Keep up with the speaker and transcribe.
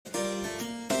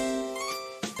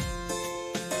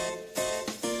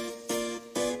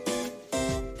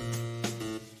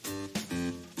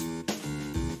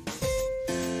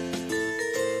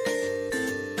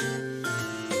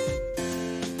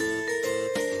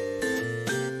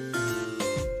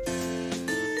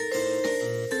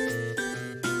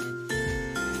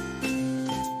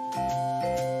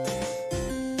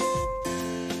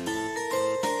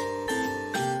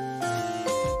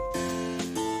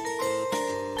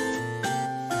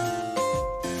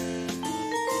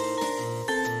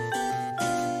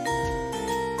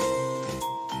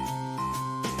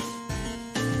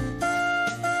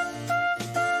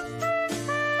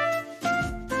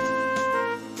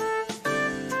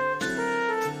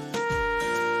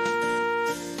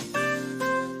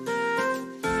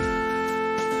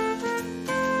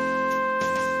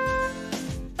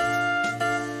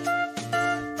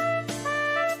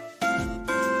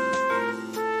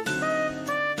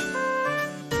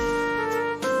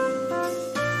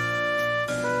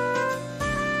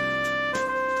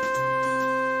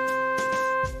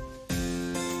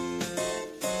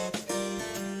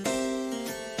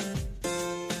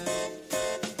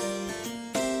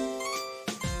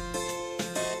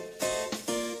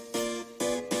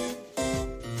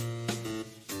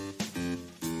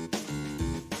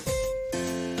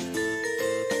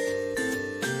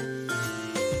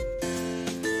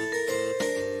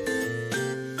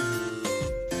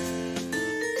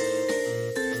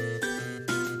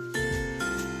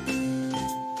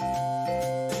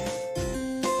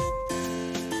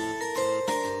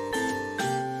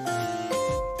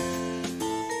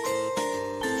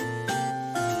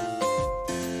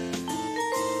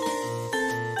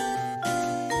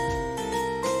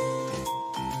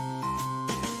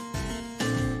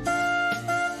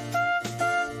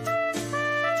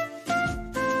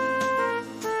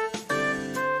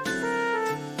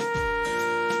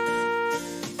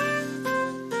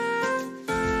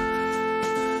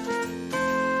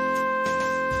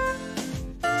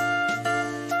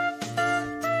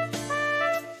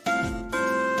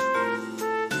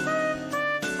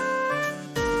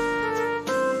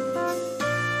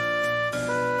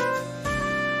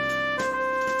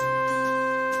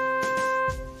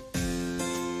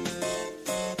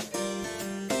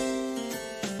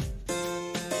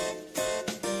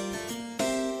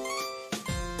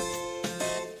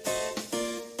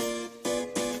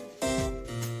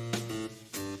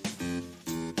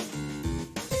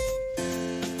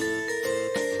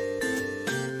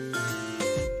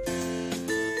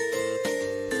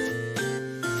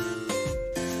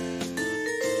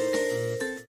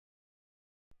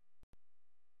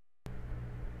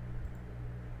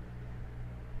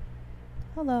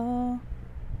Hello,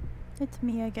 it's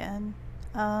me again.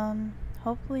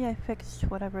 Hopefully I fixed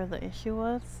whatever the issue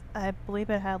was. I believe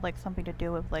it had like something to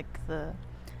do with like the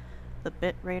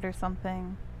bit rate or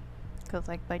something. Cause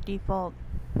like by default,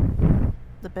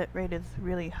 the bit rate is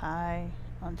really high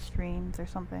on streams or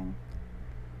something.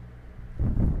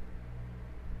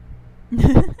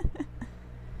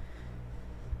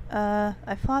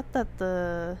 I thought that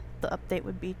the update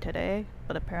would be today,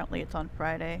 but apparently it's on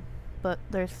Friday. But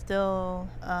there's still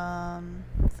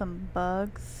some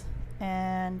bugs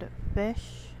and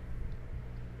fish.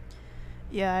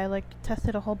 Yeah, I like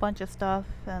tested a whole bunch of stuff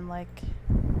and like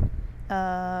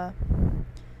uh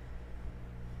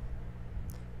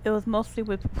it was mostly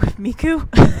with Miku.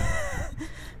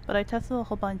 But I tested a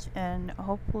whole bunch and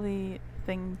hopefully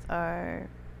things are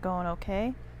going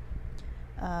okay.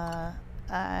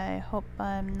 I hope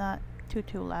I'm not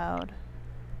too loud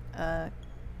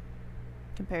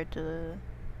compared to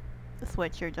the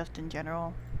Switch or just in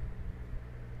general.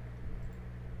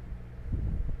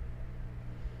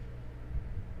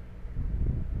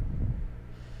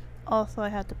 Also, I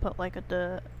had to put like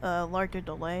a larger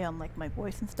delay on like my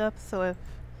voice and stuff, so if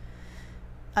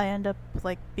I end up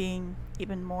like being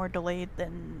even more delayed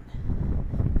than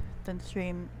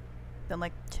stream than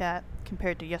like chat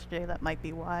compared to yesterday, that might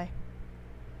be why.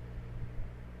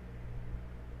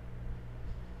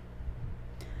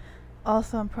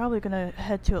 Also, I'm probably gonna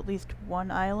head to at least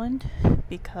one island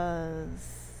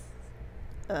because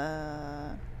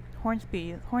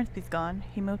Hornsby's gone.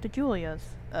 He moved to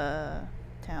Julia's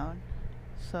town.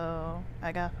 So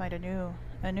I gotta find a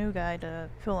new guy to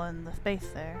fill in the space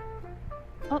there.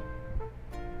 Oh.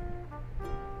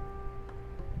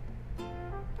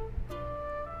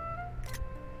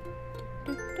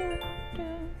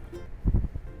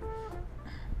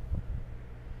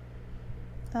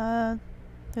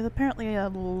 There's apparently a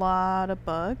lot of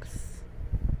bugs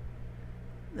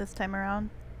this time around.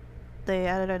 They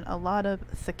added in a lot of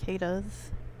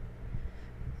cicadas.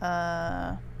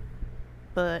 But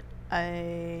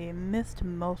I missed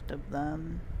most of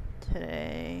them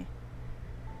today.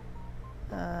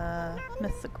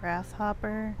 Missed the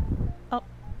grasshopper. Oh,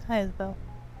 hi Isabel.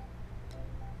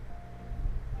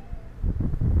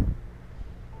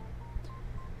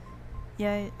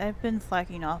 Yeah, I've been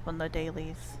slacking off on the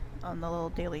dailies, on the little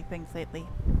daily things lately.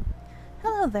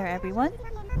 Hello there, everyone.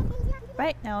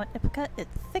 Right now in Ithaca,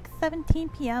 it's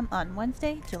 6:17 p.m. on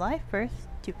Wednesday, July 1st,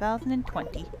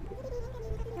 2020.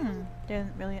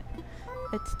 Didn't really...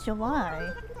 It's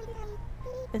July.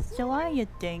 It's July, you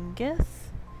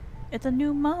dingus. It's a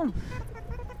new month.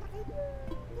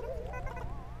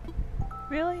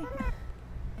 Really?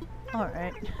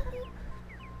 Alright.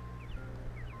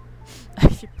 I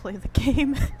should play the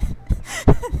game.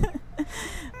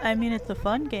 I mean, it's a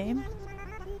fun game.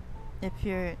 If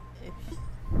you're...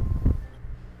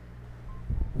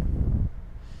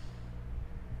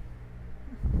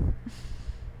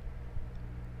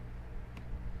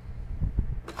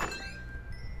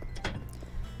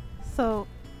 So,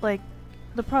 like,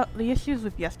 the issues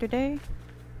with yesterday...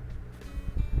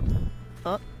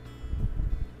 Oh,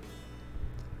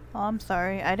 I'm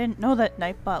sorry. I didn't know that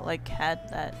Nightbot, like, had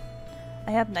that.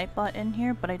 I have Nightbot in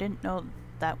here, but I didn't know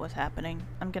that was happening.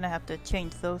 I'm gonna have to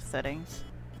change those settings.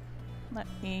 Let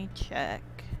me check.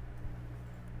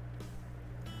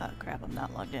 Oh crap, I'm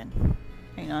not logged in.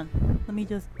 Hang on. Let me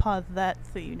just pause that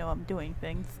so you know I'm doing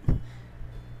things.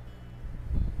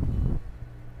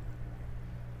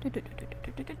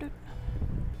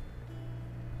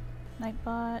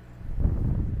 Nightbot.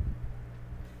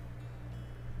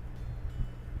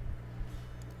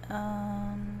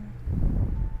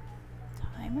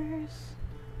 Timers?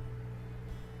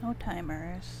 No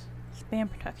timers. Spam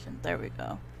protection, there we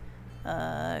go.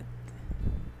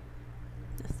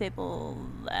 Disable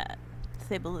that.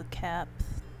 Disable the caps.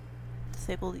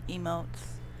 Disable the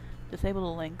emotes. Disable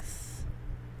the links.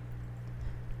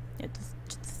 Yeah, just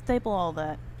disable all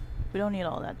that. We don't need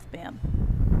all that spam.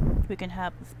 We can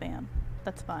have the spam.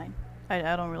 That's fine. I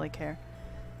don't really care.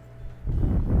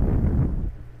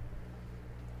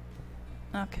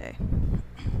 Okay.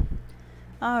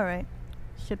 Alright.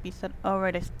 Should be set.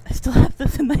 Alright, I still have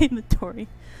this in my inventory.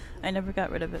 I never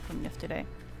got rid of it from yesterday.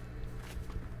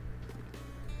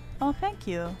 Oh, thank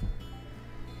you.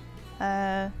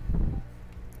 I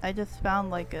just found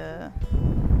like a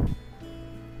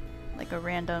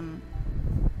random...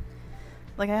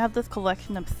 Like, I have this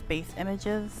collection of space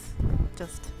images,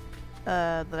 just,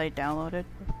 that I downloaded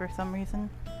for some reason.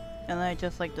 And then I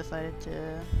just, like, decided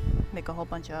to make a whole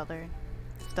bunch of other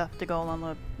stuff to go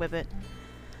along with it.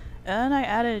 And I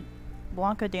added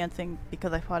Blanca dancing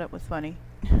because I thought it was funny.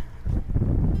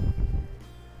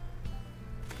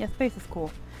 Yeah, space is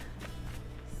cool.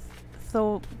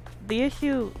 So, the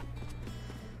issue...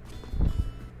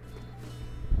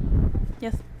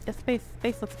 Yes, yeah,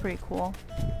 space looks pretty cool.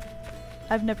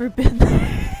 I've never been...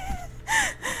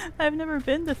 I've never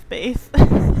been to space.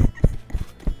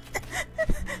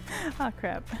 Oh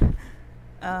crap.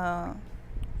 I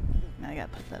gotta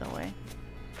put that away.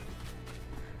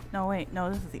 No wait, no,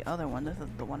 this is the other one. This is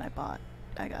the one I got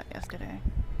yesterday.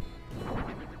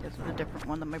 This is a different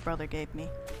one that my brother gave me.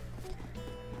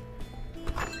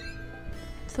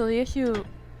 So the issue,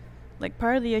 like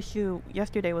part of the issue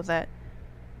yesterday was that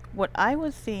what I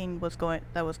was seeing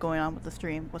that was going on with the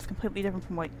stream was completely different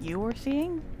from what you were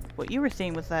seeing. What you were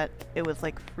seeing was that it was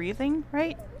like freezing,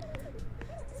 right?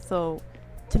 So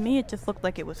to me it just looked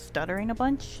like it was stuttering a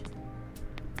bunch.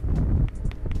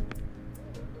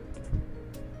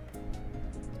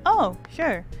 Oh,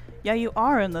 sure. Yeah, you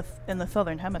are in the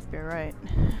southern hemisphere, right?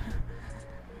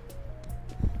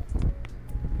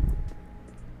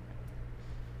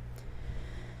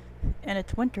 And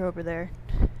it's winter over there.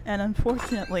 And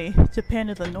unfortunately, Japan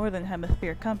is a northern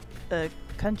hemisphere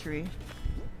country.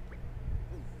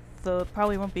 So it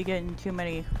probably won't be getting too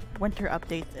many winter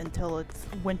updates until it's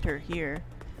winter here.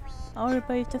 Oh,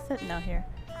 everybody's just sitting out here.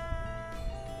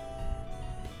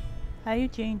 Hi,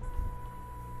 Eugene.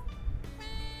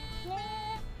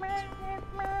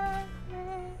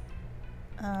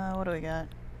 What do we got?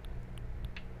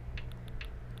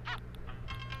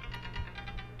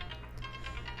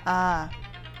 Ah,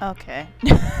 okay.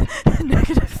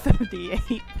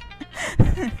 -78.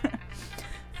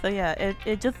 So yeah,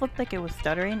 it just looked like it was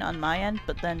stuttering on my end,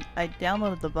 but then I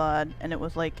downloaded the VOD and it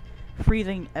was like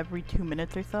freezing every 2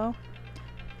 minutes or so.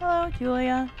 Hello,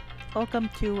 Julia. Welcome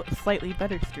to a slightly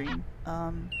better stream.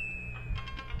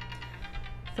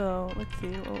 So let's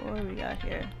see, what do we got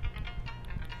here?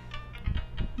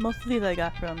 Most of these I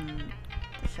got from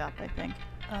the shop, I think.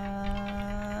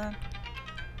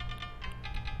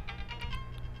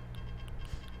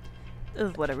 This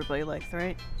is what everybody likes,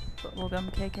 right?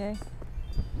 Bubblegum KK.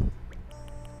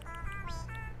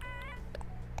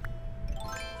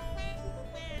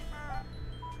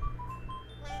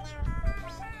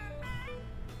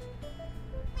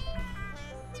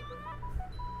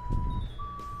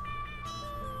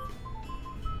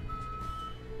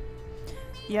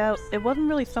 Yeah, it wasn't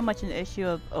really so much an issue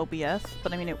of OBS,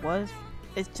 but I mean it was.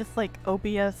 It's just like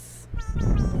OBS...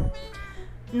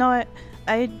 No,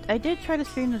 I did try to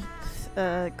stream this,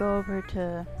 go over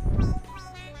to...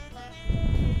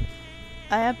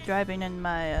 I have driving in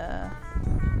my,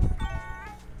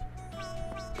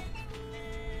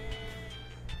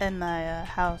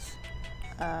 house.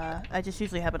 I just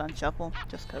usually have it on shuffle,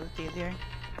 just cause it's easier.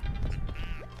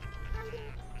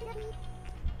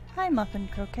 Hi, Muffin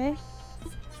Croquet.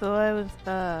 So I was,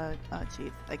 oh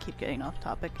jeez, I keep getting off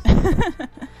topic.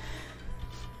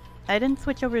 I didn't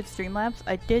switch over to Streamlabs.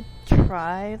 I did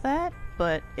try that,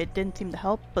 but it didn't seem to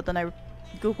help. But then I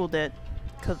googled it,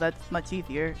 because that's much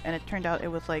easier, and it turned out it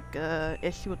was like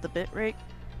issue with the bitrate,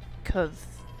 because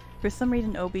for some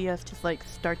reason OBS just like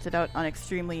starts it out on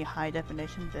extremely high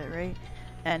definition bitrate,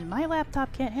 and my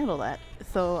laptop can't handle that,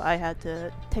 so I had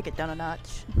to take it down a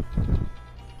notch.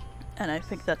 And I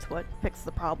think that's what fixed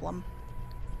the problem.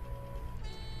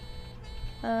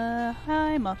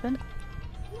 Hi, Muffin.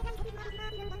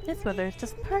 This weather is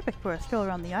just perfect for a stroll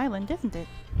around the island, isn't it?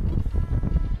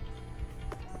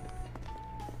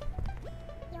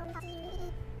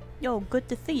 Yo, good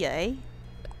to see ya, eh?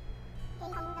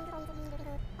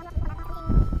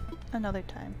 Another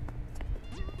time.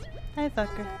 Hi,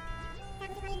 Zucker.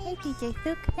 Hey, DJ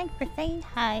Sook. Thanks for saying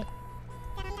hi.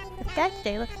 The sky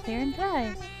today looks clear and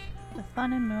dry. The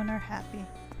sun and moon are happy.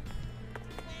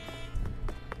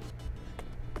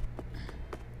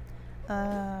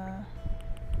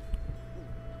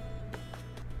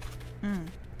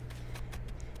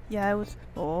 Yeah, I was...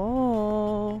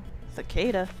 Oh,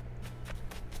 cicada.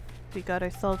 We got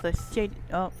ourselves a shady...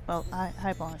 Oh, well,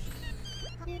 hi, Blanche.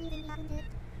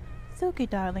 Suki,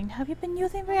 darling, have you been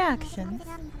using reactions?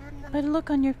 By the look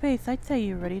on your face, I'd say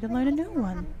you're ready to learn a new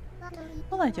one.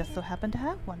 Well, I just so happen to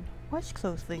have one. Watch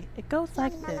closely. It goes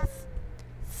like this.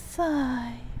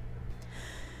 Sigh.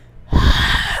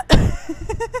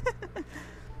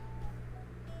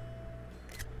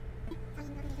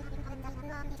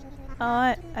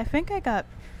 I think I got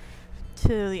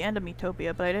to the end of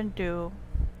Miitopia, but I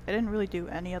didn't really do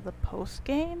any of the post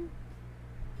game.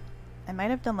 I might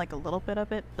have done like a little bit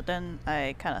of it, but then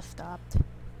I kind of stopped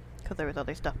because there was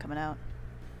other stuff coming out.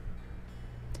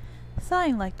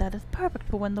 Sighing like that is perfect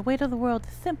for when the weight of the world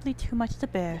is simply too much to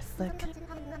bear, Slick.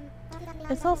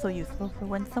 It's also useful for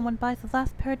when someone buys the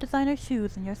last pair of designer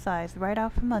shoes in your size right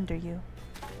out from under you.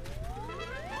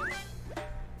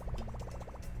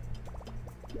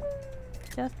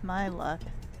 Just my luck.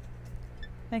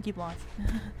 Thank you, Blanche.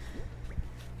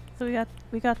 So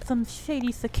we got some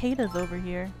shady cicadas over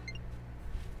here.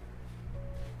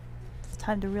 It's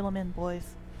time to reel them in,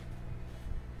 boys.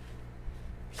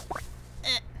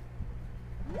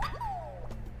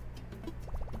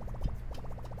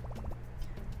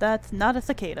 That's not a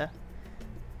cicada.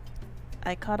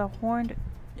 I caught a horned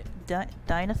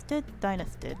dynastid?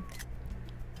 Dynastid.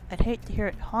 I'd hate to hear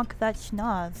it honk that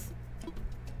schnoz.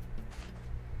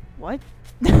 What?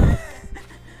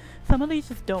 Some of these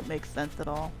just don't make sense at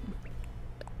all.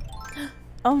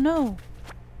 Oh no!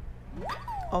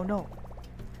 Oh no.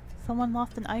 Someone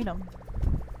lost an item.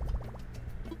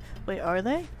 Wait, are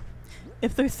they?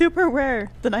 If they're super rare,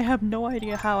 then I have no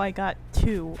idea how I got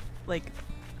two, like,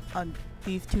 on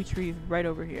these two trees right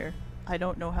over here. I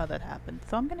don't know how that happened,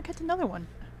 so I'm gonna catch another one.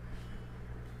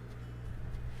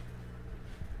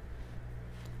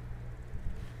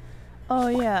 Oh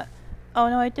yeah. Oh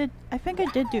no, I think I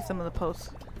did do some of the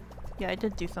posts. Yeah, I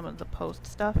did do some of the post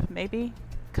stuff, maybe.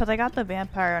 Cause I got the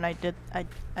vampire and I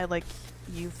like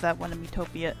used that one in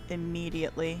Metopia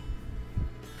immediately.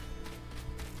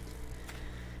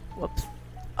 Whoops.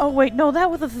 Oh wait, no, that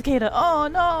was a cicada. Oh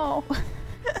no!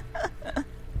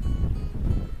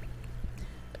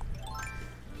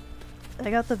 I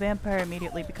got the vampire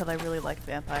immediately because I really like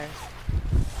vampires.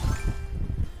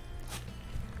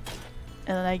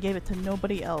 And then I gave it to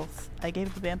nobody else. I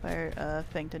gave the vampire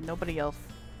thing to nobody else.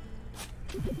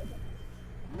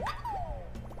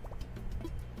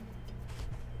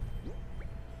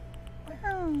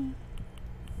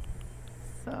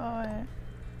 So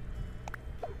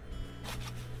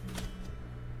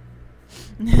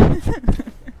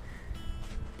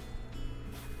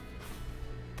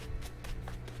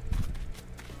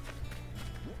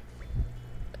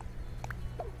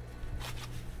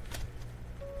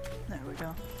there we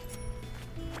go.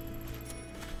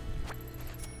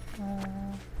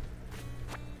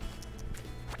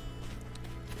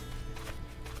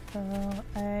 So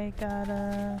I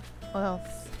gotta. What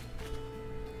else?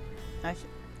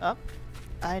 Oh,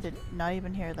 I did not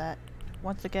even hear that.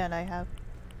 Once again, I have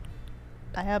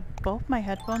both my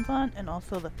headphones on and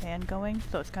also the fan going,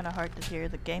 so it's kind of hard to hear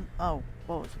the game. Oh,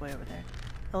 whoa, it's way over there.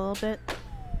 A little bit.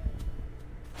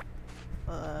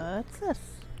 What's this?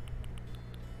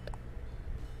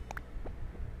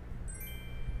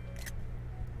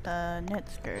 Knit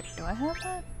skirt. Do I have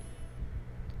that?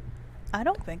 I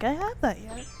don't think I have that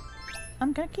yet.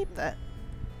 I'm gonna keep that.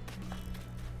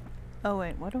 Oh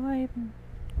wait, what do I even...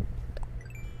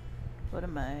 What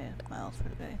am I miles for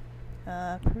today?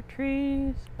 For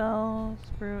trees, spells,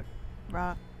 fruit,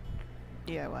 rock,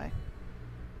 DIY.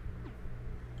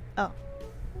 Oh.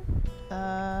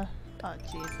 Oh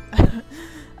jeez.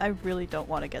 I really don't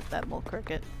want to get that mole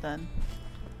cricket then.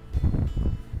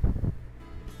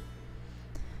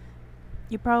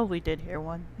 You probably did hear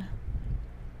one.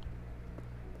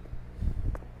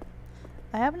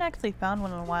 I haven't actually found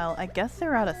one in a while. I guess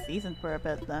they're out of season for a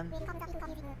bit then.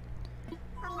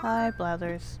 Hi,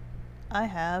 Blathers. I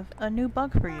have a new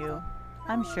bug for you.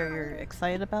 I'm sure you're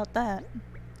excited about that.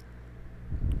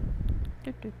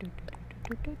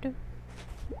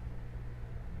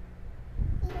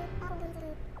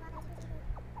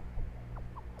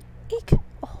 Eek!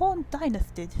 A horned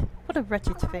dynastid. What a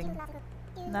wretched thing.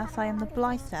 Thus I am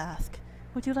obliged to ask.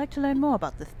 Would you like to learn more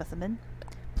about this specimen?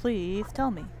 Please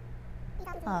tell me.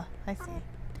 Ah, I see.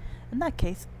 In that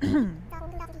case,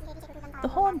 the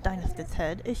horned dynastid's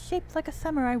head is shaped like a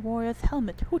samurai warrior's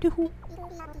helmet. Hoo-doo-hoo!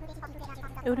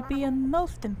 It would be a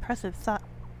most impressive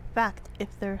fact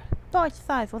if their large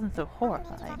size wasn't so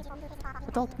horrifying.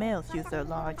 Adult males use their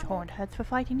large horned heads for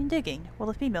fighting and digging, while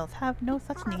the females have no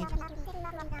such need.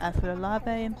 As for the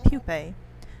larvae and pupae,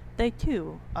 they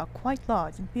too are quite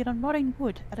large and feed on rotting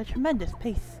wood at a tremendous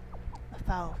pace. A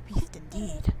foul feast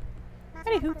indeed.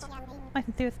 Anywho, my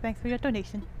sincerest thanks for your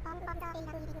donation.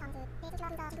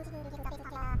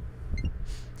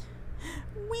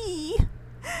 Wee!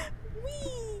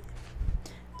 Wee!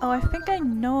 Oh, I think I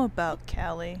know about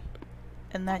Callie,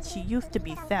 and that she used to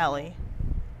be Sally,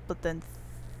 but then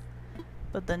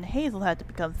Hazel had to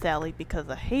become Sally because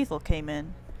a Hazel came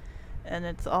in, and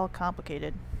it's all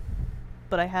complicated.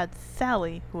 But I had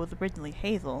Sally, who was originally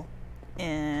Hazel,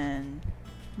 in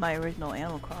my original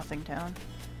Animal Crossing town.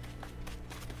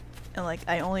 And like,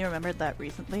 I only remembered that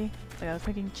recently. Like, I was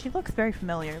thinking, she looks very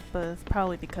familiar, but it's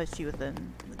probably because she was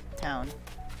in the town.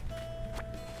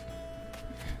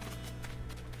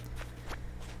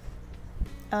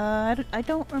 I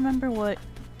don't remember what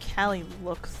Callie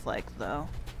looks like though.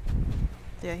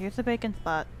 Yeah, here's the bacon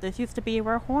spot. This used to be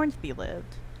where Hornsby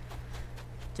lived.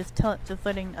 Just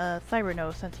letting Cyber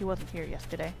know since he wasn't here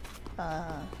yesterday.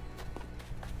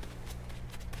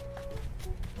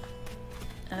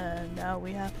 And now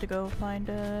we have to go find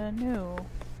a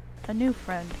new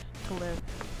friend to live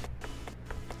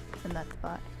in that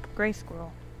spot. Gray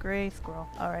squirrel. Gray squirrel.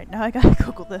 Alright, now I gotta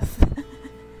Google this.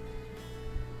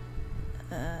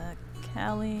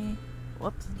 Callie.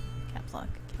 Whoops. Caps lock.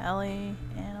 Callie.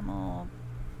 Animal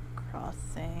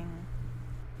Crossing.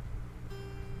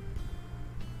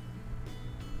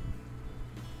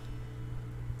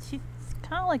 She's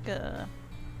kind of like a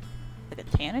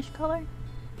tannish color.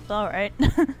 It's alright.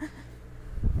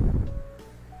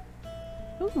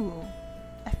 Ooh.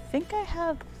 I think I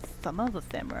have some of the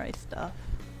samurai stuff.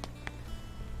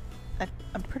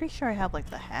 I'm pretty sure I have like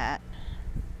the hat.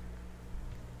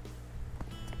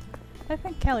 I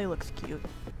think Callie looks cute.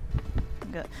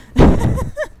 Good.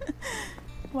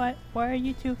 Why are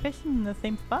you two fishing in the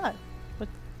same spot?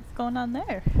 What's going on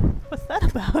there? What's that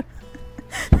about?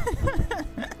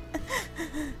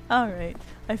 Alright,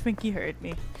 I think you heard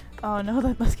me. Oh no,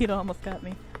 that mosquito almost got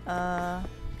me. Let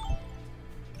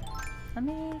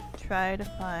me try to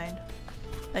find...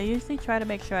 I usually try to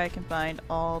make sure I can find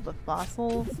all the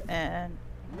fossils and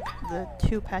the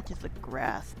 2 patches of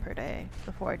grass per day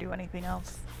before I do anything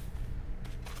else.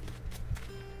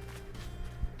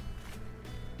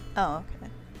 Oh,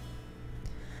 okay.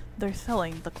 They're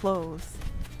selling the clothes.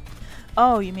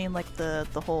 Oh, you mean like the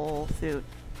whole suit?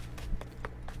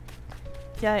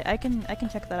 Yeah, I can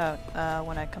check that out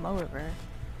when I come over.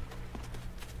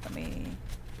 Let me...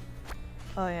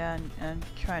 Oh yeah, and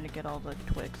trying to get all the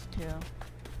twigs too.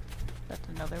 That's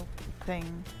another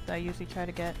thing that I usually try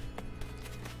to get.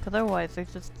 Because otherwise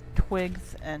there's just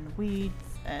twigs and weeds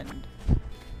and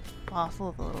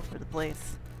fossils all over the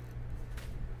place.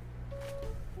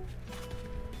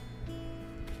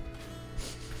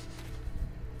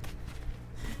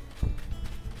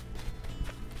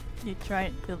 You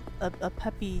try a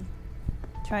peppy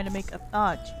trying to make a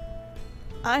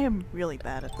I am really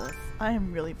bad at this. I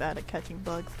am really bad at catching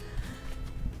bugs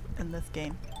in this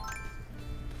game.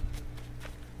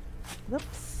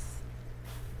 Whoops.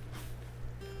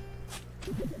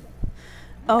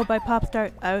 Oh, by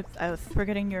Popstar, I was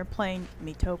forgetting you're playing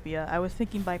Miitopia. I was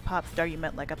thinking by Popstar you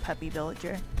meant like a peppy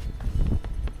villager.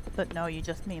 But no, you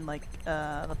just mean like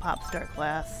the Popstar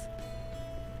class.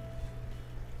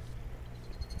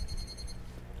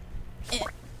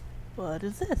 What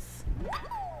is this?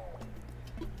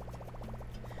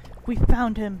 We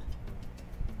found him!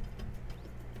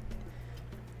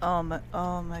 Oh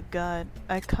my god.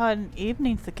 I caught an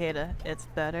evening cicada. It's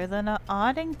better than an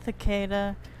autumn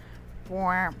cicada.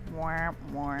 Wah, wah,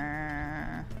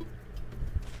 wah.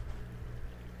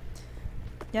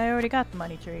 Yeah, I already got the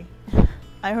money tree.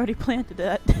 I already planted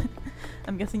it.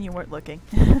 I'm guessing you weren't looking.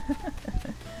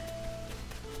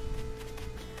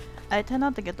 I tend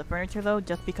not to get the furniture though,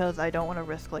 just because I don't want to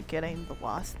risk like getting the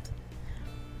lost.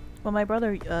 When my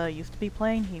brother used to be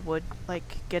playing, he would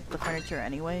like get the furniture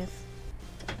anyways.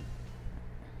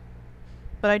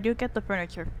 But I do get the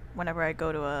furniture whenever I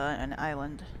go to an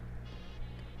island.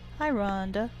 Hi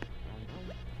Rhonda.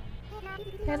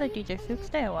 Hey there DJ Soup,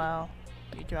 stay a while.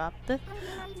 You dropped it?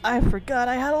 I forgot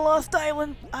I had a lost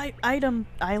island! A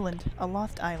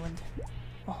lost island.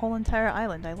 A whole entire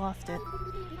island, I lost it.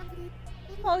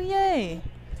 Oh yay!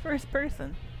 First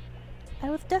person. I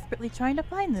was desperately trying to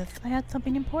find this. I had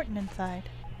something important inside.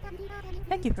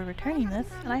 Thank you for returning this,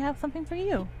 and I have something for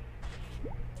you.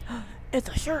 It's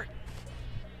a shirt!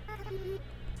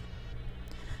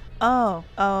 Oh,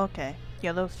 okay.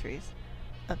 Yeah, those trees.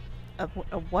 A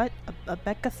what? A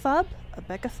Becca sub? A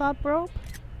Becca sub robe?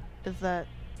 Is that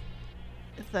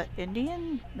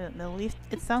Indian? Middle East?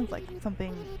 It sounds like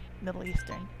something Middle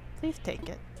Eastern. Please take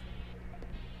it.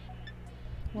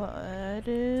 What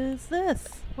is this?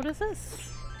 What is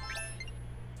this?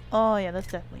 Oh yeah,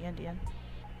 that's definitely Indian.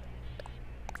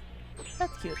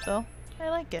 That's cute though. I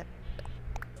like it.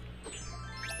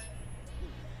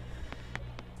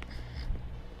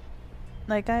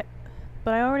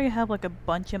 But I already have like a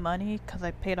bunch of money because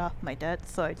I paid off my debt,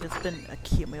 so I've just been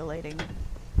accumulating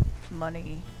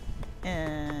money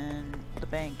in the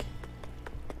bank.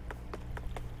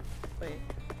 Wait,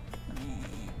 let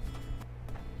me...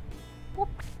 Whoop.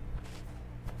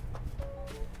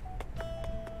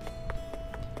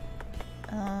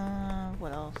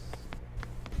 What else?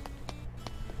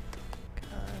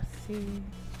 See.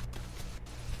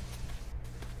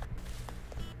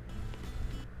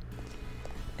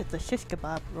 It's a shish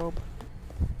kebab robe.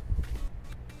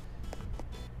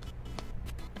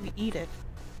 eat it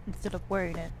instead of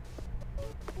wearing it.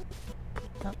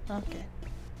 Oh, okay.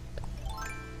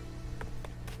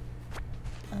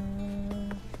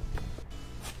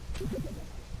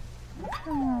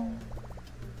 Oh.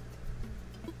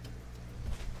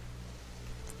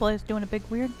 This boy's doing a big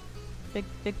weird? Big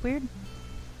weird?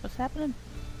 What's happening?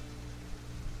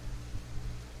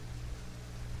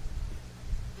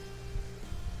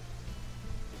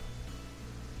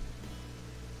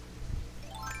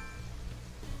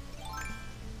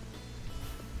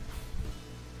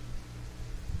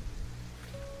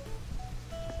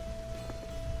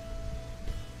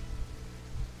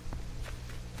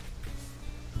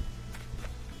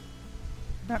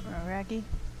 Raggy?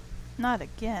 Not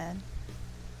again.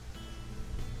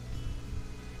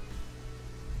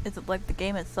 Is it like the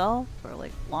game itself, or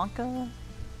like Blanca?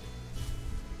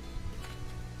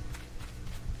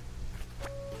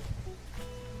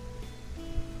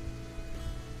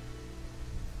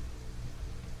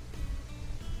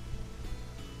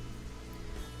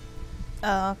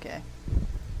 Oh, okay.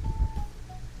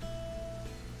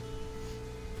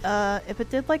 If it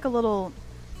did like a little...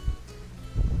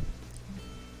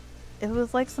 If it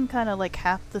was like some kind of like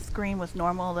half the screen was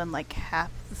normal, then like half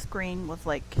the screen was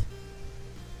like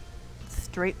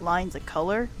straight lines of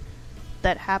color,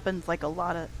 that happens like a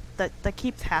lot of... That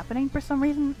keeps happening for some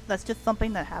reason. That's just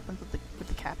something that happens with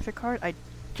the capture card. I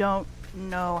don't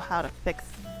know how to fix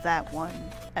that one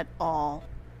at all.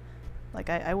 Like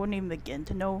I wouldn't even begin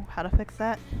to know how to fix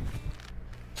that.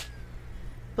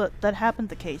 But that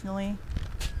happens occasionally.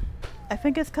 I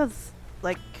think it's cause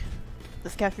like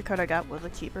this capture card I got was a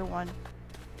cheaper one,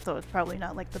 so it's probably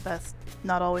not like the best,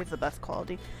 not always the best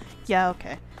quality. Yeah,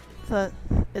 okay. So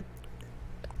it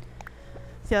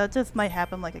just might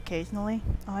happen like occasionally.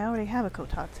 Oh, I already have a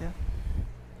Kotatsu.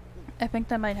 I think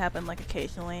that might happen like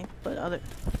occasionally, but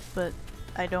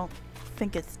I don't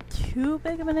think it's too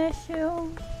big of an issue.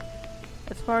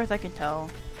 As far as I can tell,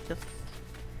 just...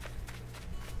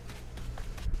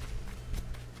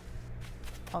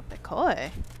 Oh,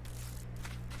 Bekoi.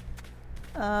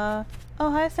 Oh,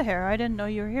 hi, Sahara. I didn't know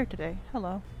you were here today.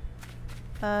 Hello.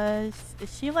 Is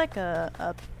she like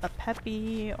a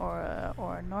peppy or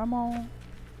a normal?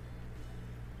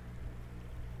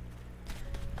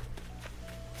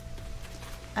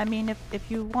 I mean,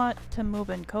 if you want to move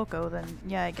in Coco, then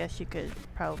yeah, I guess you could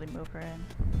probably move her in.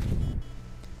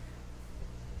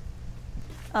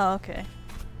 Oh, okay.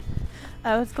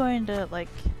 I was going to, like,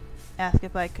 ask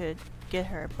if I could get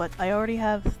her, but I already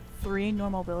have 3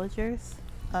 normal villagers.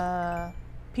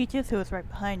 Peaches, who was right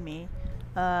behind me,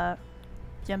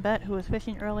 Jembet, who was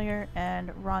fishing earlier,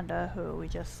 and Rhonda, who we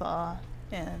just saw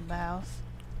in the house.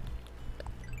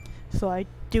 So I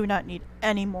do not need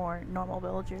any more normal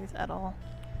villagers at all.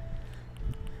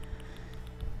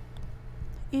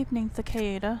 Evening,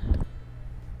 Cicada.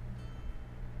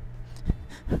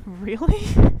 Really?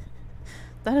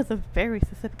 That is a very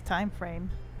specific time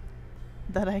frame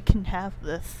that I can have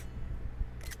this.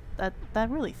 That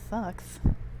really sucks.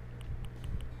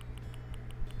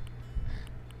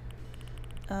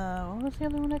 What was the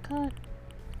other one I caught?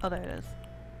 Oh, there it is.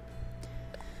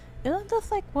 Isn't this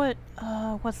like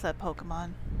what's that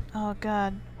Pokemon? Oh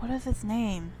god, what is its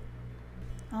name?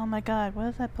 Oh my god, what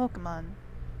is that Pokemon?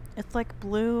 It's like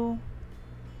blue.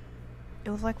 It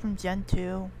was like from Gen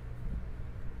 2.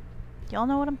 Y'all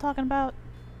know what I'm talking about?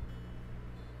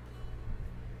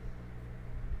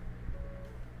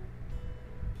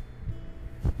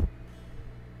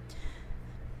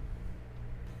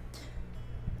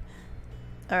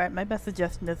 Alright, my best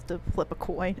suggestion is to flip a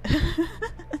coin.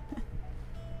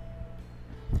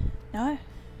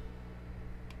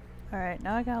 Alright,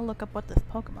 now I gotta look up what this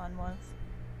Pokemon was.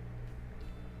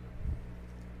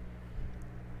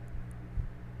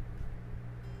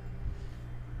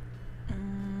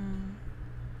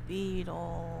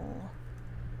 Beetle.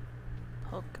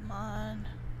 Pokemon.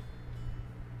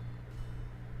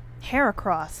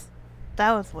 Heracross.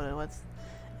 That was what it was.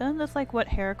 Isn't this like what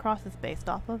Heracross is based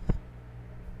off of?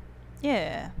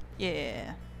 Yeah,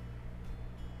 yeah.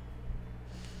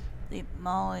 The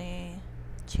Molly.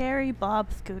 Cherry,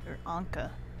 Bob, Scooter, Anka.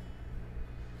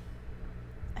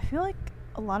 I feel like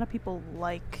a lot of people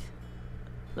like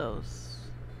those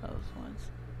ones.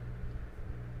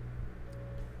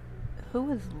 Who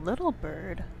is Little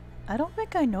Bird? I don't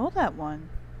think I know that one.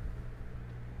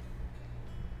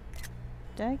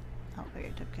 Did I? Oh, I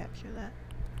to capture that.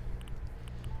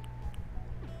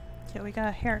 Okay, we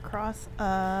got Heracross.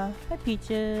 Hi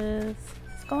Peaches.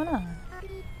 What's going on?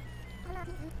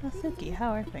 Suki, how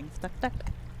are things? Duck, duck.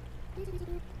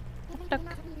 Duck,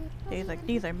 duck. Days like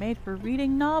these are made for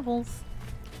reading novels.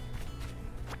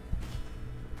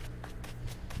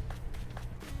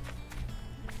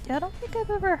 Yeah, I don't think I've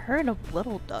ever heard of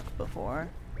Little Duck before.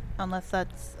 Unless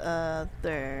that's,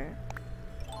 their...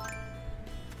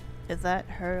 Is that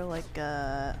her, like,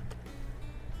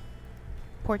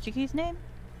 Portuguese name?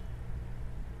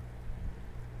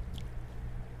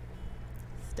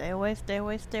 Stay away, stay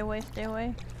away, stay away, stay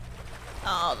away.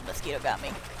 Oh, the mosquito got me.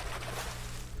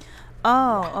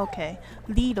 Oh, okay.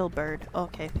 Little bird.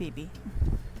 Okay, Phoebe.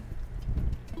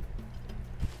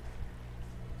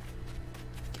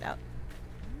 Get out.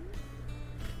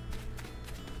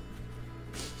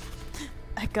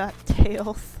 I got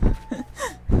Tails.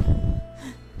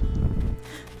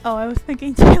 Oh, I was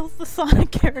thinking Tails the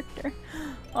Sonic character.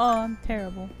 Oh, I'm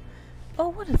terrible. Oh,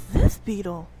 what is this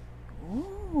beetle?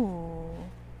 Ooh.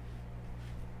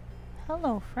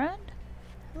 Hello, friend.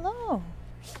 Hello.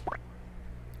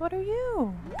 What are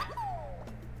you?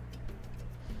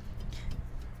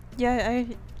 Yeah,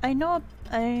 I know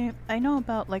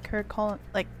about like her calling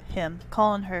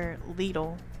calling her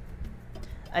Lidl.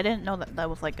 I didn't know that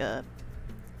was like a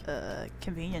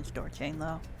convenience store chain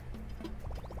though.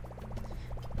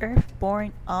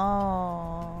 Earthborn.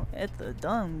 Oh, it's a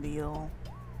dung beetle.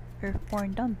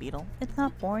 Earthborn dung beetle. It's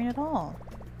not boring at all.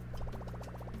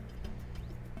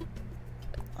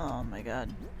 Oh my god.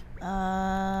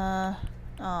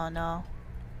 Oh no.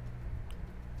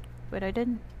 Wait, I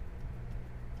didn't...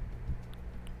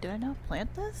 Did I not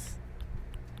plant this?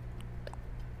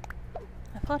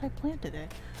 I thought I planted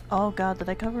it. Oh god, did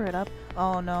I cover it up?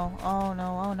 Oh no, oh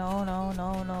no, oh no, no,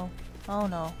 no, no. Oh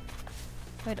no.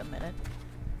 Wait a minute.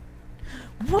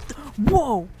 What the?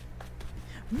 Whoa!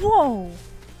 Whoa!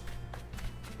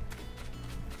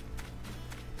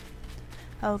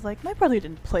 I was like, my brother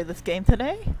didn't play this game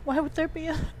today. Why would there be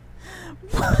a...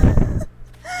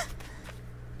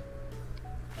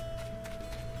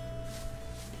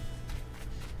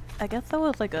 I guess that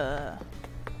was like a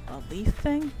leaf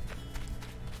thing?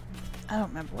 I don't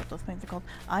remember what those things are called.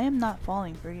 I am not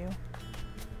falling for you.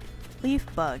 Leaf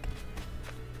bug.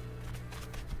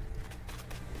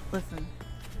 Listen.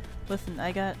 Listen,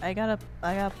 I gotta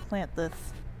plant this.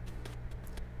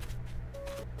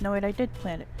 No wait, I did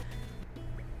plant it.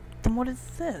 Then what is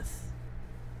this?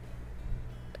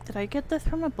 Did I get this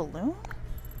from a balloon?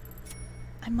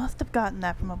 I must have gotten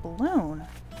that from a balloon.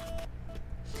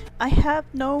 I have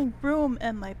no room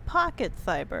in my pocket,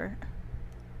 Cyber.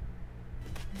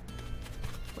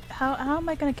 How am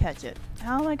I gonna catch it?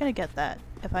 How am I gonna get that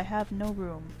if I have no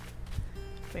room?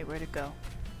 Wait, where'd it go?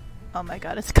 Oh my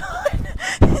god, it's gone!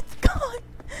 It's gone!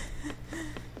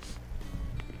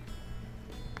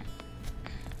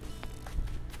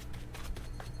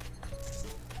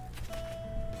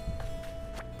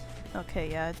 Okay,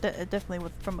 yeah, it definitely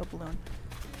was from a balloon.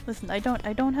 Listen, I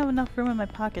don't have enough room in my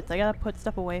pockets. I gotta put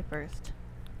stuff away first.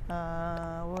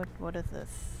 What is this?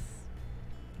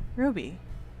 Ruby.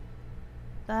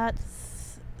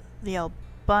 That's the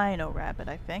albino rabbit,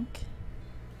 I think.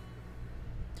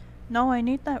 No, I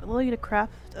need that lily to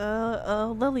craft a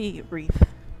lily wreath.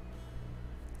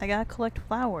 I gotta collect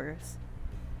flowers.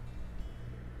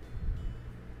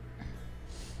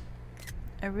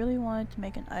 I really wanted to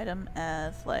make an item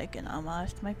as like an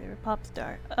homage to my favorite pop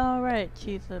star. Alright,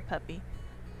 she's a puppy.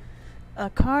 A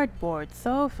cardboard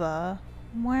sofa?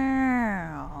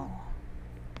 Wow.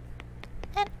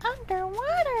 An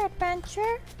underwater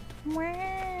adventure?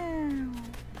 Wow.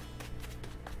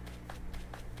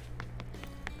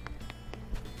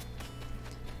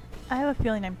 I have a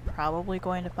feeling I'm probably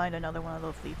going to find another one of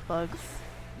those leaf bugs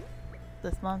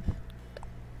this month.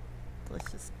 So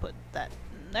let's just put that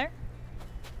in there.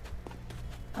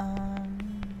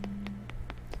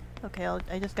 Okay,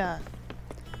 I gotta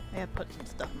put some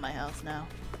stuff in my house now.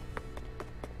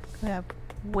 I have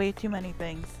way too many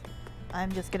things.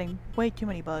 I'm just getting way too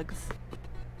many bugs.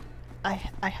 I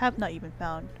have not even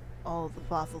found all of the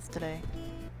fossils today.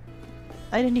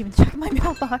 I didn't even check my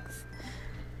mailbox.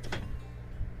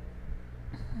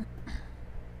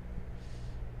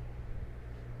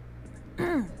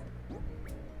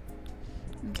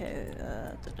 Okay,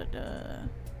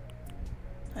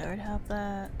 I already have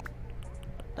that.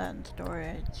 Put that in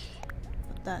storage.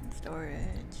 Put that in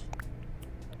storage.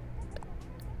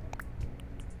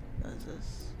 What is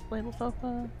this? Label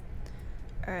sofa?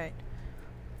 Alright.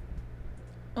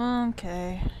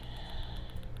 Okay.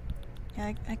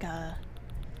 Yeah, I gotta...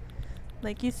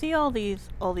 Like, you see all these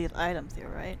items here,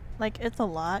 right? Like, it's a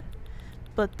lot.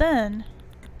 But then...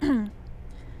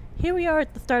 here we are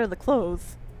at the start of the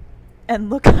close. And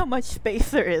look how much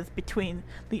space there is between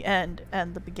the end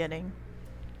and the beginning.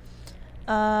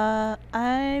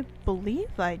 I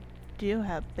believe I do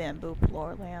have bamboo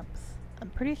floor lamps. I'm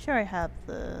pretty sure I have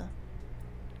the...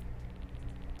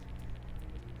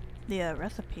 the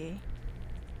recipe.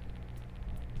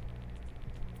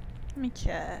 Let me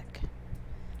check.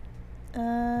 This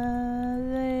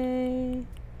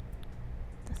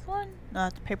one? No,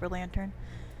 it's a paper lantern.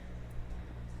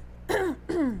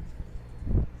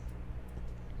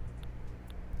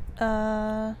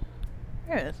 Where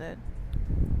is it?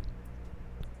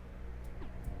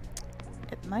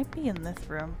 It might be in this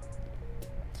room.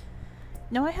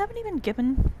 No, I haven't even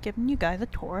given you guys a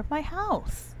tour of my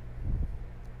house.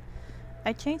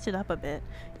 I changed it up a bit.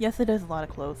 Yes, it is a lot of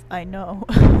clothes. I know.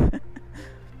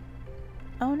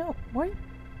 Oh no, what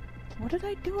did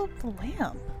I do with the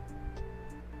lamp?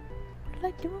 What did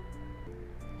I do?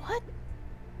 What?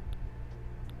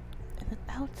 Is it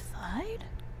outside?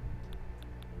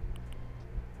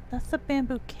 That's the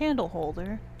bamboo candle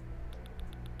holder.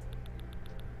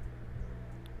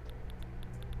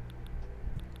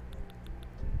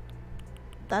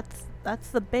 That's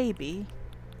the baby.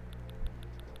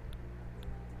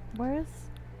 Where's...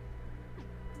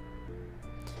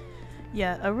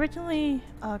 Yeah, originally...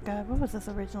 Oh god, what was this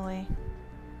originally?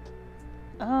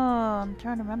 Oh, I'm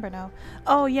trying to remember now.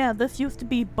 Oh yeah, this used to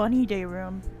be Bunny Day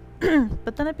room.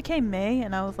 But then it became May,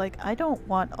 and I was like, I don't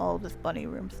want all this Bunny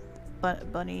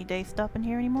Day stuff in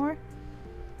here anymore.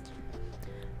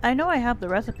 I know I have the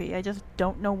recipe, I just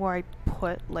don't know where I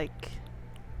put, like...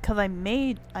 Cause I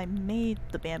made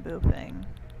the bamboo thing.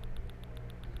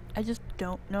 I just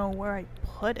don't know where I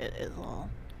put it is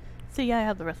all. So yeah, I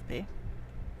have the recipe.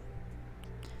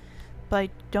 But I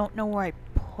don't know where I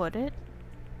put it.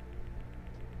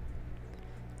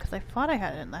 Cause I thought I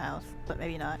had it in the house, but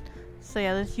maybe not. So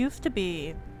yeah, this used to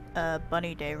be a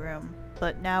Bunny Day room,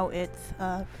 but now it's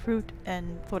a fruit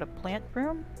and sort of plant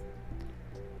room.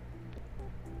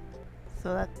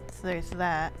 So there's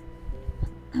that.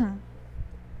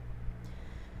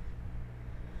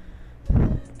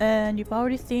 And you've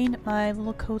already seen my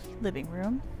little cozy living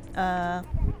room.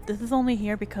 This is only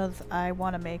here because I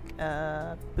want to make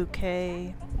a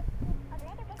bouquet,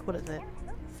 what is it,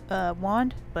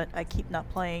 wand, but I keep not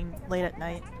playing late at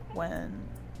night when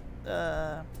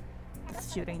the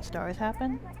shooting stars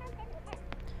happen.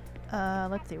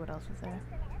 Let's see what else is there.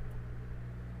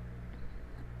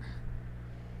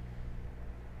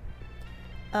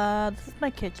 This is my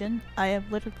kitchen. I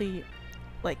have literally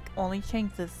like only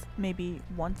changed this maybe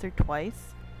once or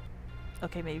twice.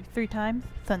 Okay, maybe 3 times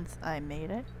since I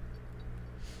made it.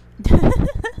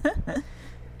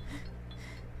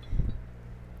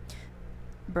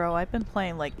 Bro, I've been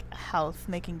playing like house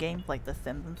making games like The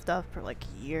Sims and stuff for like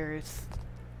years.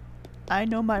 I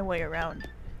know my way around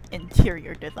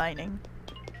interior designing.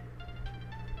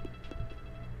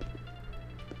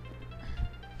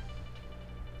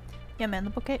 Yeah man, the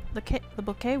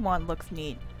bouquet wand looks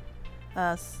neat.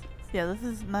 Yeah, this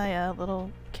is my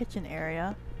little kitchen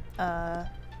area. That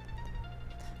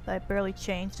I barely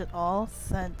changed at all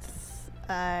since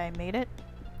I made it.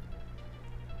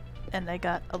 And I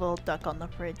got a little duck on the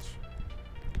fridge.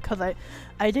 Cause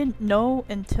I didn't know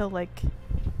until like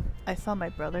I saw my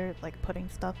brother like putting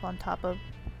stuff on top of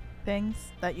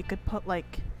things that you could put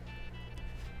like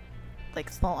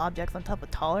small objects on top of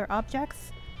taller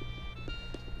objects.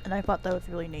 And I thought that was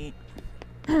really neat.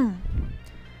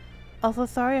 Also,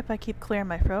 sorry if I keep clearing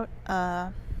my throat,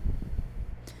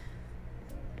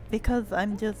 because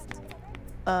I'm just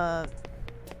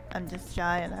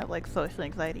shy and I have like social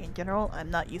anxiety in general.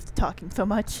 I'm not used to talking so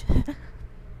much.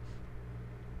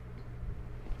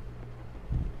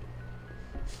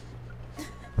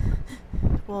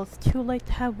 Well, it's too late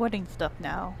to have wedding stuff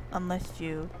now, unless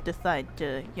you decide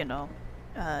to, you know,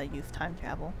 use time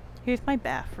travel. Here's my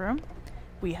bathroom.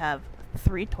 We have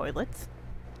 3 toilets.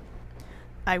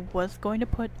 I was going to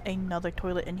put another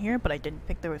toilet in here, but I didn't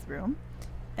think there was room.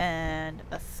 And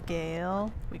a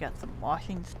scale. We got some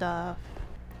washing stuff.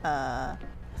 A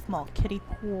small kiddie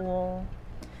pool.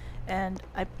 And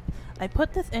I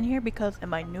put this in here because in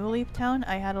my New Leaf town,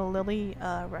 I had a Lily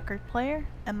record player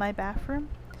in my bathroom.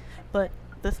 But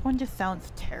this one just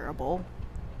sounds terrible.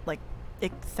 Like,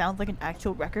 it sounds like an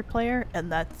actual record player,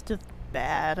 and that's just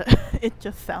bad. It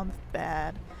just sounds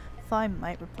bad. So I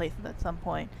might replace it at some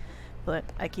point. But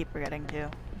I keep forgetting to.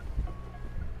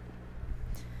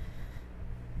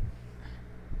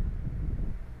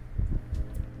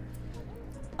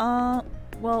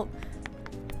 Well,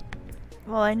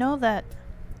 I know that...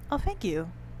 Oh, thank you.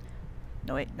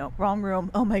 No, wait, no, wrong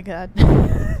room. Oh my god.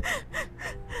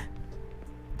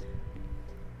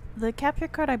 The capture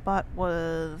card I bought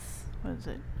was... What is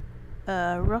it?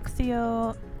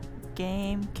 Roxio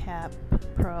Game Cap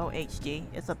Pro HD.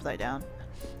 It's upside down.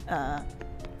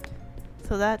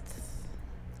 So that's...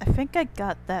 I think I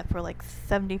got that for like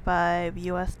 $75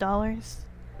 US.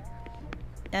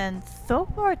 and so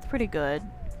far it's pretty good.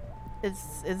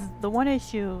 Is the one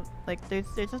issue, like there's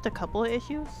just a couple of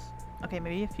issues. Okay,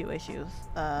 maybe a few issues.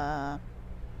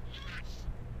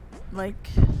 Like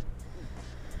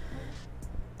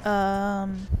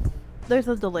there's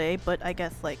a delay, but I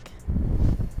guess like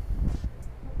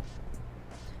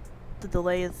the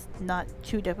delay is not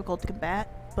too difficult to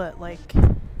combat, but like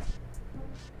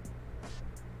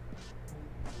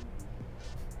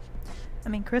I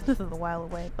mean Christmas is a while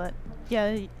away, but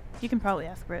yeah, you can probably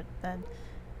ask for it then.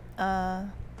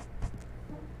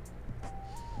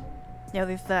 Yeah,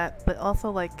 there's that, but also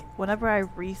like whenever I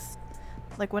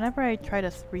try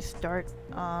to restart,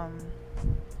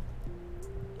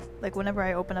 like whenever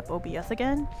I open up OBS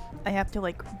again, I have to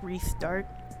like restart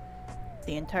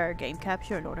the entire game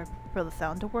capture in order for the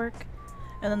sound to work.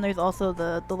 And then there's also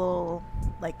the little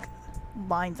like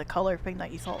lines of color thing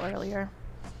that you saw earlier.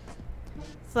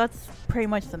 So that's pretty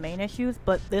much the main issues,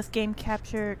 but this game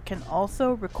capture can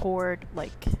also record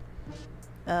like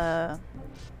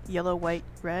yellow, white,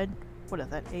 red, what is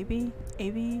that, AV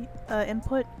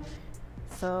input,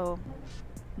 so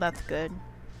that's good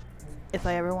if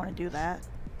I ever want to do that.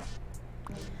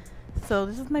 So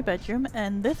this is my bedroom,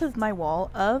 and this is my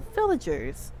wall of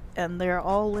villagers, and they're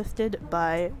all listed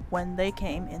by when they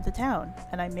came into town,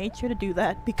 and I made sure to do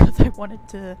that because I wanted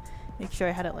to make sure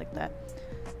I had it like that.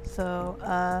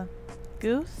 So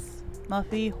Goose,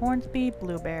 Muffy, Hornsby,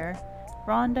 Bluebear,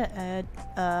 Rhonda, Ed,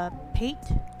 Pate,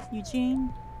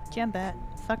 Eugene, Jambat,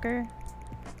 Sucker,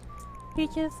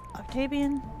 Peaches,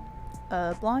 Octavian,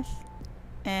 Blanche,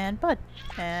 and Bud.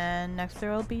 And next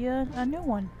there will be a new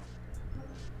one.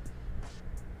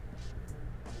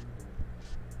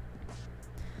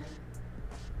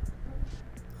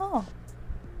 Oh.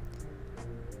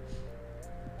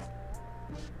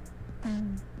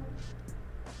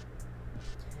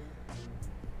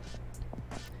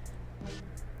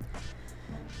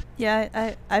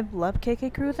 Yeah, I've loved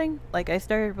KK Cruising. Like, I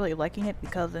started really liking it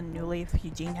because in New Leaf,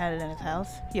 Eugene had it in his house.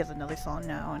 He has another song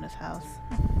now in his house.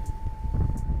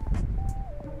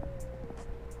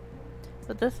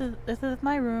 But this is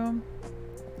my room.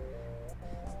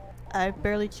 I've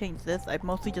barely changed this. I've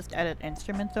mostly just added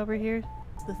instruments over here.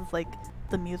 This is like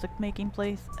the music making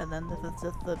place, and then this is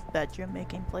just the bedroom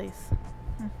making place.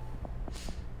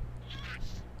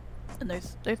 And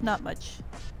there's not much.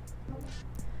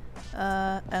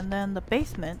 And then the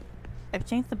basement. I've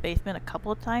changed the basement a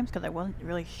couple of times because I wasn't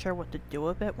really sure what to do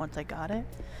with it once I got it.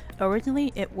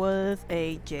 Originally, it was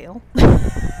a jail.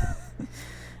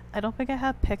 I don't think I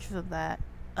have pictures of that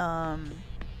on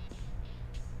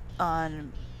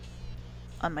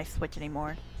my Switch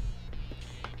anymore.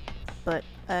 But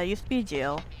it used to be a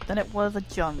jail. Then it was a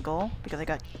jungle because I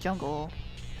got jungle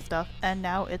stuff, and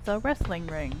now it's a wrestling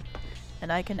ring.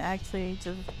 And I can actually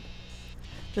just.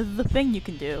 This is the thing you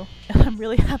can do, and I'm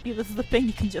really happy this is the thing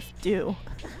you can just do.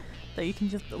 That you can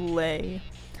just lay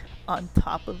on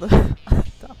top of the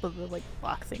like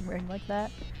boxing ring like that.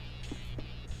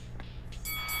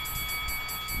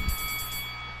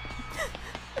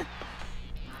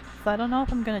 So I don't know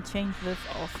if I'm gonna change this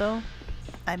also.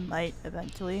 I might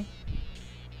eventually.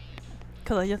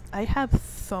 Cause I have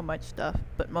so much stuff,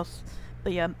 but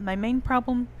yeah, my main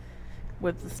problem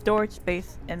with the storage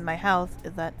space in my house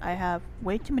is that I have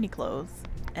way too many clothes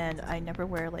and I never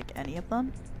wear like any of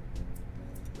them.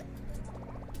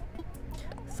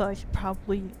 So I should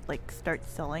probably like start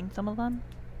selling some of them.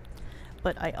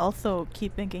 But I also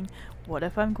keep thinking, what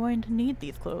if I'm going to need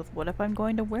these clothes? What if I'm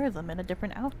going to wear them in a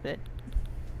different outfit?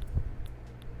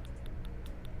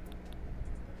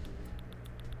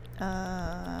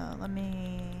 Let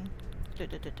me...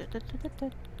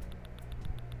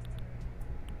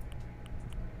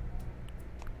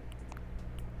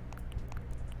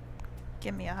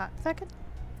 Give me a hot second.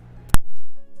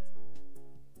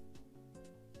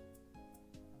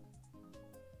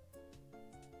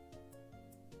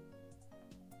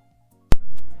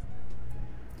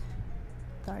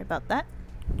 Sorry about that.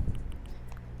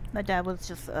 My dad was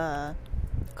just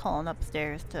calling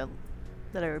upstairs to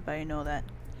let everybody know that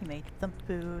he made some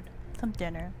food, some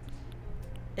dinner.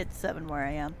 It's 7 where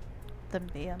I am. 7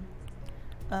 p.m.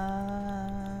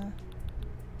 And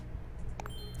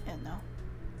no.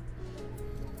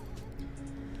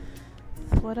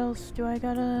 What else do I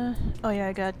gotta... Oh yeah,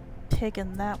 I got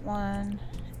taken that one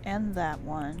and that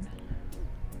one.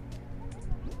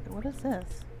 What is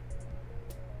this?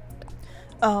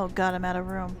 Oh god, I'm out of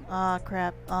room. Aw,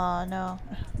 crap. Aw, no.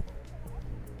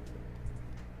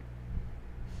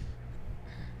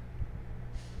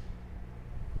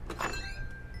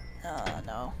 Oh,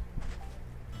 no.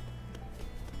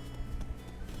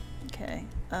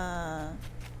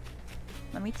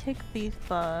 Let me take these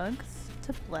bugs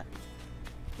to What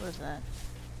is that?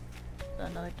 Is that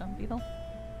another dung beetle?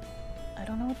 I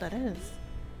don't know what that is.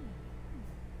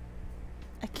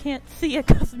 I can't see it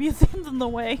because the museum's in the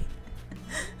way.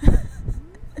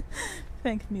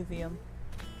 Thanks, museum.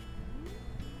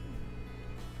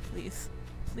 Please.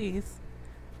 Please.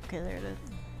 Okay, there it is.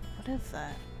 What is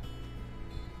that?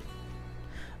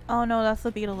 Oh no, that's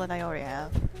the beetle that I already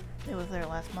have. It was there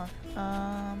last month.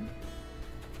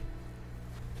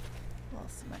 What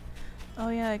else am I? Oh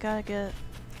yeah,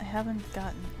 I haven't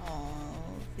gotten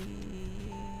all the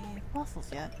fossils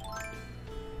yet.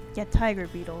 Yeah, tiger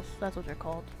beetles. That's what they're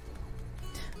called.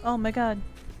 Oh my god.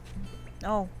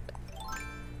 No.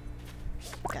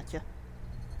 Gotcha.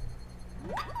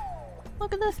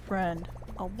 Look at this friend.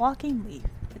 A walking leaf.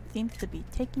 It seems to be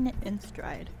taking it in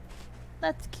stride.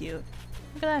 That's cute.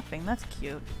 Look at that thing. That's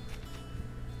cute.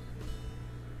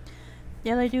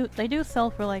 Yeah, they do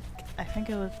sell for like, I think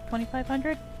it was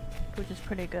 2,500, which is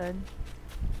pretty good.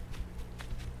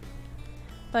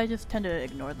 But I just tend to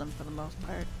ignore them for the most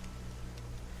part.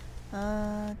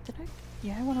 Did I?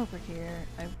 Yeah, I went over here.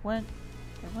 I went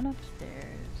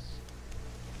upstairs.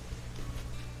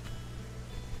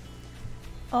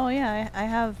 Oh yeah, I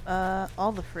have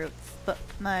all the fruits, but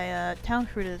my town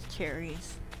fruit is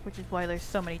cherries, which is why there's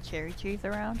so many cherry trees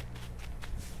around.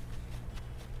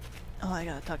 Oh, I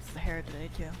gotta talk to the hare today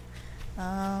too.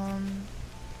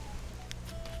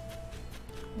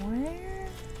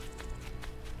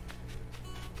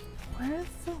 Where's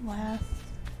the last?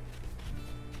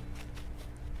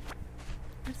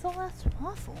 Where's the last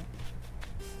fossil?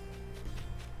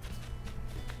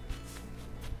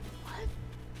 What?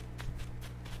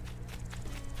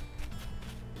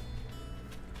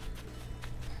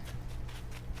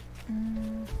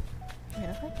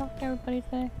 Yeah, did I talk to everybody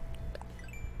today?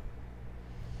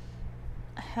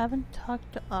 I haven't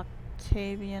talked to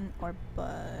Octavian or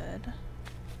Bud.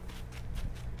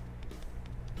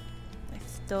 I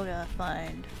still gotta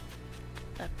find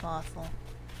that fossil.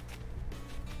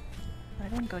 I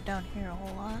didn't go down here a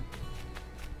whole lot.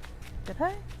 Did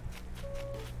I?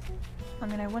 I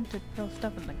mean, I went to throw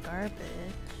stuff in the garbage.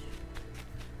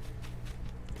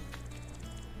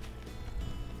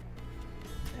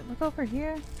 Did I look over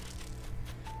here?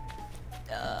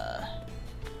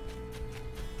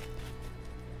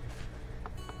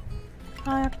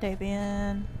 Hi,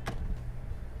 Octavian.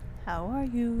 How are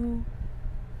you?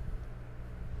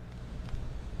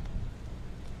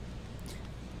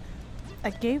 I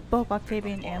gave both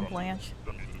Octavian and Blanche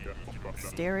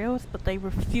stereos, but they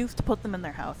refused to put them in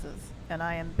their houses, and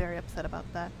I am very upset about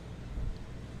that.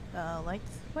 Light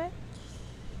switch?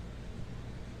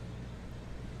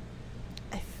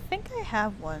 I think I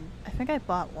have one. I think I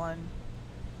bought one.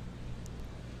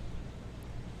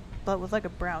 But it was like a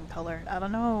brown color. I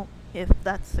don't know if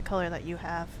that's the color that you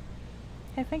have.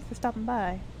 Hey, thanks for stopping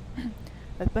by.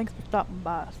 Hey, thanks for stopping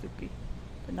by, Suki.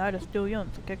 The night is still young,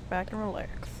 so kick back and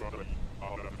relax.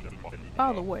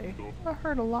 By the way, I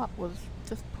heard a lot was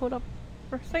just put up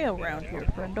for sale around here,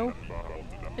 friendo.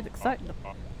 It's exciting to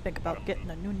think about getting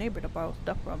a new neighbor to borrow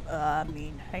stuff from,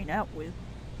 hang out with.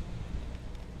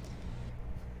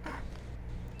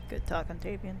 Good talk,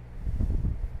 Octavian.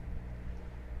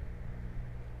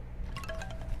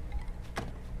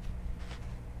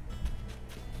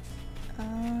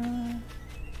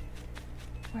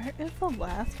 Where is the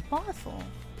last fossil?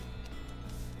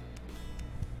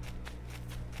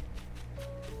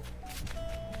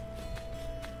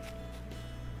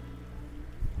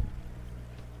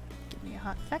 Give me a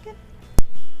hot second.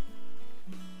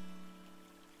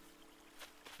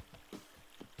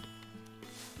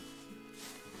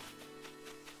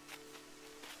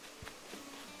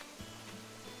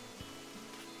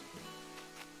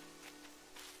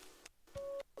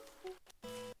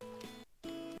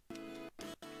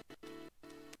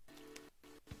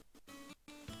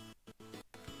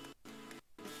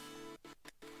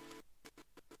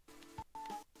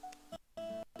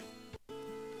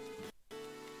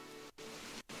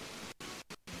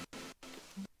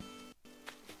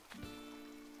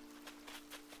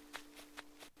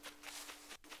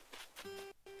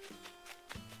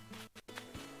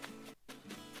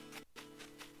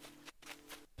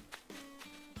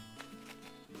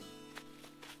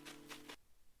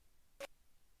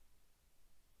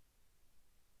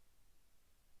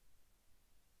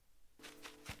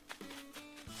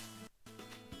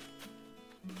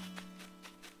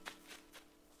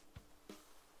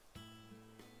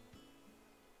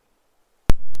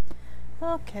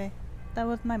 Okay, that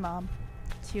was my mom.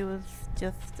 She was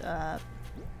just,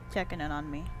 checking in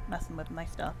on me, messing with my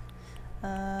stuff.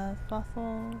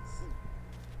 Fossils.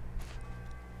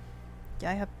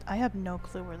 Yeah, I have no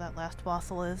clue where that last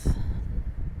fossil is.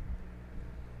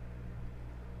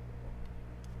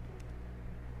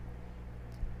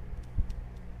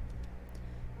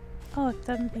 Oh, it's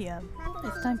 7 p.m.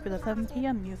 It's time for the 7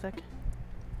 p.m. music.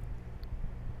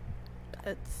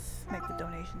 Let's make the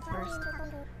donations first.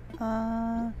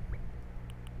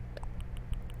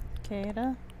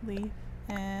 Kata, Leaf,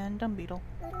 and Dumbeetle.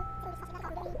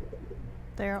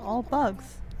 They're all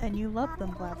bugs, and you love them,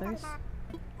 Blathers.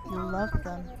 You love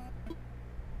them.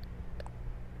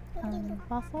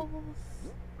 Fossils?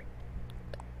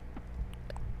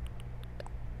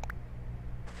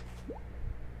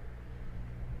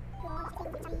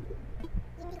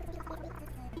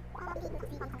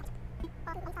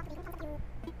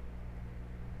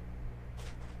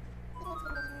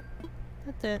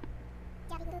 That's it.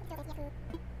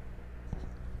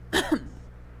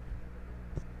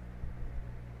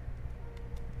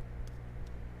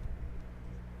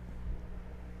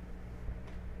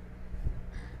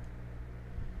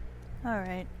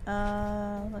 Alright,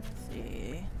 let's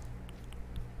see.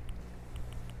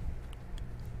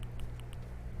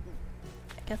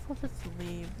 I guess I'll just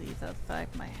leave these outside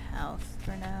my house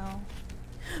for now.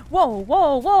 Whoa,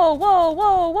 whoa, whoa, whoa,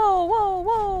 whoa, whoa, whoa,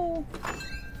 whoa!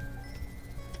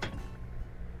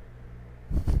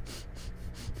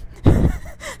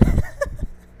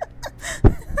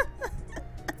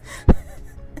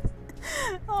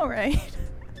 Alright.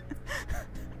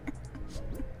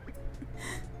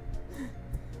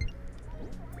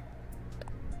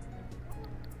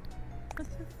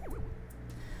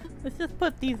 Let's just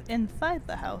put these inside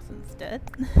the house instead.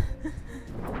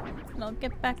 And I'll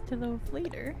get back to those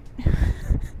later.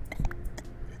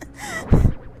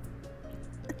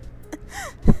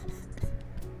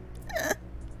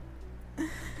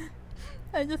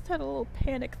 I just had a little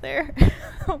panic there.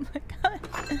 Oh my god.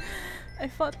 I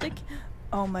thought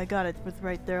oh my god, it was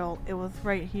right there. It was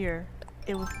right here.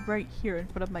 It was right here in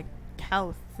front of my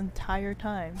house this entire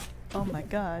time. Oh my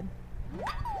god.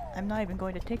 I'm not even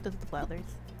going to take this to Blathers.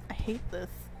 I hate this.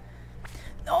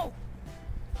 No!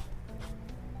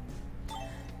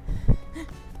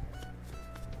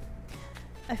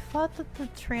 I thought that the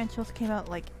tarantulas came out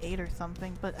like 8 or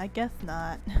something, but I guess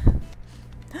not.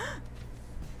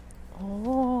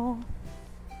 Oh.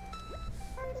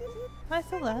 Hi,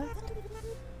 Celeste.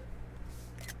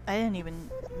 I didn't even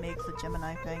make the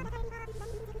Gemini thing.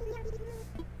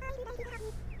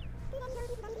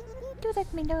 Do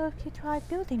let me know if you try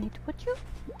building it, would you?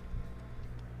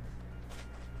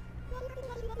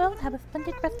 Well, have a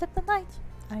splendid rest of the night.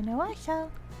 I know I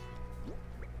shall.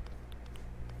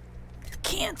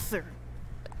 Cancer!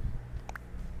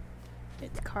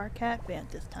 It's Karkat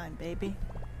Vantis time, baby.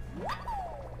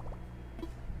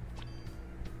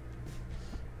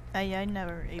 I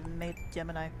never even made the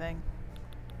Gemini thing.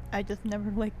 I just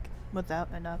never, like, was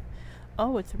out enough.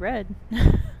 Oh, it's red.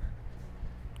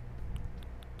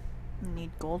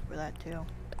 Need gold for that, too.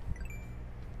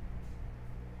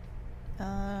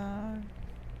 Oh.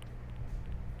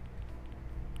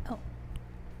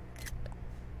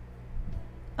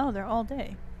 Oh, they're all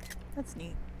day. That's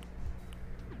neat.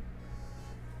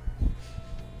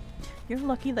 You're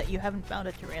lucky that you haven't found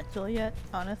a tarantula yet,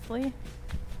 honestly.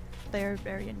 They're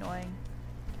very annoying.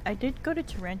 I did go to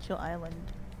Tarantula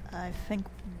Island, I think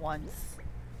once.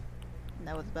 And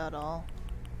that was about all.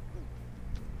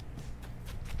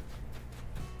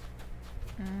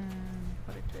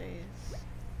 What a days.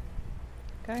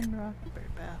 Garden Rock,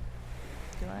 Bird Bath.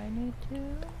 Do I need to?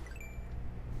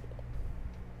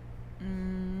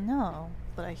 No,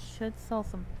 but I should sell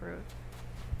some fruit.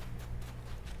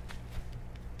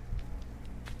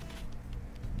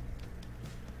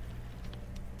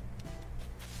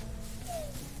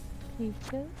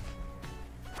 Peaches.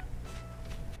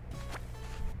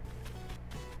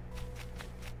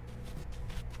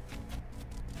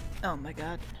 Oh my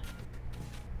god.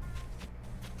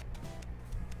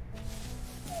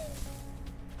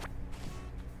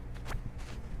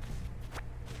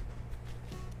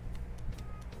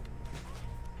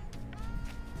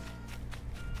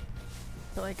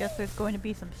 So I guess there's going to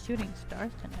be some shooting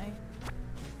stars tonight.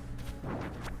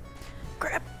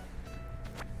 Crap!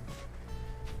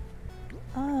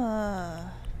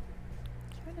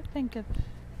 Trying to think of...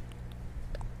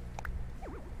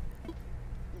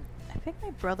 I think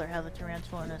my brother has a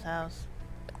tarantula in his house.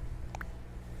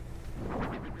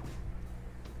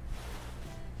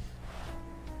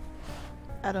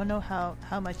 I don't know how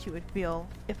much you would feel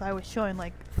if I was showing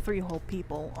like 3 whole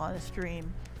people on a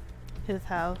stream his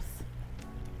house.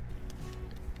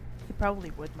 He probably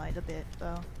would mind a bit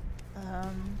though.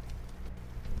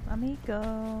 Let me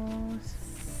go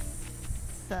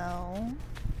sell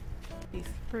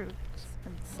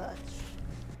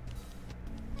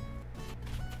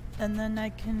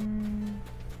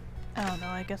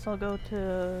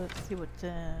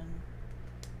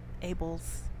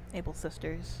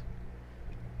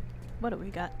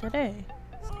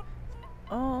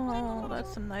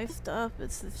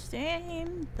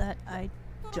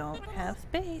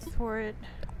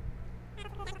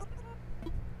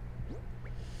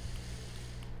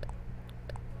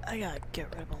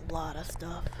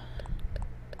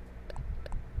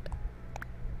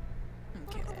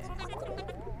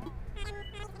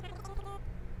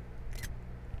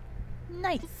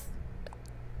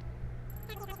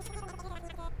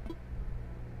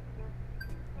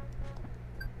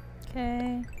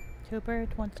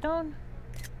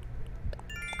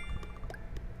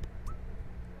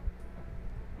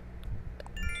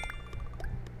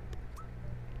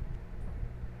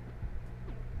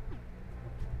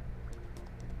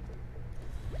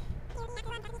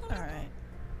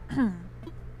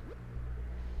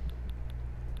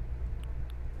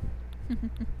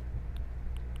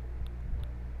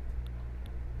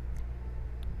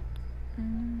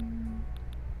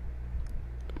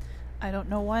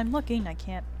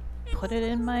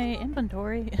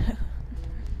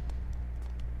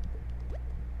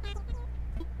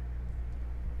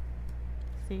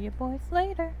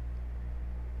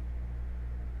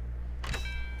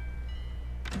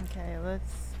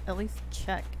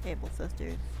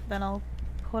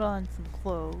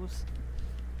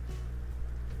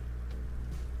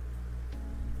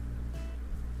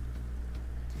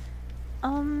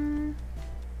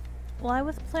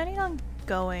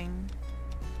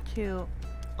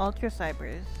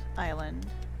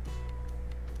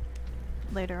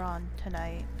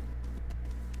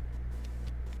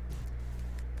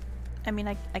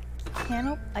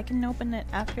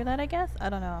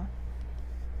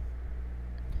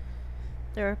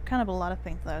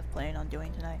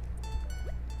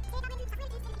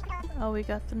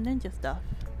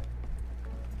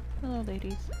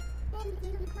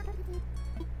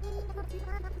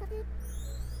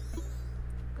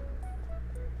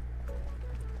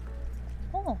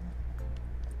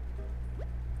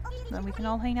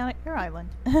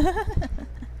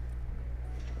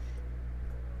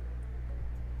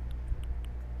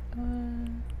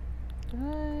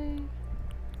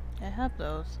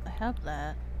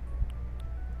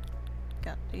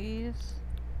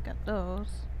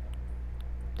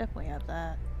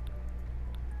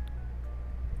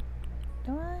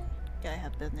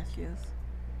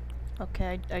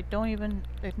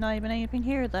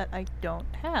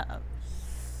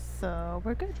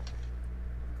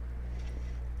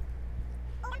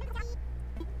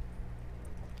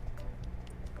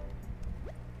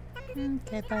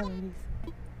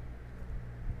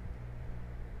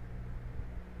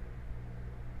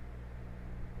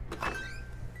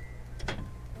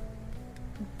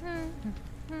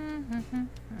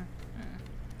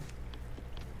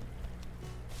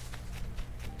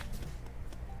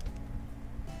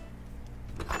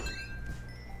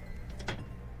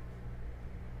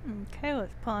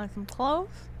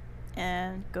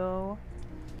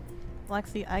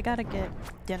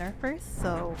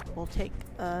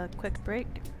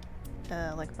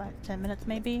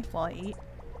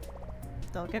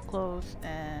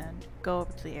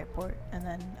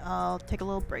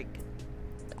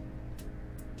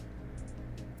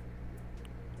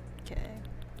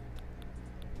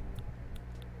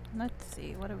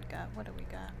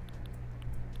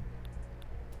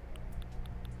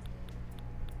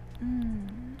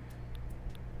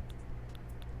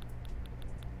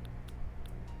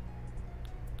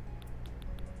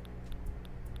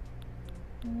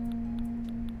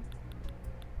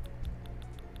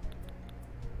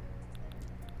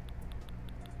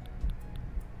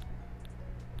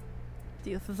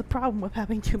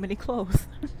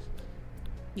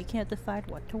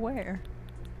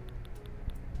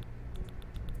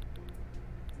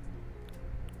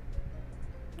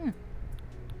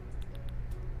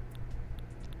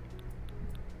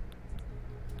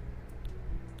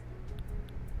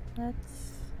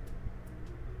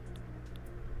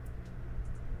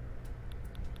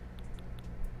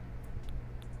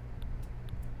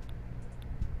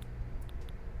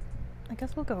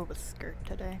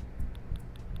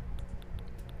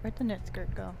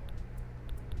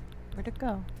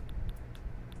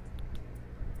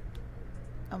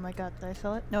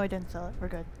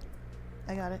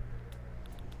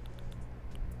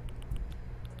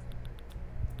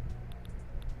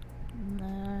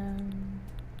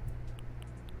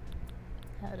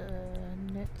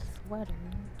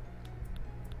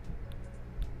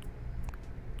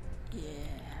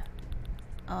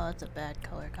Oh, that's a bad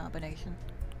color combination.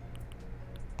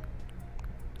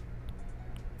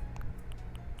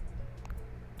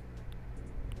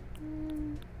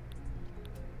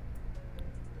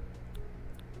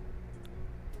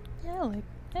 Yeah, like,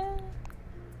 eh.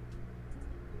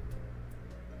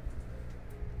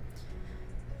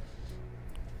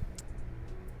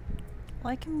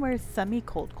 Well, I can wear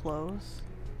semi-cold clothes.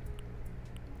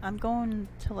 I'm going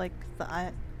to like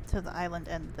to the island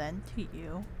and then to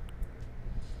you.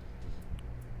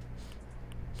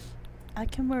 I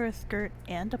can wear a skirt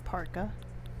and a parka.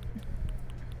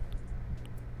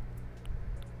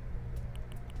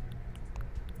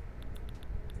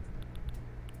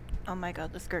 Oh my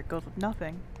god, the skirt goes with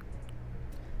nothing.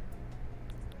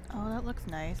 Oh, that looks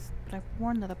nice, but I've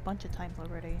worn that a bunch of times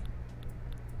already.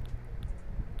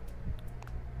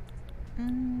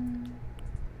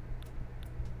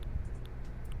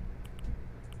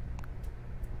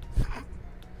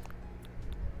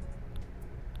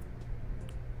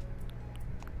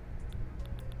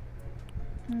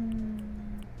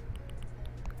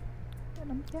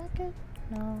 Denim jacket?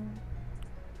 No.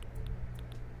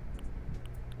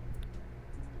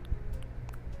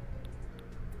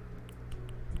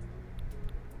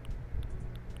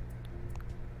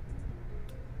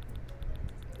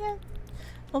 Yeah.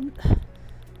 Well,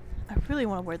 I really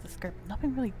want to wear the skirt, but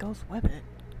nothing really goes with it.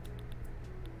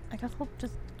 I guess I'll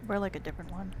just wear like a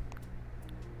different one.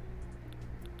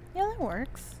 Yeah, that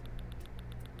works.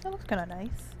 That looks kind of nice.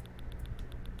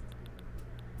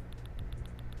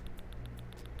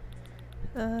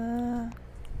 Let's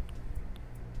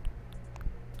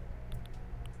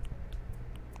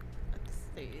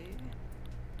see.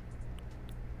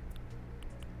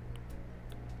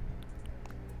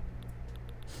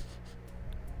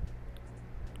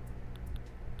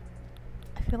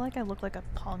 I feel like I look like a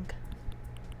punk.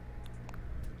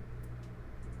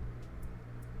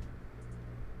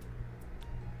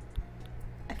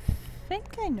 I think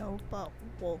I know about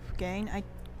Wolfgang.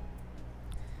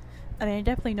 I mean, I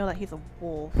definitely know that he's a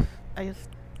wolf. I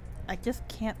just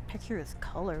can't picture his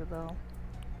color though.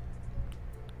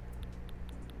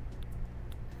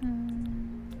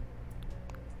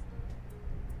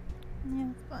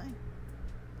 Yeah, it's fine.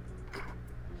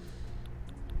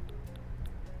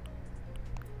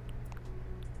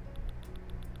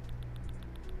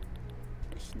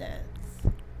 Fishnets.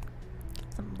 Get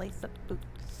some lace-up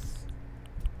boots.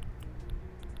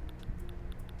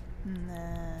 And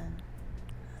then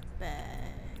a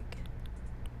bag.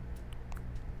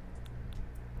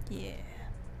 Yeah.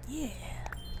 Yeah.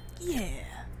 Yeah.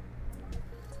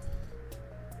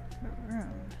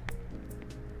 Maroon.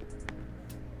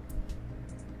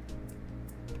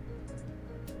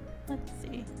 Let's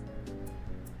see.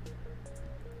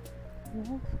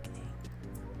 Wolfgang.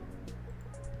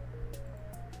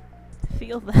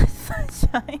 Feel that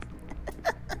sunshine.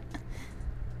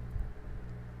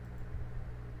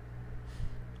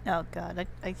 Oh god,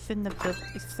 I shouldn't have just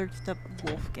searched up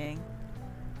Wolfgang.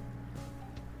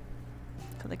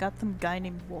 Cause I got some guy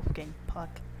named Wolfgang Puck.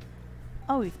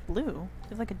 Oh, he's blue.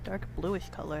 He's like a dark bluish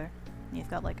color. And he's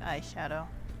got like eyeshadow.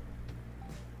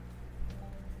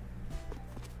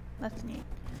 That's neat.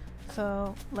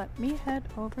 So let me head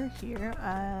over here.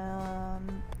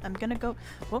 I'm gonna go.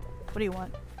 Whoop! What do you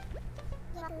want?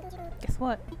 Guess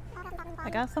what? I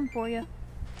got some for you.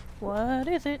 What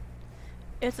is it?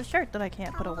 It's a shirt that I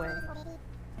can't put away.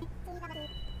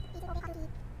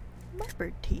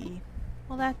 Leopard tee.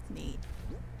 Well, that's neat.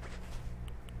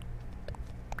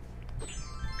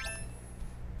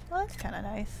 Well, that's kind of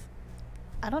nice.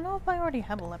 I don't know if I already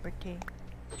have a leopard tee.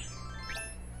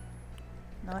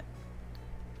 Not.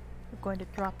 We're going to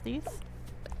drop these.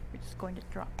 We're just going to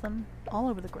drop them all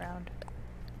over the ground. It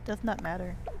does not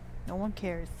matter. No one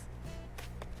cares.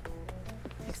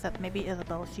 Except maybe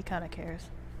Isabelle, she kind of cares.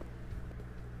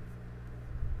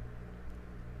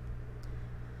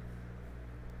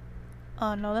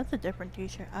 Oh no, that's a different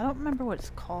t-shirt. I don't remember what it's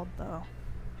called though.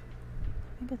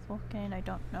 I think it's Wolfgang, I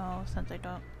don't know, since I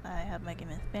have my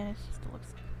game in Spanish. It still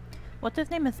looks. What's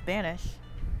his name in Spanish?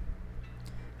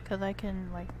 Cause I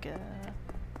can like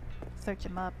search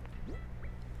him up.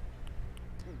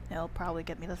 It'll probably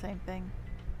get me the same thing.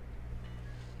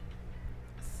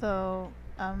 So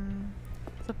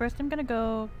first I'm gonna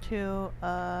go to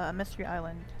a mystery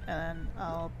island, and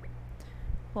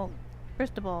well,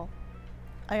 first of all,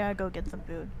 I gotta go get some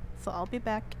food. So I'll be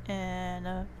back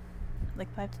in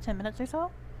like 5 to 10 minutes or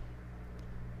so.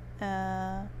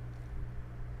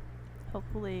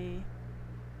 Hopefully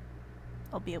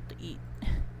I'll be able to eat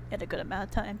in a good amount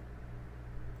of time.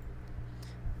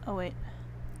 Oh wait,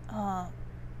 I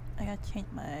gotta change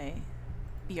my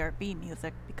BRB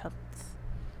music because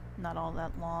not all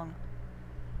that long.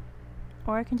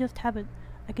 Or I can just have it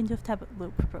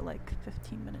loop for like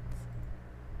 15 minutes.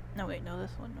 No wait, no,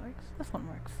 this one works. This one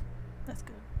works. That's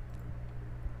good.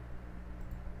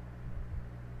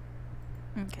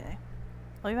 Okay.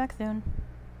 I'll be back soon.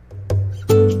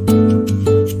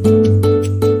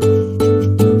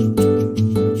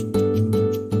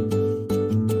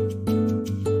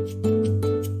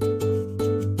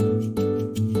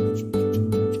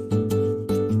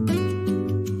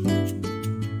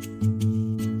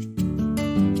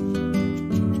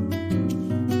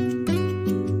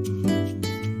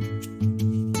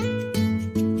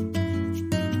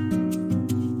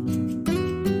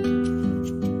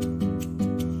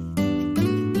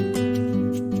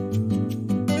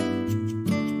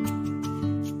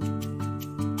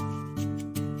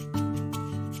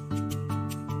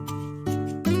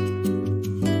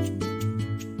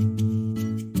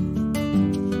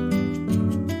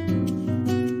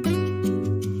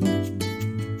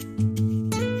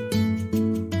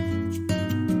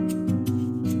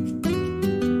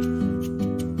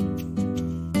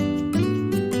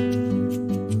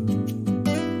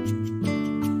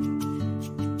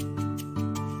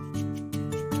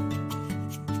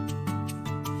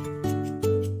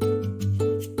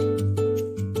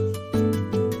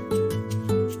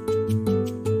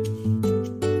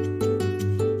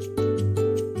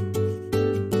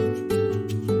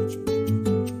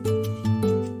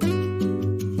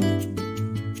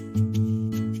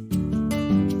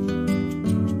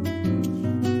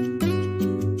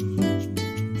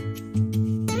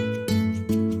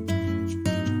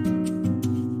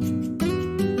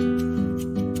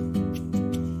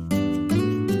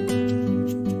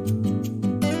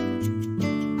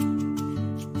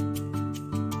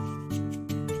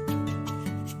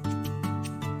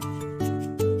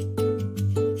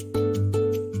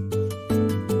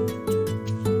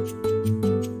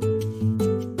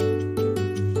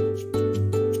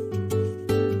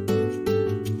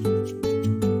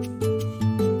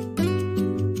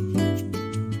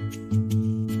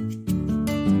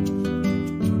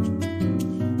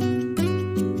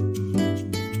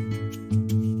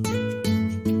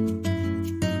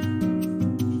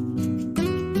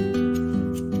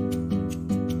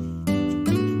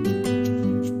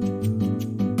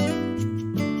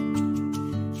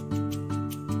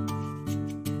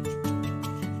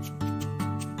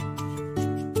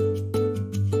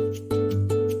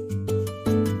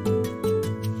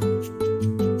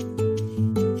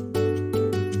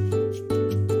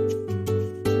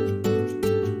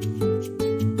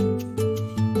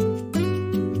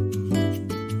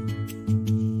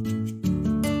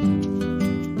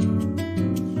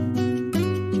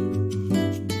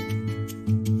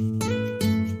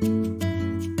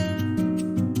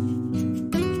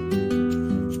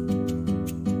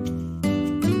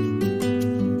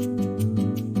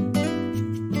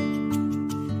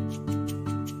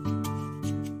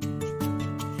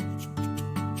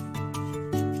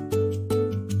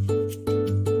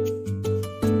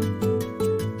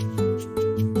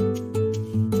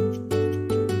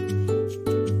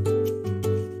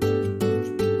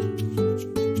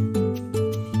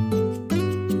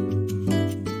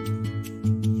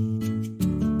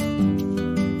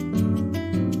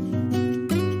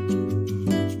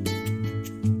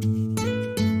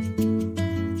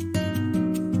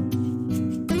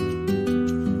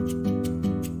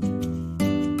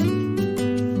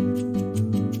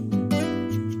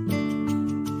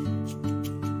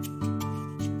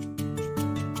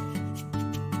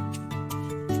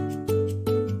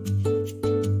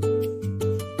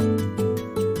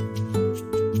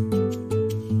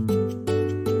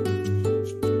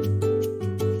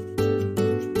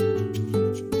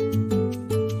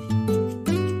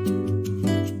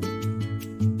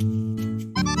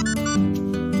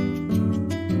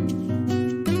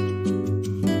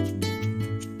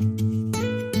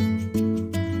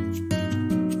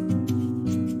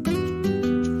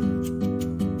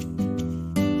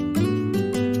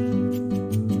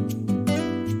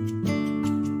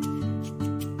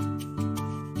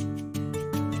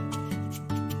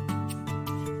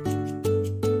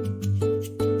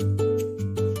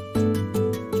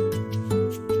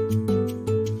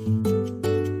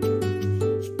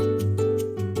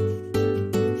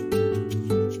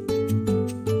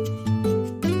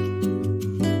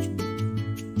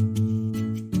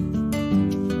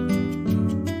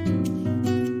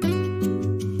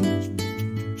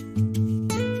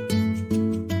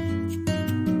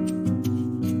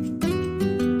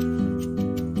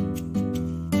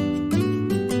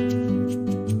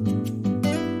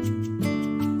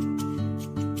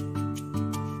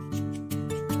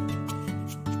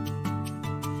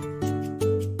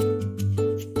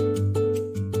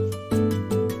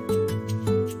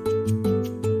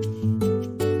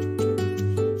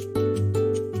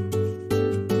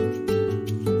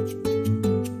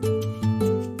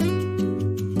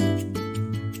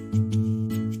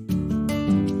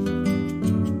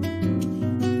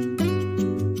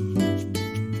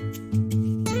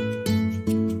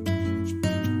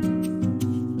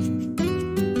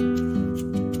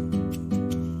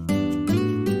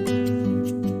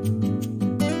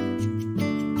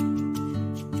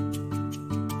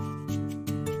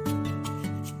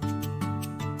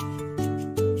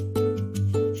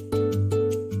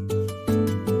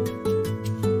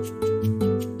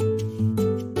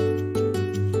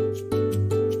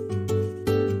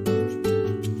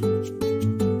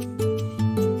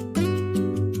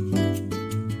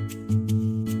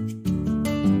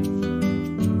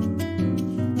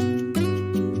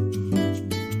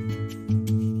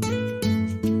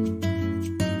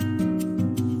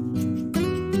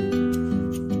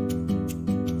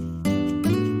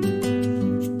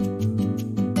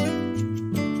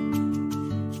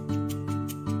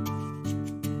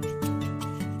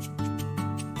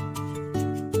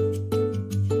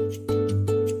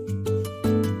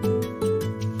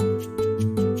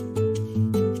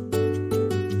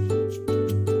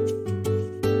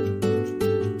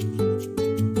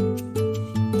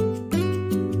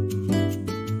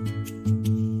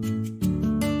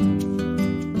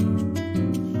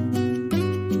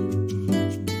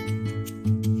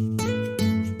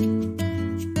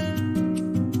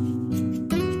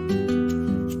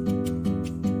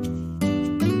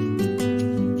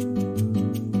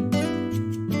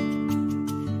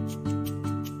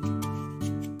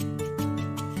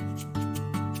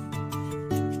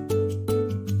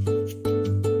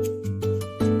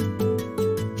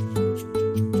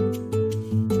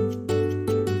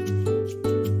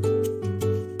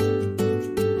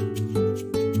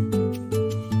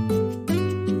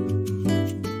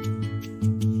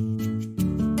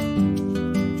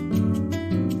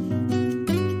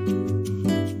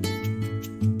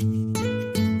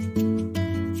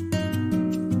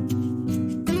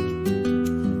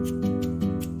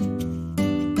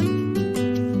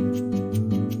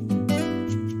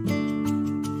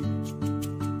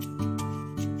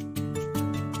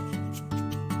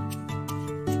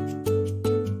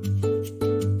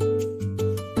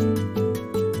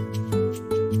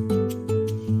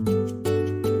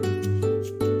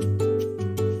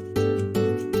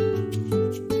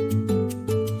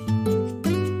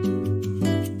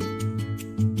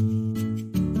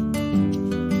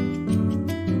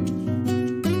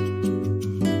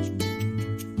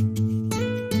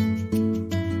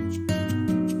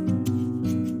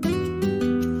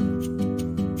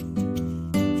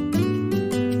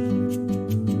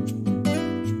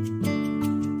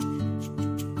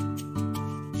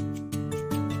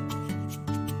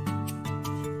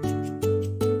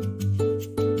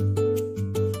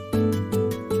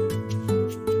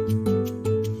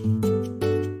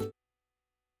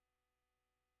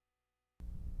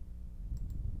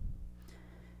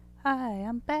 Hi,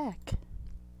 I'm back.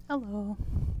 Hello.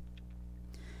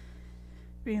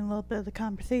 Reading a little bit of the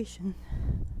conversation.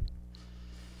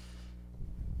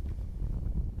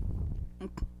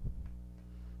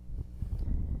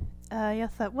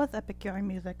 Yes, that was Epic Yarn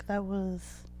music. That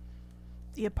was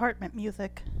the apartment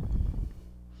music.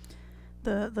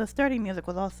 The starting music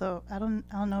was also, I don't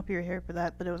know if you were here for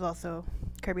that, but it was also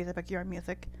Kirby's Epic Yarn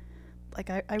music. Like,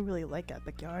 I really like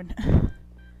Epic Yarn.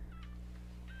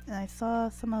 And I saw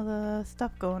some of the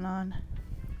stuff going on.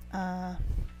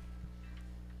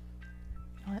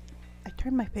 What? I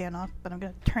turned my fan off, but I'm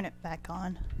gonna turn it back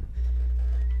on.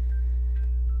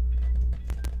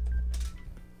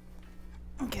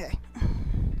 Okay.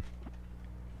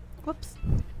 Whoops.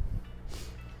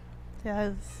 Yeah, I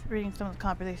was reading some of the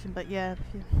conversation, but yeah,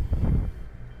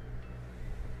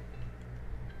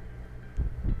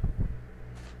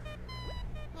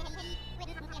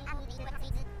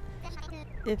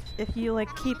 if you like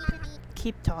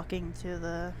keep talking to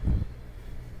the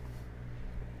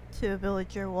a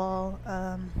villager while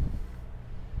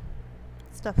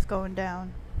stuff's going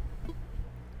down.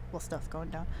 Well, stuff's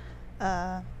going down.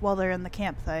 While they're in the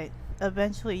campsite,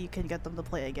 eventually you can get them to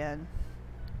play again.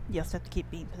 You just have to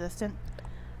keep being persistent.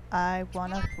 I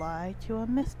wanna fly to a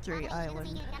mystery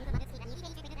island.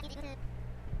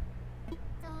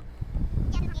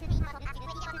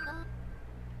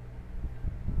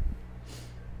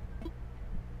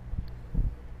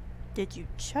 Did you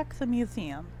check the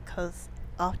museum? 'Cause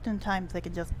oftentimes they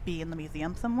can just be in the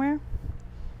museum somewhere.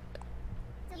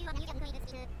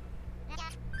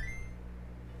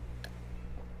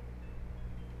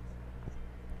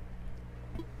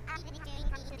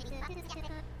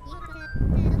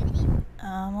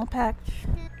 All packed.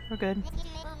 We're good.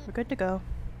 We're good to go.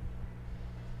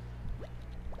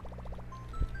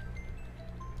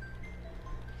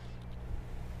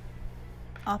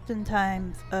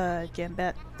 Oftentimes,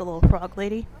 Jambette, the little frog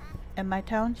lady in my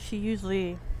town, she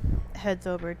usually heads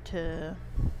over to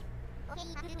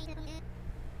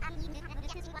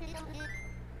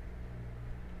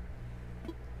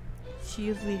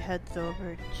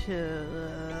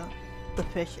the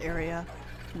fish area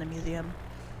in the museum.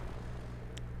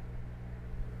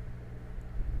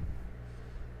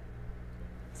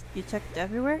 You checked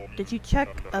everywhere? Did you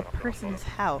check a person's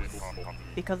house?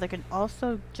 Because I can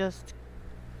also just...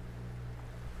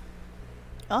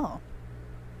 Oh.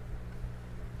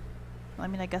 I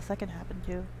mean, I guess that can happen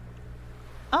too.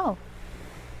 Oh.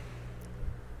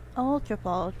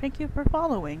 Ultrafall, thank you for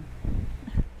following.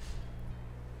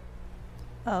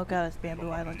 Oh god, it's Bamboo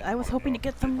Island. I was hoping to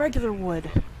get some regular wood.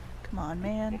 Come on,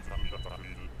 man.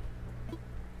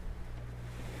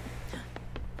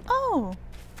 Oh!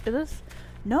 Is this...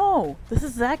 No! This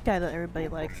is that guy that everybody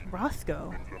likes,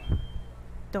 Roscoe.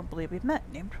 Don't believe we've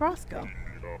met, named Roscoe.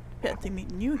 Fancy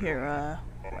meeting you here,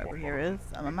 whoever here is.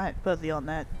 I'm a mite fuzzy on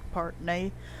that part,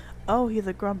 nay. Oh, he's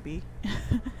a grumpy.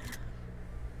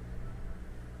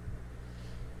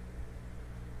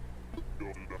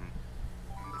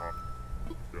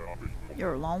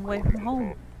 You're a long way from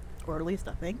home. Or at least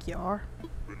I think you are.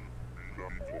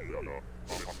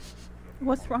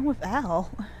 What's wrong with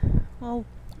Al? Well,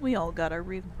 we all got our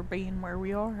reason for being where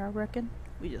we are, I reckon.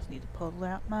 We just need to puzzle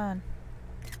out mine.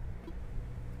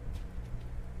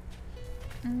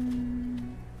 I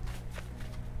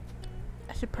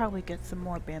should probably get some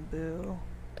more bamboo.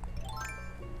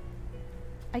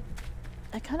 I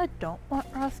kind of don't want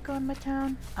Roscoe in my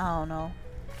town. I don't know.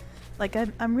 Like,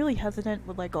 I'm really hesitant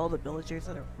with, like, all the villagers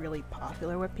that are really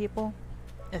popular with people.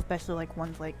 Especially, like,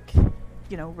 ones like,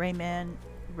 you know, Rayman,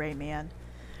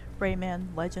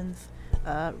 Legends,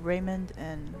 Raymond,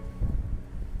 and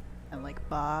like,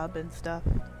 Bob and stuff.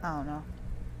 I don't know.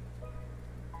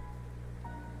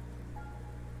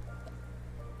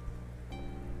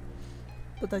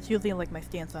 But that's usually, like, my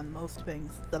stance on most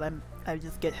things, that I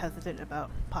just get hesitant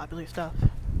about popular stuff.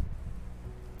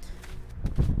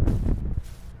 I'm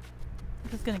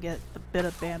just gonna get a bit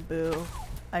of bamboo.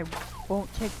 I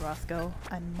won't take Roscoe.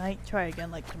 I might try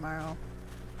again, like, tomorrow.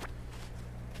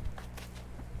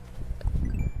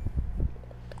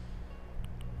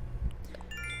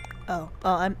 Oh,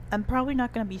 well, I'm probably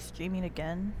not gonna be streaming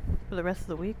again for the rest of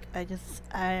the week.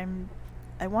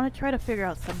 I want to try to figure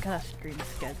out some kind of stream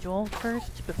schedule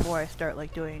first before I start,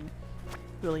 like, doing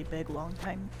really big long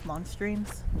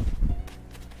streams.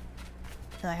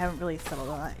 And I haven't really settled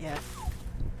on that yet.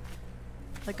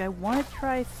 Like, I want to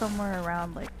try somewhere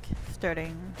around, like,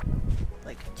 starting,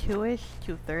 like, 2-ish,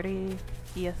 2:30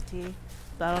 EST,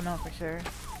 but I don't know for sure.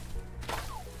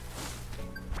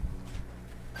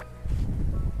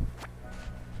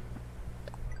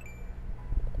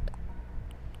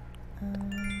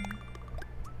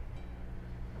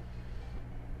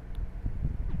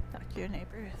 your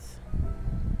neighbors.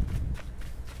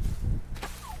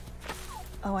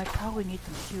 Oh, I probably need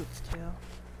some shoots too.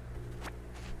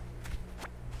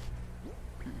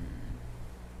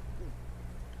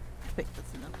 I think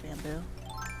that's enough bamboo.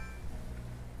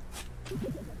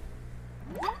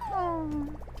 Oh.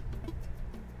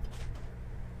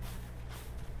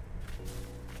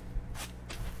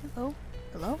 Hello?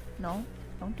 Hello? No,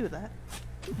 don't do that.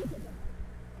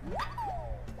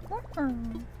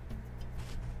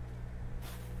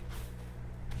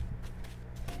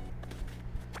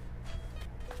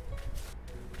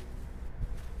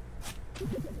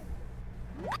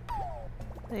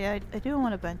 Yeah, I do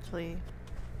want to eventually.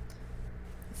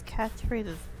 This catchphrase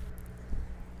is.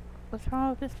 What's wrong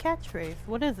with this catchphrase?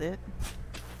 What is it?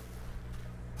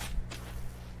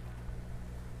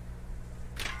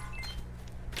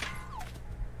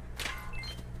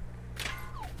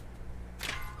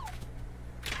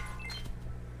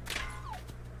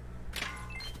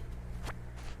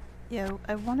 Yeah,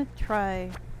 I want to try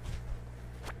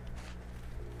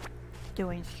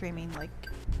doing streaming like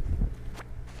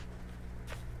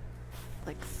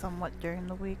somewhat during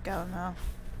the week. I don't know.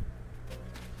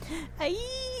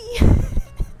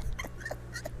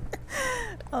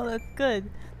 Oh, that's good.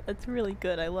 That's really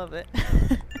good. I love it.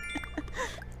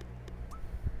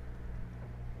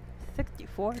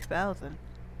 64,000.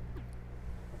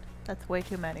 That's way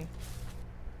too many.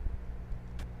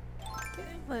 Okay,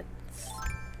 let's.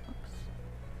 Oops.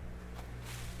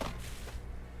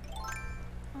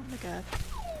 Oh my god.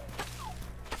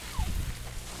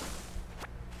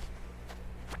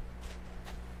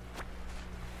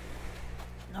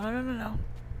 No.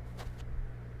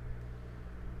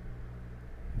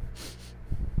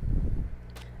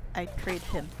 I'd trade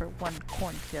him for one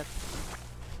corn chip.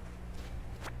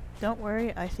 Don't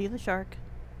worry, I see the shark.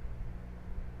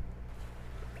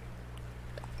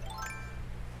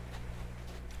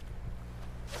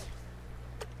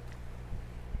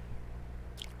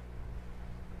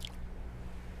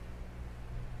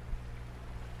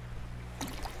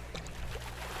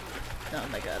 Oh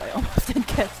my god, I almost didn't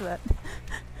catch that.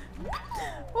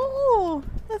 Oh,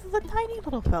 this is a tiny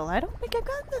little fella. I don't think I've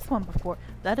gotten this one before.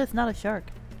 That is not a shark.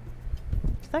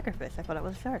 Suckerfish. I thought it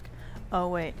was a shark. Oh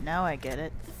wait, now I get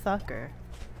it. Sucker.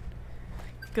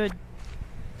 Good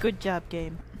job,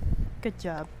 game. Good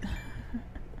job.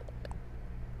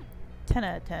 10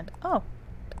 out of 10. Oh.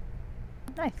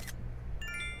 Nice.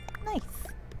 Nice.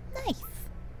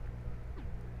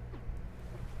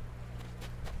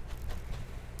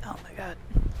 Oh my god.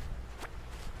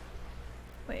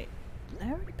 Wait, did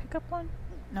I already pick up one?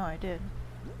 No, I did.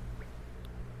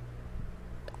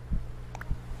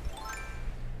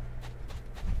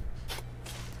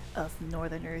 Us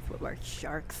northerners with our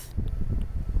sharks.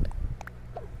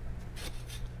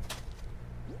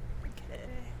 Okay.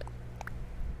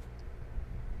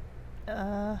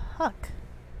 Huck.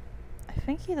 I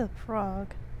think he's a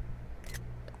frog.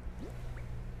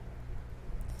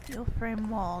 Steel frame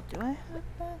wall. Do I have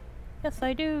that? Yes,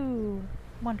 I do.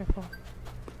 Wonderful.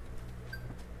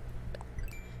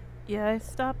 Yeah, I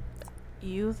stopped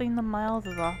using the miles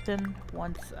as often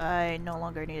once I no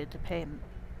longer needed to pay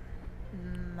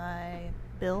my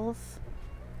bills.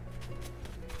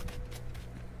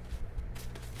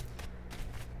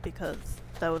 Because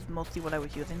that was mostly what I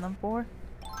was using them for.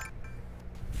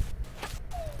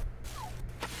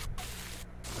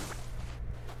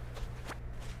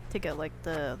 To get like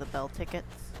the bell tickets.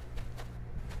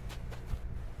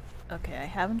 Okay, I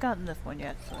haven't gotten this one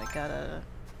yet, so I gotta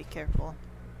be careful.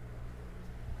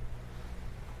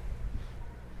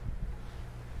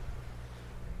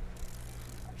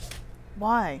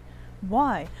 Why?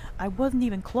 Why? I wasn't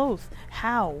even close.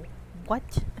 How? What?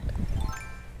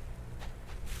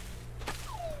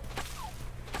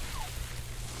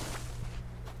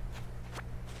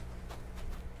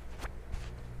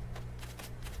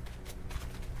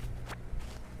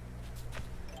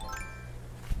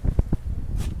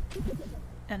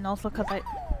 And also because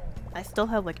I still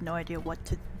have like no idea what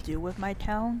to do with my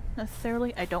town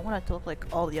necessarily. I don't want it to look like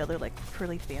all the other like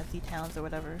really fancy towns or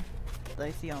whatever that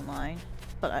I see online.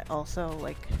 But I also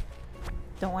like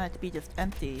don't want it to be just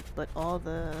empty, but all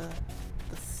the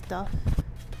stuff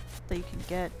that you can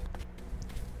get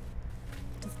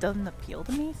just doesn't appeal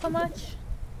to me so much.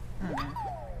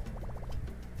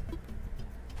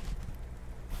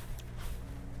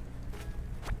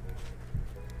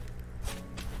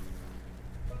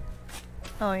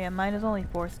 Oh yeah, mine is only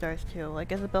 4 stars too.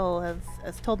 Like Isabelle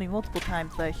has told me multiple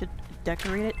times that I should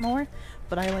decorate it more,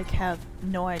 but I like have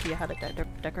no idea how to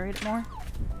decorate it more.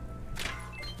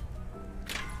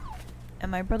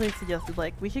 And my brother suggested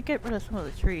like we should get rid of some of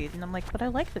the trees, and I'm like, but I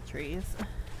like the trees.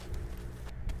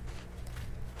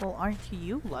 Well, aren't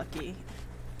you lucky?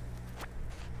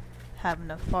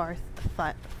 Having a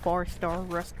four-star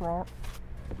restaurant.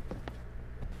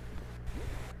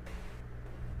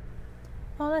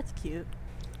 Oh, that's cute.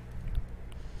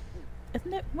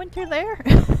 Isn't it winter there?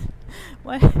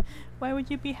 Why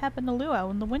would you be having a luau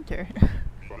in the winter?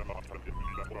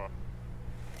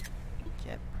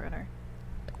 Jet printer.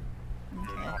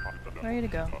 Okay, ready to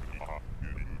go.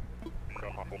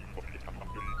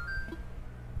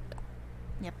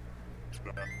 Yep.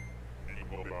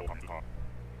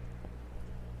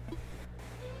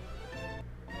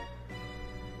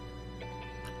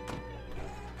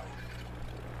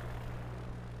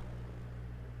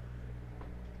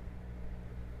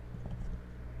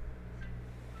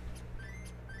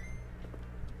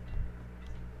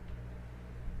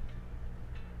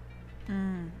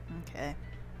 Okay.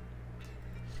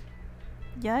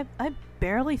 Yeah, I've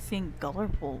barely seen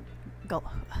Gullible.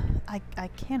 I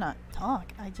cannot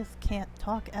talk. I just can't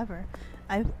talk ever.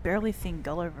 I've barely seen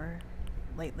Gulliver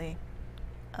lately.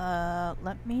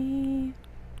 Let me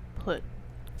put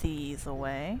these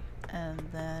away, and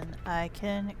then I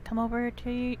can come over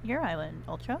to your island,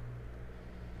 Ultra.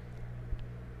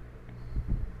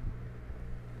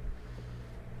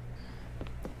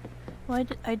 Well,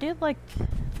 I did like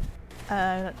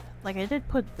I did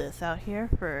put this out here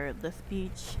for this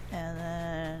beach, and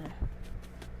then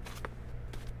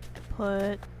I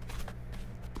put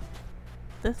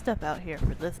this stuff out here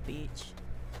for this beach.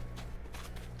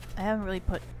 I haven't really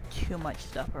put too much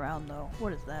stuff around though.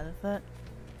 What is that? Is that?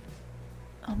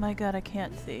 Oh my god, I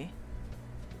can't see.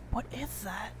 What is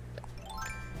that?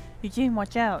 Eugene,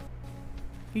 watch out!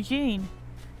 Eugene!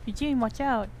 Eugene, watch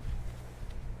out!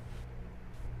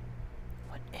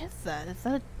 What is that? Is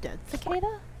that a dead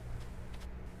cicada?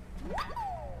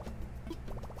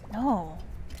 No.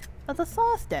 That's a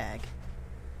saw stag.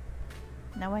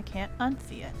 Now I can't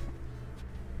unsee it.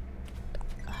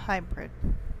 A hybrid.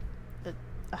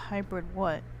 A hybrid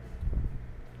what?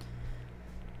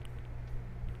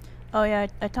 Oh yeah,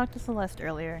 I talked to Celeste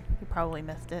earlier. You probably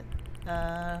missed it.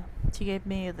 She gave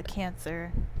me the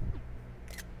cancer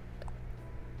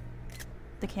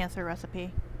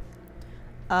recipe.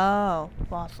 Oh,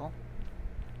 fossil.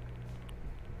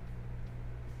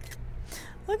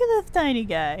 Look at this tiny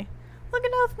guy. Look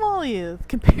at how small he is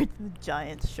compared to the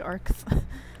giant sharks.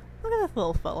 Look at this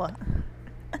little fella.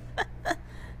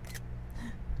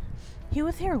 He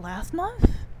was here last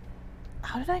month?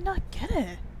 How did I not get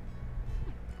it?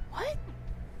 What?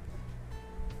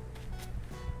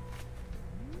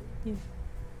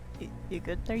 You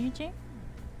good there, Eugene?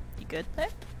 You good there?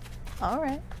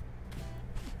 Alright.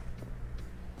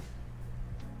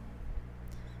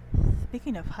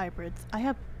 Speaking of hybrids,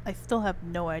 I still have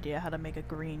no idea how to make a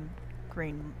green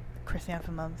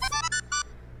chrysanthemums.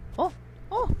 Oh!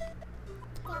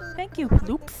 Thank you,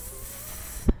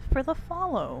 Loops, for the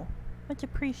follow. Much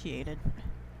appreciated.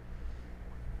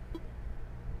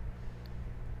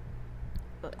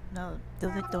 No,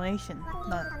 there's a donation,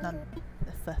 not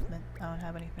assessment. I don't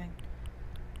have anything.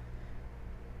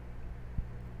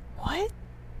 What?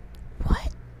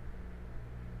 What?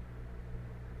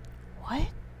 What?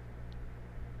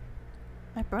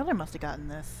 My brother must have gotten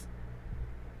this.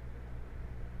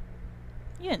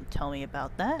 You didn't tell me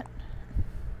about that.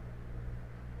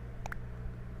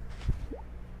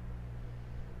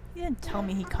 You didn't tell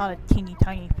me he caught a teeny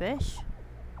tiny fish.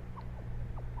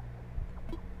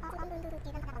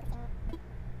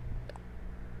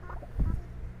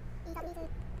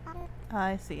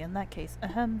 I see, in that case,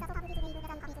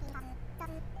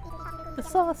 The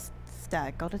saw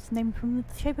stag got its name from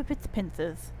the shape of its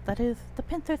pincers. That is, the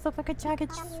pincers look like a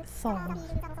jagged saw.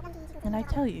 And I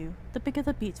tell you, the bigger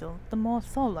the beetle, the more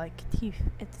saw-like teeth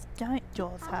its giant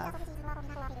jaws have.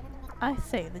 I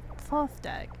say, the saw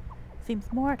stag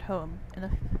seems more at home in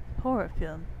a horror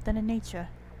film than in nature.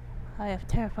 I have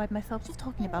terrified myself just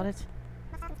talking about it.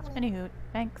 Anywho,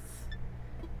 thanks.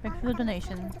 Thanks for the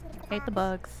donation. Hate the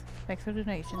bugs. Thanks for the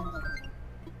donation.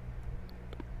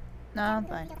 No, I'm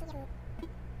fine.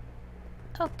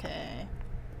 Okay.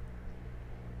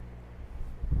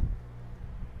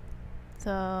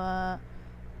 So,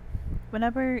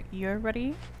 whenever you're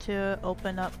ready to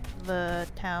open up the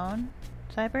town,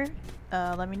 Cyber,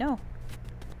 let me know.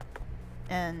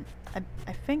 And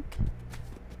I think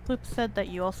Floop said that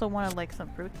you also wanted like some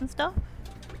fruits and stuff.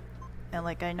 And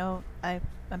like I know,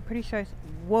 I'm pretty sure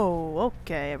whoa,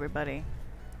 okay everybody.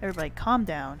 Everybody calm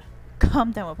down.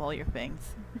 Calm down with all your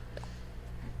things.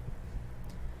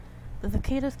 The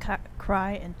cicadas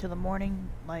cry into the morning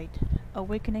light,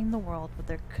 awakening the world with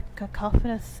their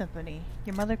cacophonous symphony.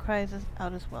 Your mother cries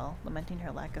out as well, lamenting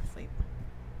her lack of sleep.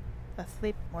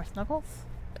 Asleep, more snuggles?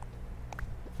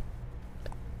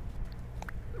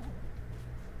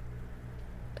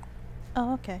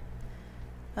 Oh, okay.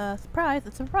 Surprise,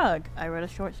 it's a rug! I read a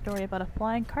short story about a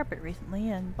flying carpet recently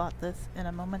and bought this in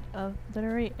a moment of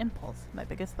literary impulse, my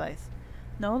biggest vice.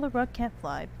 No, the rug can't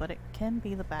fly, but it can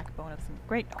be the backbone of some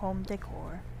great home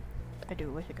decor. I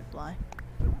do wish it could fly.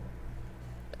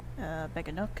 Beg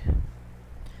a nook.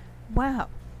 Wow!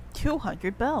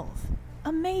 200 bells!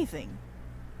 Amazing!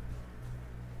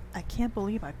 I can't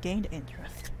believe I've gained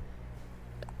interest.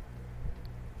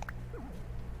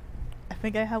 I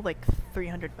think I have like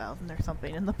 300,000 or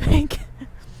something in the bank.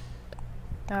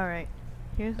 Alright,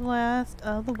 here's the last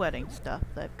of the wedding stuff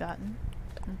that I've gotten.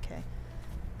 Okay.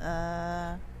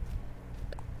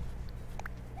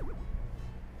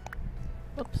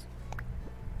 Whoops.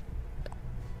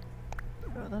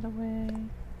 Throw that away.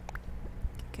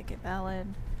 Kick it valid.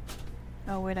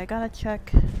 Oh wait, I gotta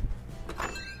check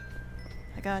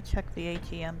the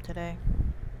ATM today.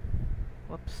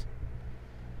 Whoops.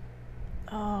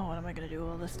 Oh, what am I gonna do with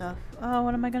all this stuff? Oh,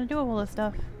 what am I gonna do with all this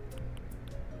stuff?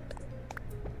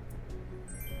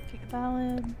 Kick it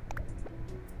valid.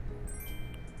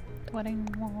 Wedding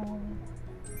wall.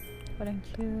 Wedding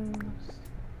shoes.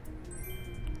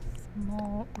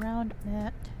 Small round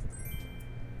mat.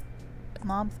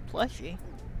 Mom's plushie.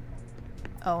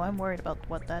 Oh, I'm worried about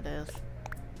what that is.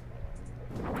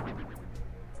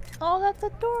 Oh, that's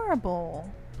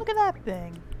adorable! Look at that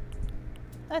thing!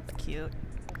 That's cute.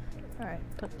 Alright,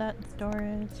 put that in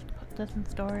storage, put this in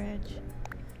storage,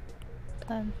 put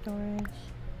that in storage,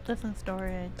 this in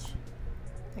storage.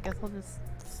 I guess we'll just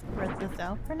spread this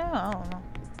out for now, I don't know.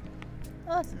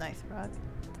 Oh, that's a nice rug.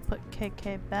 Put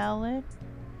KK Ballad.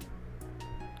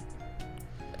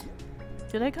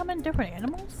 Do they come in different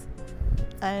animals?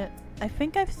 I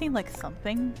think I've seen like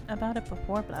something about it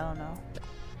before, but I don't know.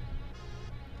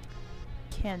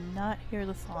 Cannot hear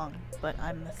the song, but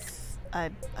I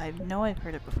know I've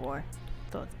heard it before,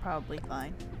 so it's probably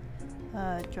fine.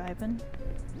 Driving.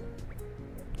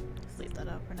 Just leave that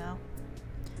out for now.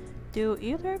 Do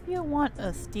either of you want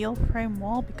a steel frame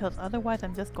wall? Because otherwise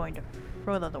I'm just going to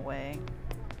throw that away.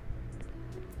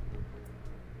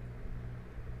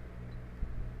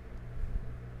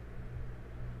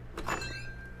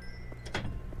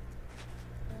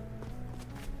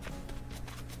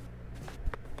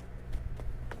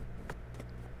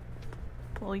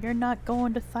 Well, you're not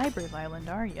going to Cyber Island,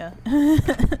 are ya?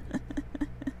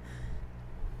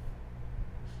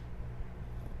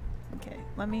 Okay,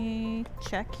 let me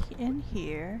check in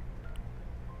here.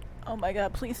 Oh my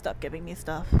god, please stop giving me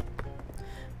stuff.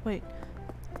 Wait.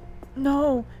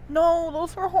 No! No!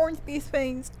 Those were Hornsby's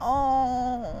things!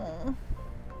 Oh!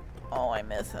 Oh, I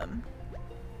miss him.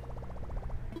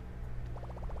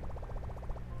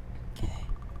 Okay.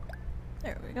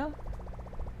 There we go.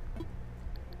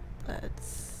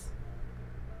 Let's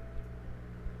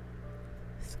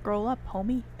scroll up,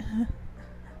 homie.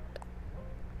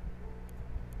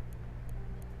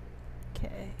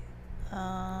 Okay.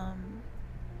 Let's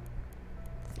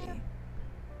see.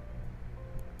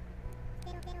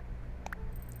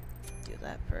 Do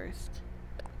that first.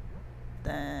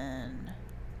 Then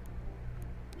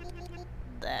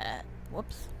that.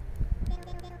 Whoops.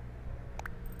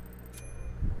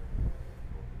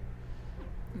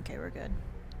 Okay, we're good.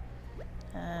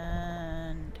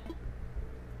 And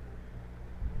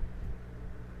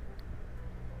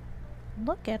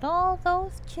look at all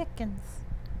those chickens.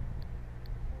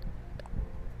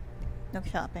 No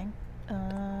shopping.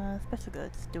 Special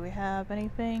goods. Do we have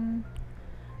anything?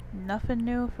 Nothing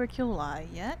new for July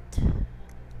yet.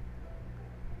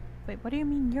 Wait, what do you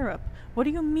mean Europe? What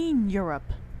do you mean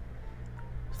Europe?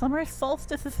 Summer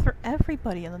solstice is for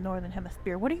everybody in the Northern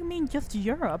Hemisphere. What do you mean just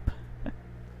Europe?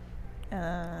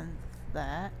 And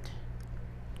that.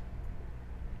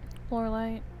 Floor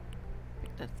light.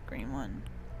 That's the green one.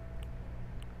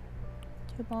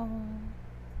 Two ball.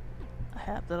 I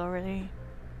have that already.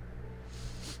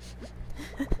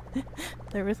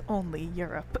 There is only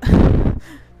Europe.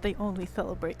 They only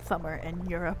celebrate summer in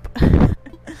Europe. Okay.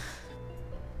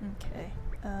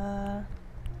 I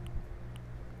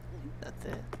think that's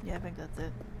it. Yeah, I think that's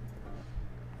it.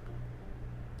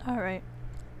 Alright.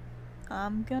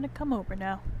 I'm gonna come over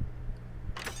now.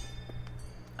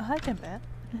 Oh, hi, Timbat.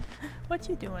 What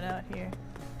you doing out here?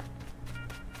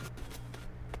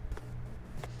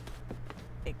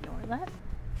 Ignore that.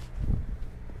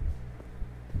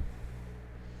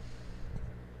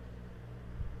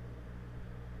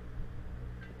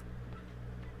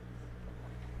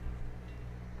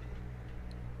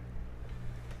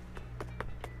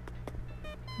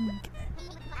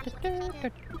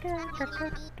 Okay.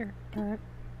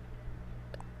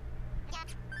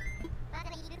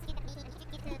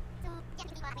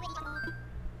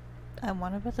 I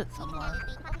want to visit someone.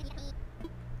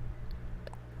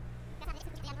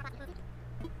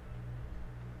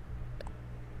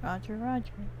 Roger,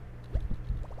 roger.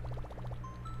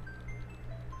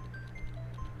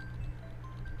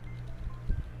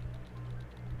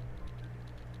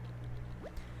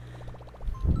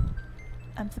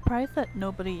 I'm surprised that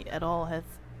nobody at all has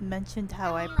mentioned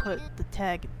how I put the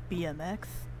tag BMX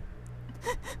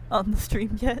on the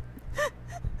stream yet.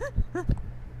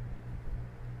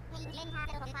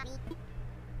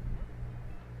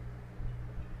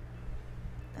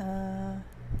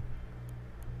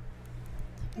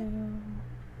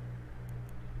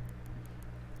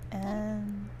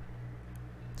 N-G-V-N.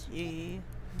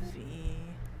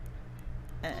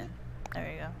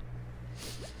 There you go.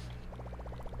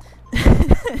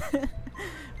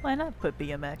 Why not put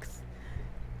BMX?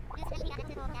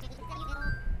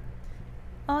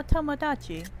 Oh,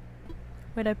 Tomodachi.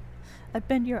 Wait, I've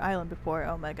been to your island before.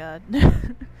 Oh my god.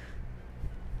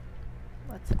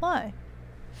 Let's fly.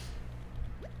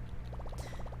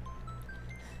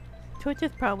 Twitch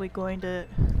is probably going to,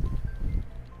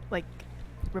 like,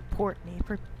 report me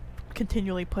for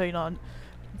continually playing on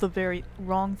the very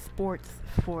wrong sports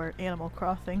for Animal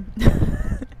Crossing.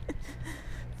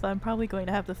 So I'm probably going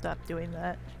to have to stop doing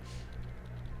that.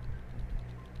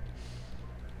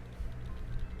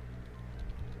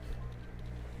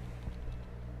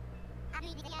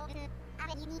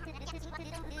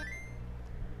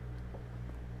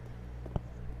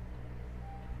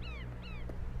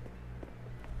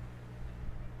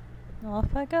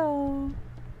 Off I go.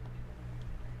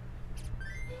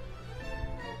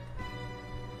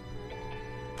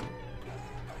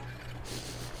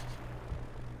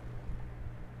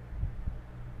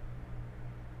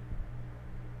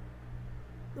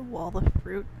 The wall of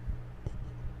fruit.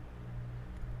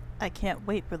 I can't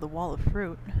wait for the wall of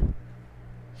fruit.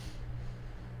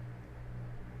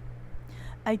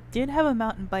 I did have a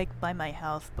mountain bike by my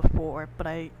house before, but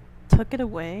I took it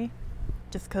away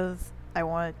just because I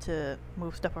wanted to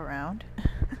move stuff around.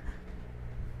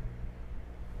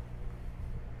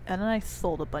 And then I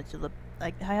sold a bunch of the...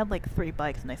 I had like 3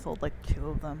 bikes and I sold like 2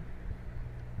 of them.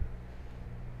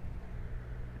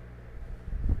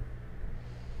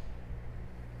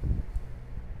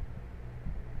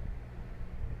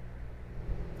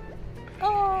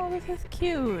 Oh, this is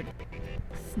cute!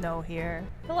 Snow here.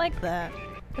 I like that.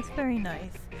 That's very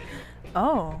nice.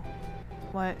 Oh!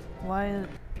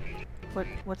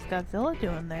 What's Godzilla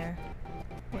doing there?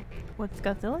 What's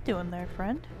Godzilla doing there,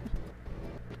 friend?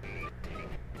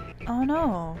 Oh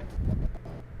no!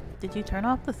 Did you turn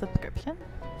off the subscription?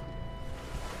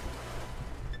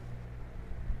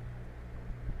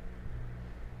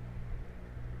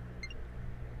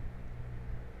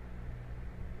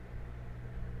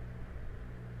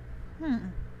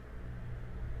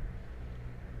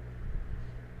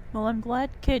 Well, I'm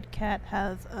glad Kid Cat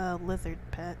has a lizard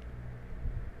pet.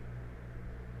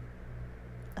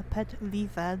 A pet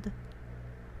lizard.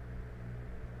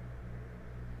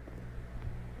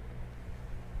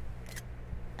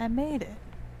 I made it.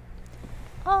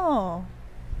 Oh!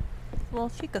 Little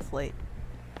Chica Slate.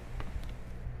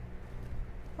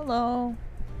 Hello.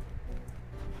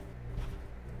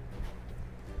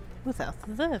 Whose house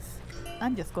is this?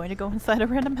 I'm just going to go inside a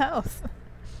random house.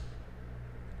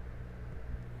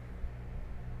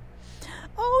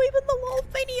 Oh, even the little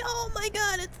thingy! Oh my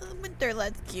god, it's the winter,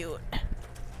 that's cute.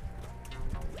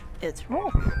 It's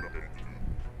Rolf.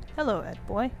 Hello, Ed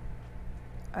boy.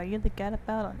 Are you the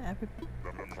gadabout on every...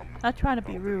 Not trying to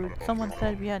be rude. Someone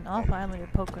said we had an off island you're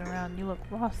poking around. You look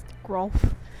lost,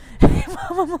 Grolf.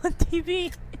 Mom, I'm on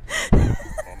TV.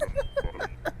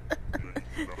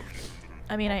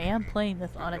 I mean, I am playing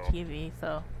this on a TV,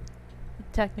 so...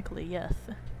 Technically, yes.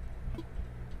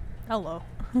 Hello.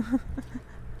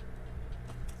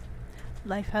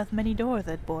 Life has many doors,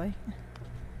 Ed boy.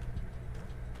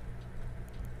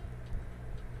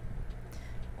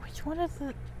 Which one is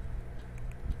it?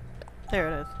 There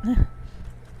it is.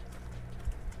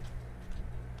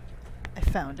 I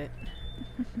found it.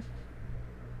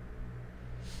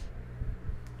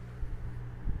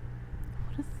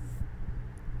 What is this?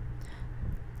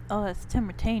 Oh, that's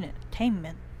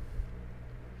Timmertainment.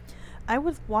 I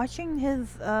was watching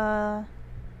his, what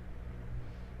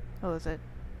was it?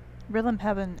 Rhythm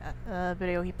Heaven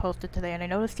video he posted today, and I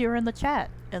noticed you were in the chat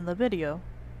in the video.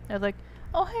 I was like,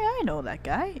 oh hey, I know that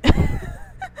guy.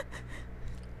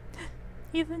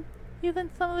 he's in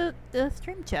some of the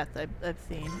stream chats I've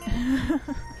seen.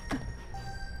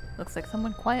 Looks like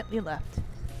someone quietly left.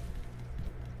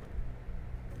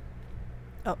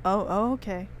 Oh,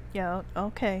 okay. Yeah,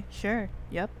 okay, sure.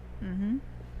 Yep.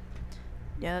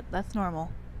 Yeah, that's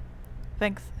normal.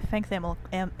 thanks,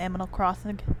 Animal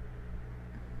Crossing.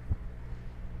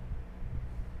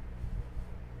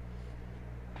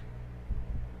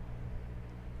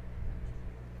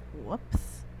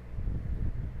 Whoops.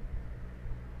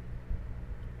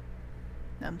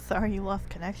 I'm sorry you lost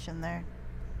connection there.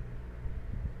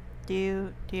 Do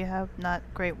you have not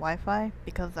great Wi-Fi?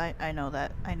 Because I know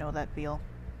that feel.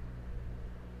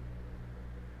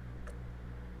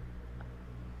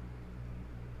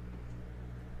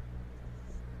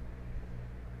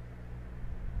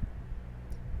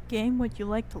 Game, would you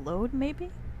like to load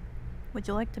maybe? Would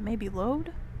you like to maybe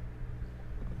load?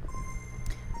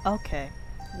 Okay.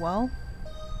 Well,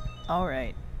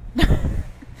 alright.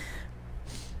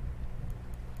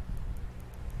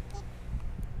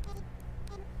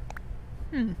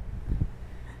 Hmm.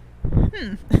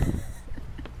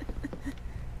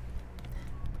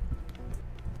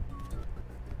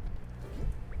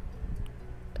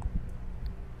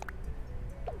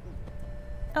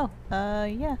 Oh,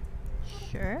 yeah.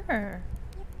 Sure.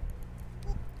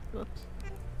 Whoops.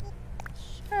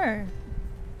 Sure.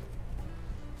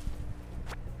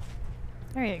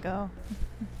 There you go.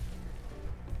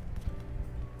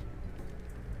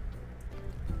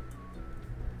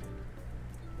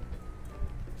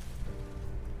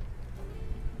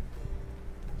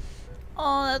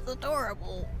 Oh, that's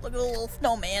adorable. Look at the little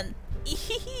snowman.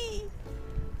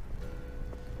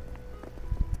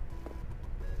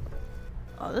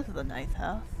 Oh, this is a nice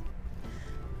house.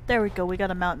 There we go, we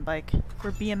got a mountain bike.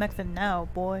 We're BMXing now,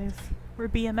 boys. We're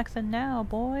BMXing now,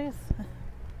 boys.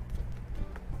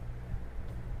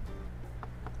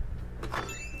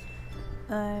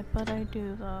 But I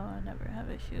do though, I never have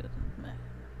issues.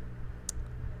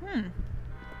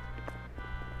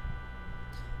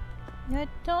 Yeah, I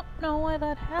don't know why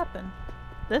that happened.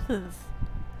 This is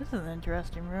an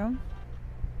interesting room.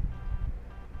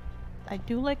 I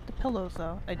do like the pillows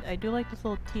though. I do like this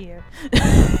little tier.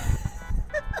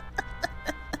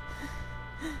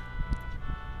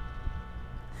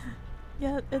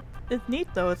 Yeah, it's neat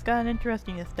though. It's got an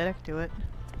interesting aesthetic to it.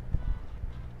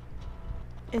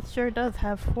 It sure does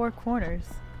have 4 corners.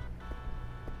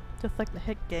 Just like the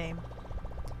hit game.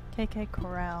 KK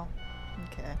Corral.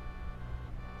 Okay.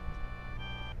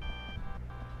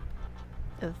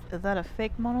 Is that a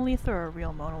fake Mona Lisa or a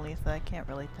real Mona Lisa? I can't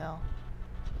really tell.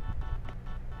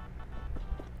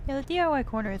 Yeah, the DIY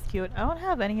corner is cute. I don't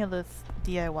have any of this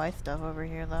DIY stuff over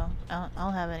here though. I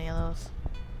don't have any of those.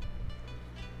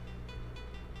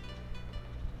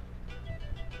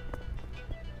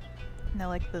 And I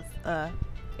like this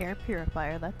air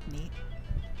purifier, that's neat.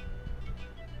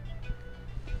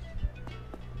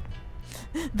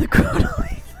 The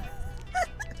Chronolith.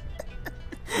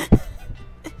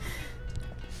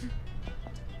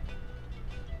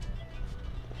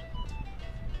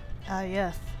 Ah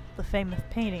yes, the famous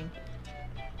painting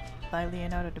by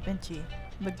Leonardo da Vinci,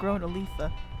 the Mona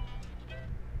Lisa.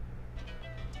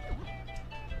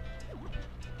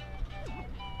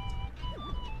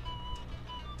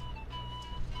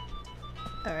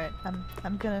 Alright,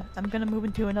 I'm gonna move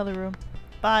into another room.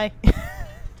 Bye.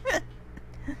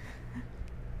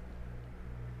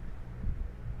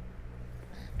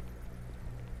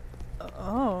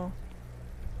 Oh.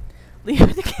 Leo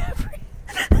DiCaprio.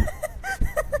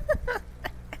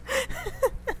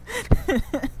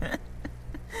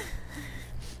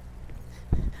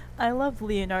 I love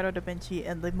Leonardo da Vinci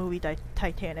and the movie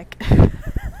Titanic.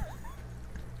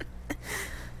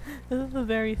 This is a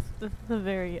very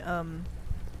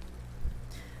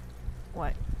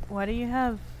why do you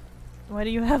have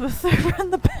a server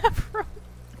in the bathroom?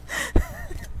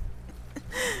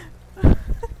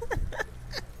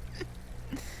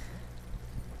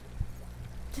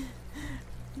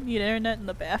 You need internet in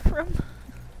the bathroom?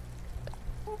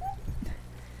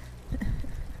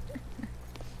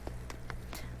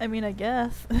 I mean, I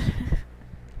guess.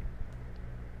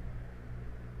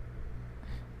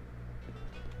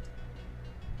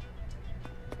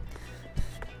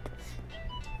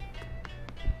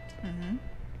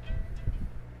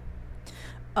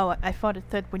 Oh, I thought it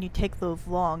said when you take those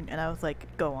long, and I was like,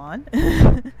 go on.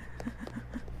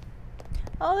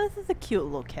 Oh, this is a cute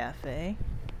little cafe.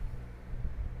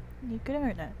 You need good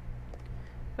internet.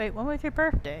 Wait, when was your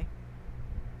birthday?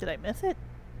 Did I miss it?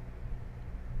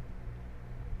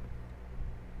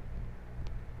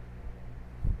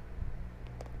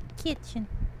 Kitchen.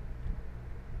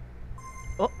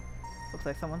 Oh, looks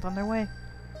like someone's on their way.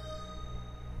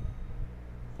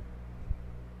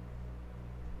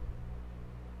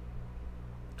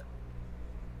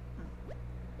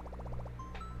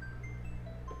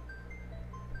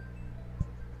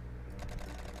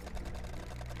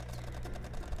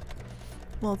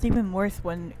 Well, it's even worse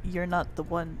when you're not the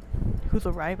one who's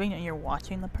arriving and you're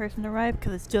watching the person arrive,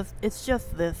 because it's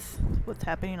just this, what's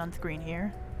happening on screen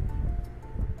here.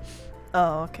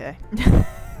 Oh, okay.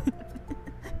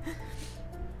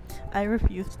 I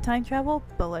refuse to time travel,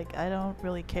 but like, I don't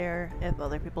really care if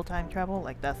other people time travel,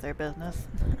 like that's their business.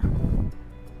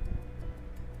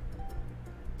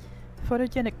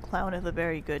 Photogenic Clown is a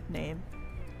very good name.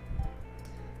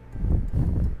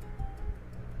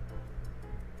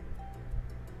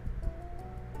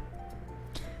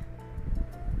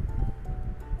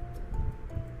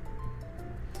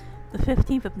 The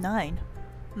 15th of 9.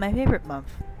 My favorite month.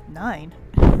 9?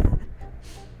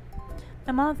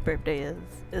 My mom's birthday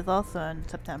is also in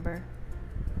September.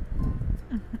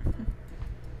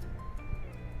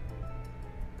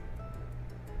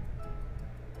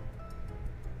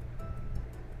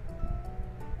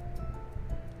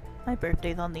 My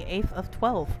birthday's on the 8th of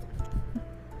 12.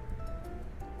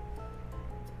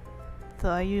 So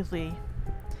I'm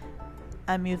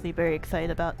usually very excited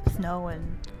about snow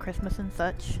and Christmas and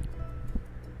such.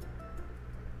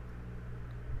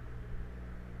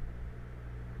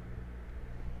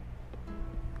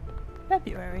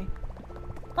 February.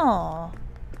 Aww.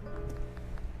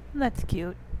 That's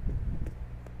cute.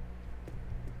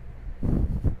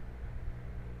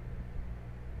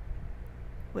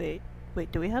 Wait,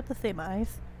 do we have the same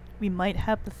eyes? We might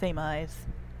have the same eyes.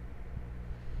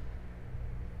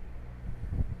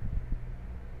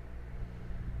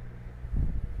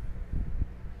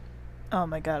 Oh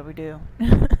my god, we do.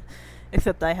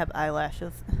 Except I have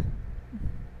eyelashes.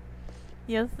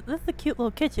 Yes, this is a cute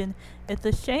little kitchen. It's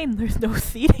a shame there's no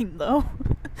seating though.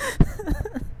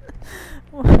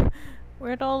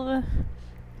 Where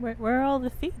are all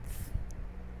the seats?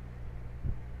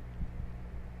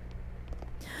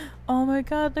 Oh my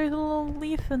god, there's a little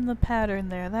leaf in the pattern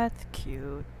there. That's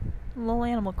cute. A little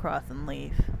Animal Crossing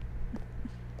leaf.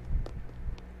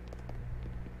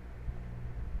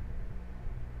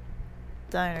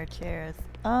 Diner chairs.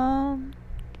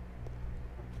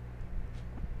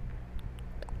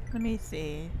 Let me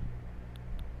see.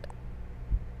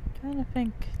 Trying to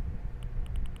think.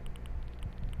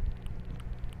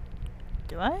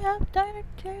 Do I have diner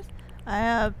chairs? I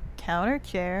have counter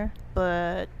chair,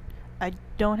 but I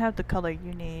don't have the color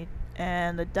you need.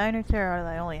 And the diner chair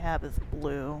I only have is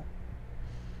blue.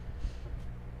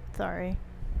 Sorry.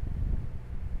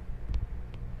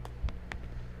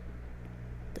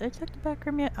 Did I check the back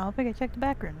room yet? I don't think I checked the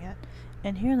back room yet.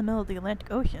 And here in the middle of the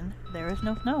Atlantic Ocean, there is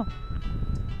no snow.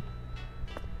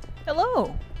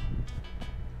 Hello!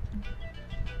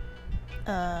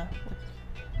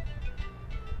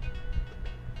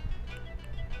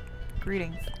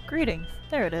 Greetings. Greetings.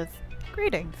 There it is.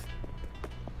 Greetings.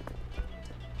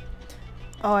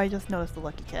 Oh, I just noticed the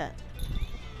lucky cat.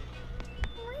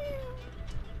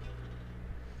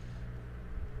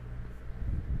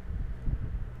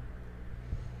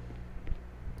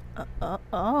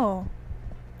 Oh.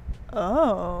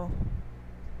 Oh.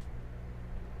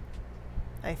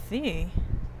 I see.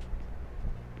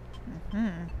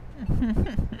 I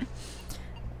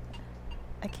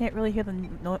can't really hear the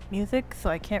music, so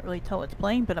I can't really tell what's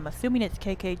playing, but I'm assuming it's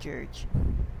KK George.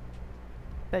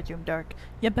 Bedroom dark.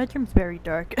 Yeah, bedroom's very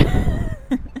dark.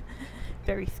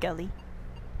 Very skelly.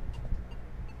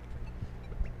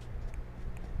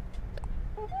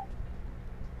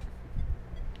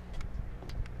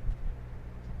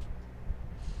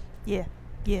 Yeah,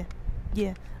 yeah,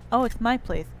 yeah. Oh, it's my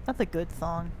place. That's a good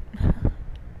song.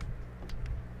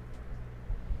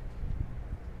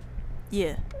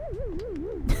 Yeah.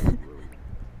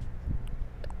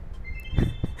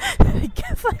 I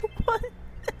guess I won.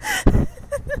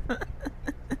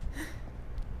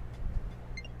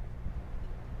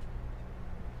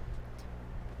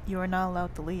 You are not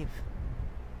allowed to leave.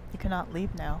 You cannot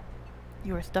leave now.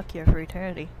 You are stuck here for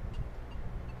eternity.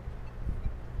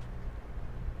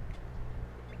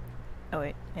 Oh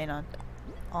wait, hang on.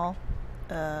 All?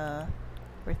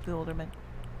 Where's bewilderment?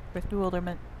 Where's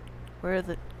bewilderment? Where is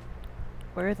it?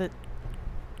 Where is it?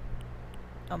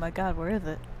 Oh my god, where is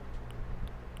it?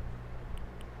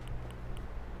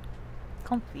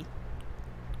 Comfy.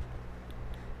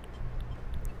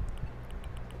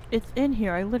 It's in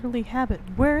here, I literally have it.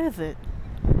 Where is it?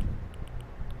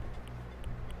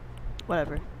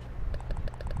 Whatever.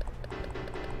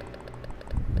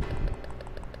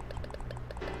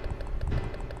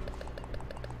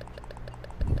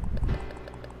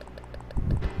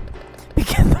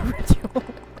 Begin the ritual.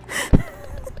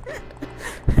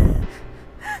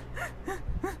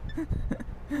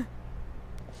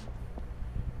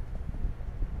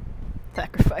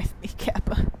 Sacrifice me,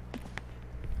 Kappa.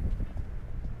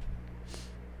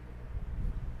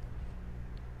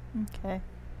 Okay.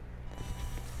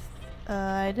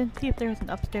 I didn't see if there was an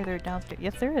upstairs or downstairs.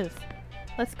 Yes, there is.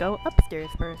 Let's go upstairs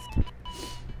first.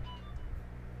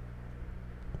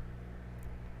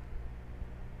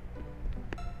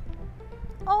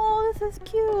 Oh, this is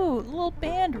cute! Little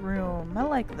band room. I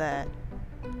like that.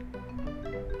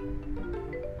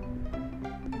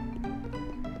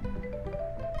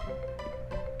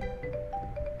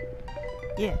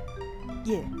 Yeah.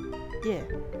 Yeah. Yeah.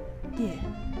 Yeah.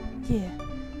 Yeah.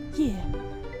 Yeah.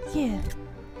 Yeah.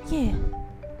 Yeah.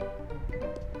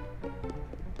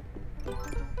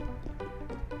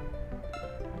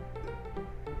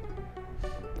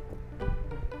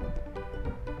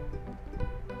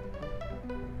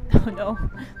 Oh no,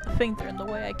 the things are in the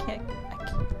way. I can't.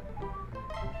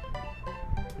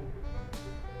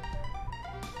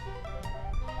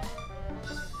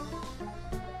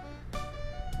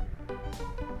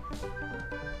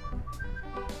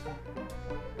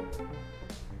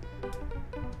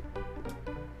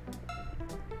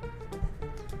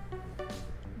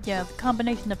 Yeah, the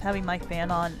combination of having my fan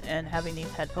on and having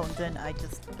these headphones in, I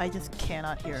just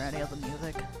cannot hear any of the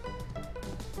music.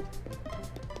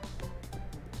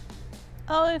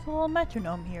 Oh, there's a little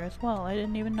metronome here as well. I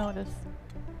didn't even notice.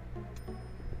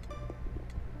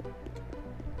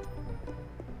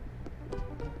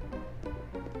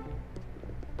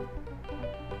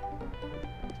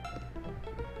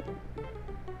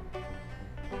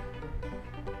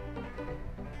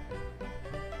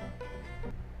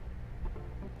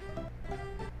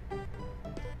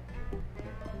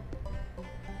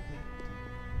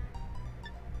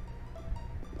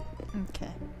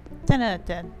 Okay. 10 out of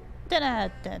 10. 10 out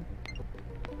of 10.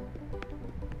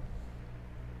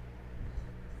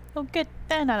 Okay,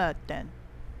 10 out of 10.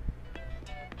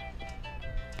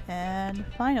 And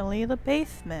finally, the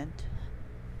basement.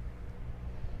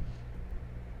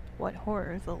 What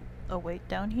horrors await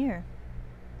down here?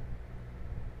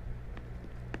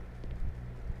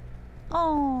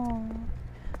 Oh.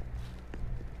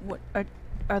 What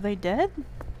are they dead?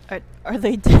 Are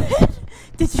they dead?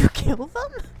 Did you kill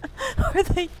them? Are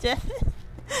they dead?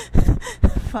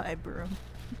 Vibroom.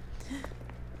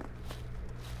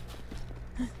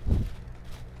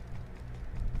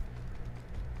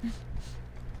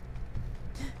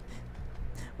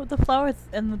 With the flowers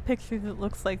and the pictures, it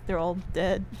looks like they're all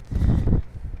dead.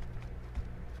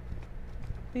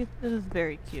 This is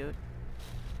very cute.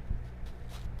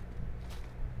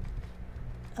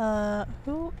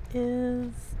 Who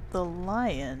is the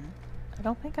lion? I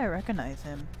don't think I recognize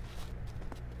him.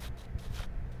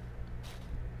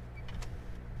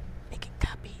 Making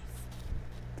copies.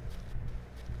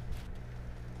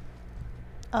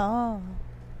 Oh.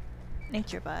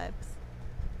 Nature vibes.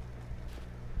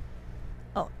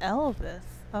 Oh, Elvis.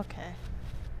 Okay.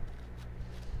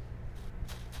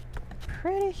 I'm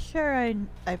pretty sure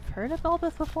I've heard of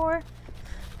Elvis before.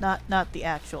 Not the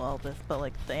actual Elvis, but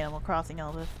like the Animal Crossing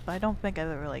Elvis. But I don't think I've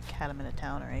ever like had him in a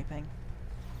town or anything.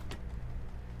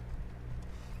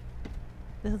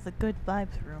 This is a good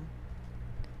vibes room.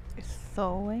 There's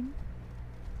sewing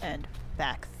and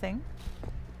waxing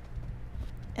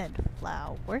and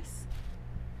flowers.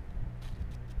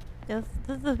 This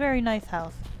is a very nice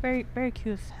house. Very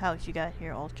cute house you got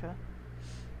here, Ultra.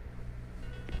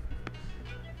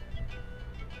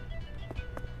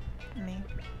 Me.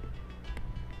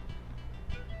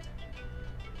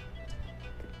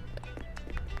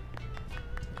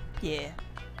 Yeah.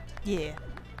 Yeah.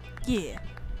 Yeah.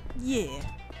 Yeah.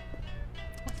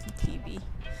 Watching TV.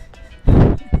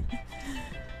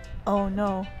 Oh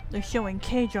no, they're showing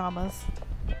K-dramas.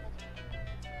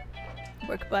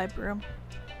 Work by broom.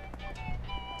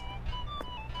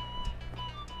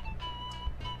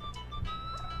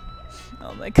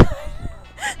 Oh my god.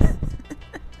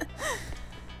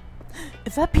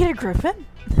 Is that Peter Griffin?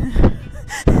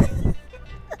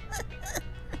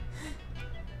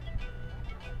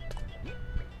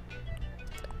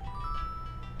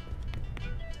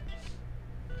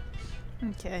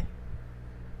 Okay.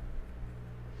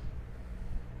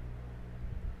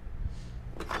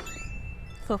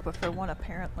 Sofa for one,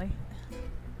 apparently.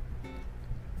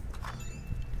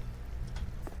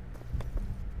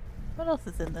 What else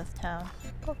is in this town?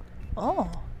 Oh.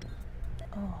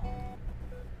 Oh.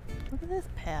 Look at this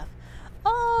path.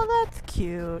 Oh, that's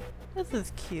cute. This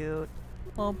is cute.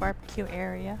 Little barbecue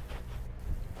area.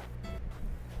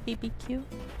 BBQ.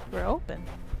 We're open.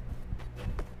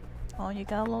 Oh, you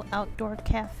got a little outdoor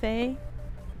cafe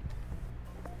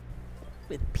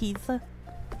with pizza.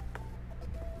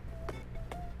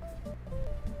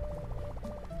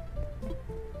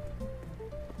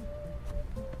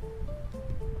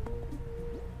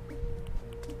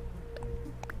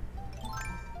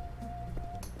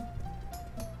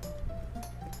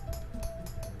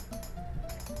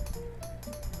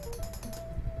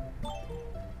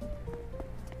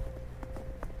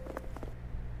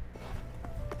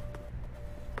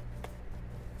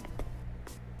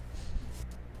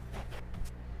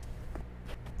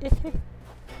 A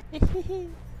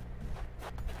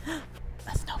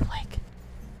snowflake.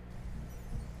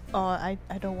 Oh, I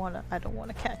don't wanna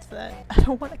catch that. I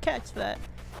don't wanna catch that.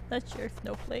 That's your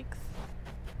snowflakes.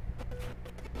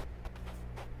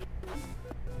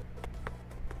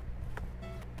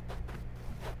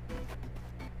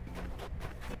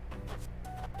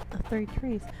 The 3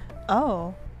 trees.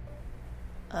 Oh.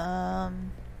 Gonna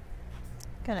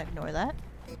ignore that.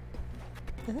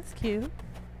 This is cute.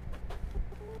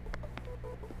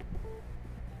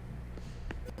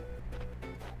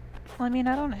 Well, I mean,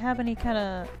 I don't have any kind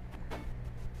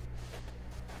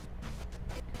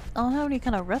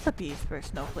of recipes for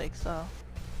snowflakes, so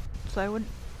I wouldn't.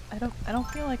 I don't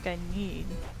feel like I need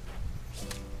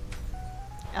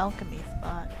alchemy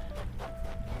spot.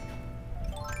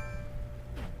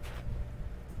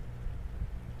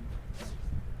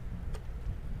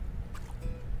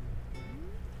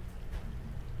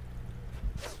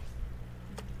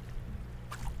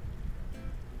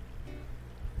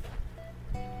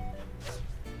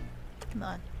 Come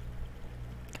on.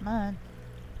 Come on.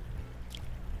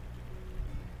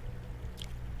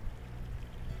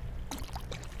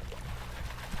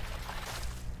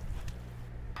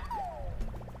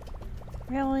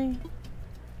 Really?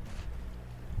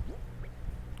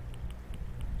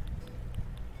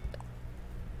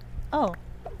 Oh,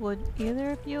 would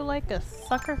either of you like a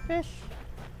suckerfish?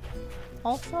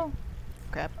 Also?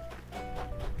 Crap.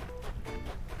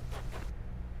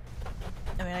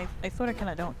 I mean, I sort of kind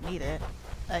of don't need it.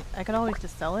 I could always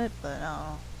just sell it, but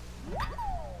no.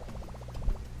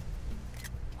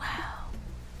 Wow.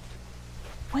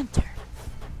 Winter.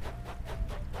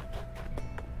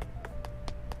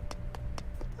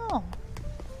 Oh.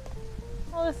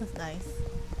 Oh, this is nice.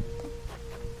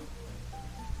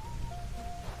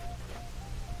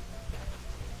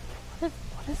 What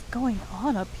is going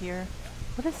on up here?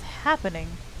 What is happening?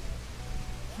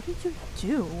 What did you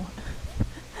do?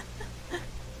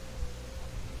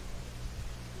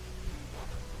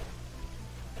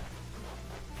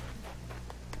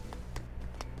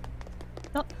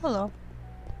 Oh, hello.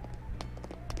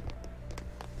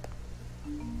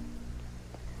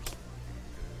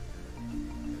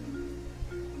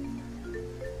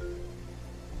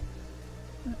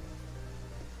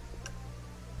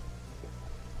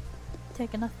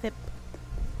 Taking a sip.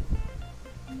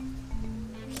 Oh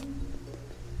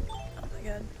my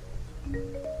god.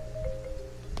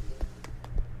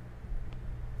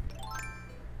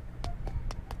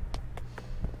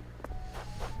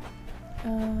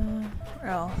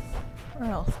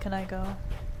 Where else can I go?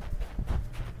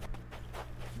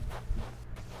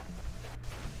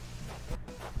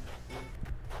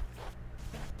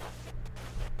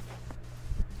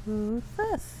 Who's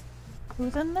this?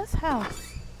 Who's in this house?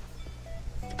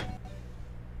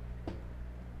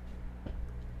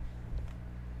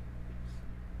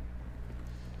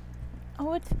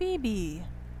 Oh, it's Phoebe.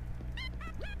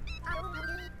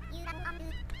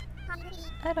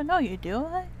 I don't know you, do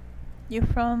I? You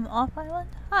from Off Island?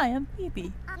 Hi, I'm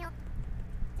Phoebe.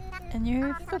 And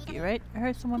you're Suki, right? I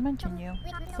heard someone mention you.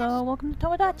 So, welcome to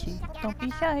Tomodachi. Don't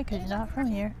be shy, cause you're not from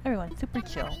here. Everyone's super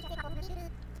chill.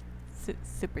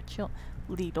 Super chill.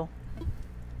 Lidl.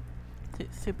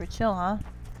 Super chill, huh?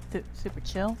 Super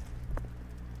chill?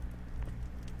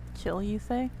 Chill, you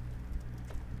say?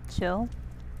 Chill?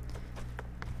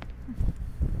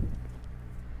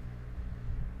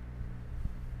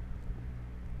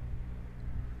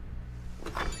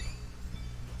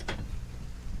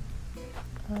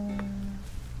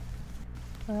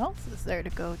 What else is there to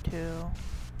go to?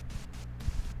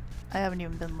 I haven't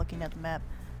even been looking at the map.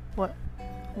 What?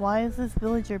 Why is this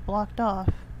villager blocked off?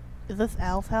 Is this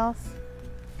Al's house?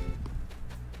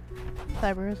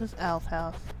 Cyber, is this Al's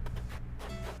house?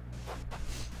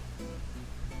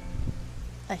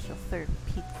 I shall serve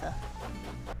pizza.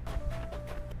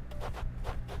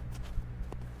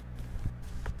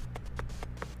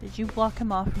 Did you block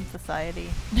him off from society?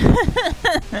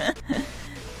 Hi,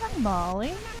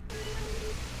 Molly.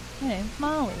 My name's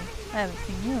Molly. I haven't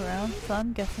seen you around, so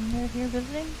I'm guessing you're here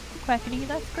visiting? Quackity,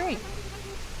 that's great.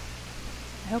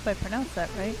 I hope I pronounced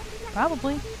that right.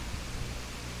 Probably.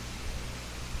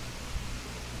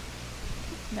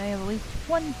 I have at least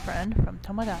one friend from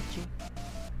Tomodachi.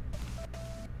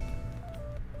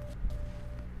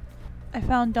 I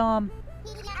found Dom.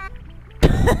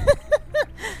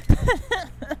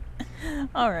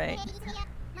 Alright.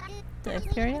 Did I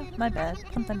scare you? My bad.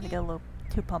 Sometimes I get a little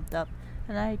too pumped up,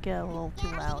 and I get a little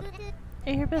too loud.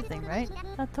 Hey, you're visiting, right?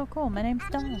 That's so cool. My name's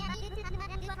Dom.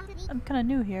 I'm kinda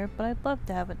new here, but I'd love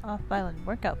to have an off-island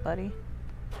workout buddy.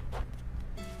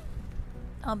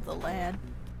 I'm the lad.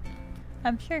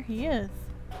 I'm sure he is.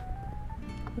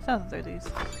 Whose houses are these?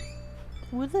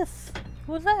 Who is this?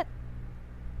 Who is that?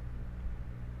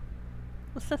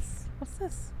 What's this? What's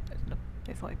this?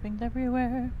 There's white things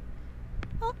everywhere.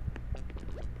 Oh,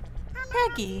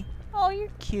 Peggy! Oh, you're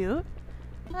cute.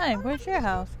 Hi, where's your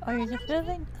house? Oh, you're just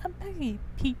visiting? I'm Peggy.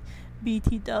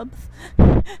 BT dubs.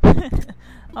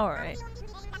 Alright.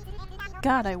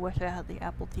 God, I wish I had the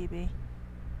Apple TV.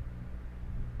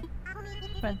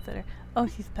 Friend sitter. Oh,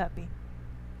 she's Peppy.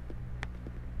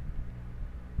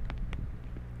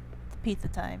 It's pizza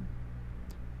time.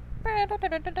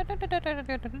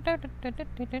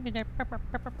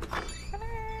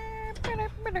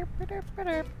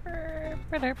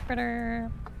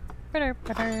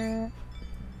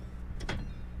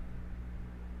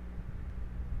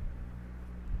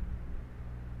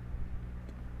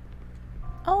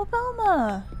 Oh,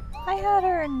 Velma! I had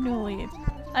her in New Leaf.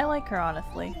 I like her,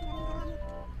 honestly.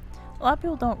 A lot of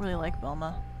people don't really like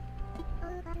Velma.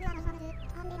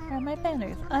 Here are my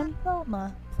banners. I'm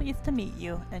Velma. Pleased to meet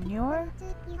you. And you're?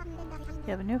 You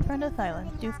have a new friend at this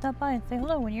island. Do stop by and say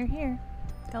hello when you're here.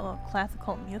 It's got a little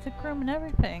classical music room and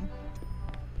everything.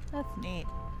 That's neat.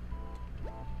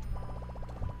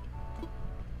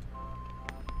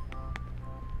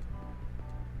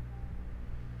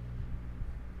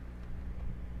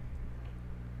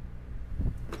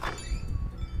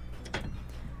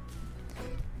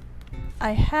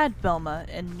 I had Velma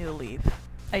in New Leaf.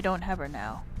 I don't have her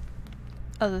now.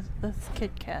 Oh, this is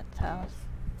Kit Kat's house.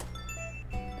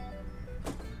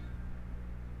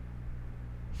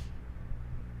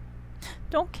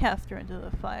 Don't cast her into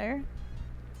the fire.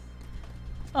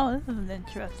 Oh, this is an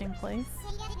interesting place.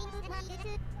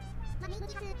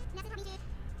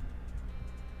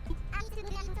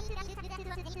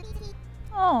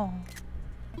 Oh.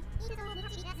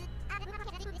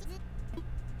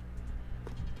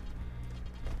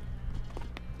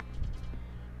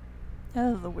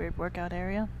 That is a weird workout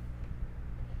area.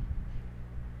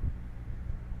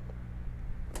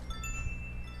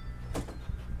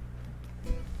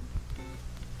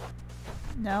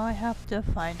 Now I have to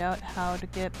find out how to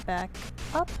get back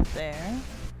up there.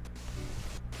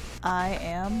 I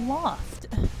am lost.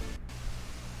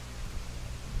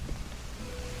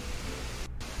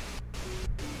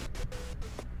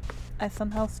 I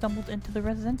somehow stumbled into the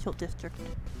residential district.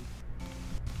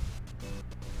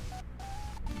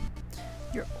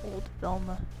 You're old,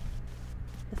 Velma.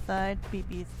 Beside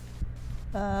Phoebe's.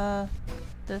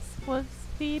 This was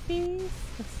Phoebe's?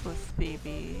 This was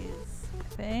Phoebe's, I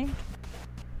think.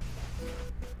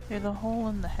 There's a hole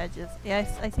in the hedges. Yeah,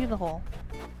 I see the hole.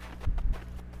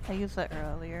 I used that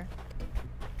earlier.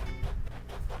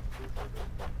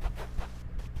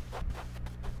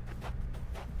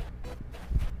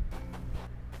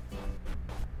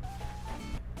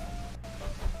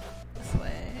 This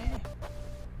way.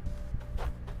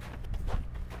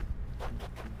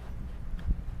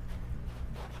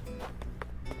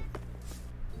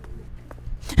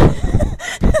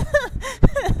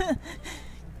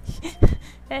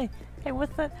 Hey,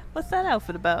 what's that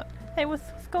outfit about? Hey, what's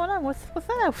going on? What's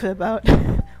that outfit about?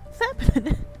 What's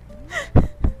happening?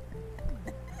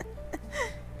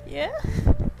 Yeah?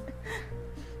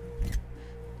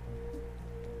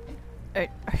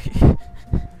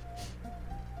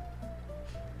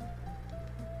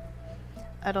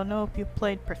 I don't know if you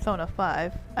played Persona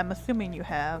 5. I'm assuming you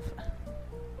have.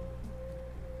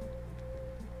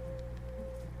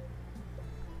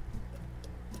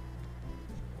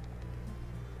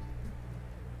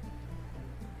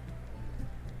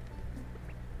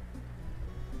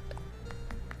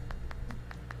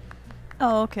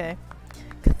 Oh, okay.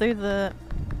 Cause there's a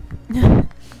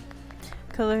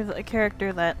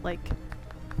character that like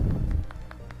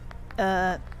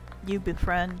you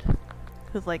befriend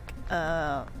who's like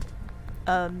a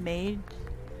maid,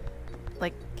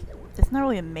 like it's not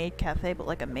really a maid cafe but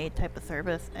like a maid type of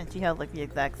service, and she has like the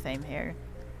exact same hair.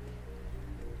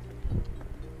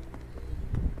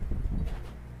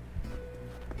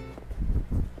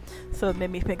 So it made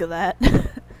me think of that.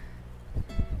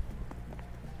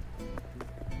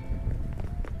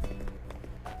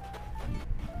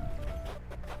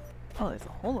 Oh, there's a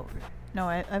hole over here. No,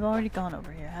 I've already gone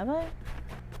over here, have I?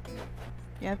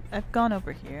 Yeah, I've gone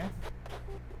over here.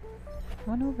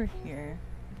 One over here.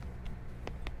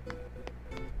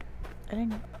 I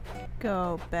didn't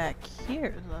go back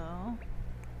here, though.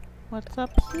 What's up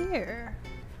here?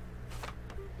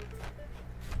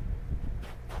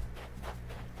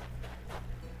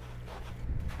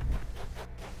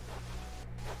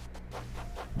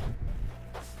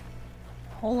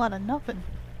 Whole lot of nothing.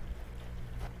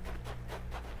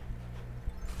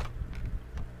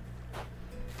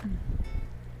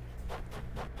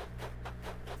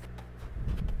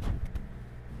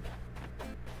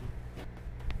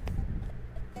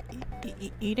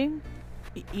 Eating?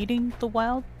 Eating the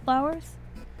wildflowers?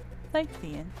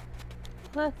 Sightseeing.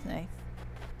 Well, that's nice.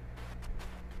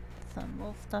 Some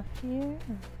little stuff here.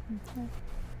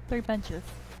 3 benches.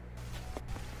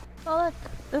 Oh, look!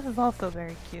 This is also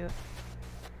very cute.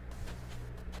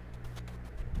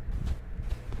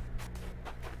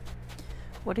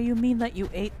 What do you mean that you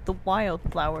ate the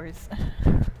wildflowers?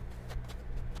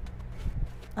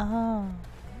 Oh.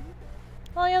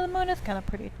 Oh yeah, the moon is kind of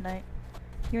pretty tonight.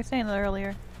 You were saying that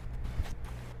earlier.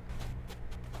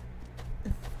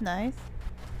 It's nice.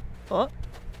 Oh.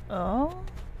 Oh.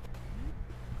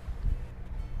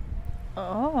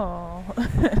 Oh.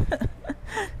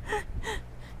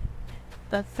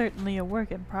 That's certainly a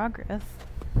work in progress.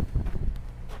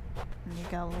 And you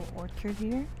got a little orchard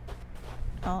here.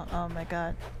 Oh my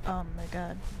god. Oh my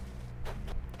god.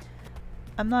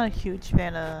 I'm not a huge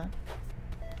fan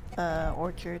of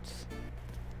orchards.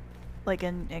 Like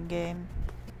in game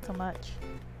so much.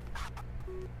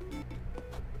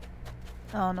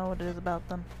 I don't know what it is about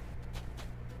them.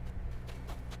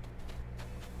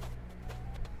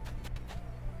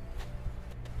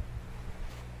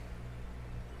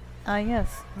 Ah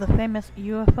yes, the famous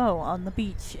UFO on the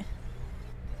beach.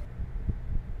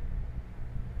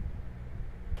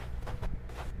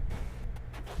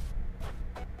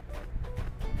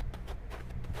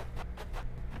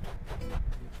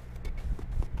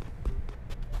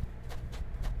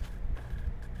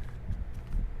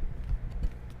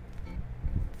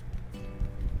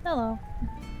 Hello.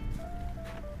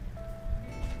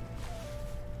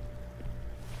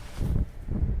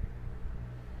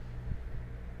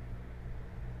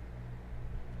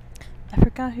 I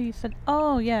forgot who you said.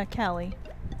 Oh yeah, Callie.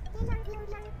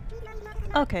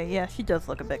 Okay, yeah, she does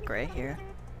look a bit gray here.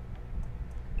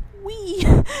 We,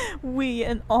 we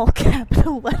in all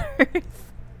capital letters.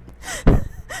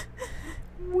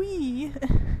 We.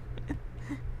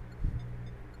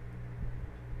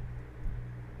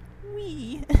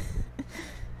 We.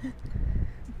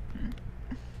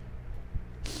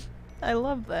 I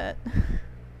love that.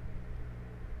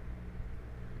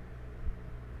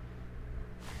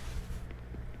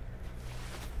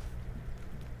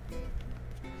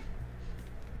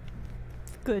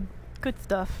 Good. Good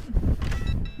stuff.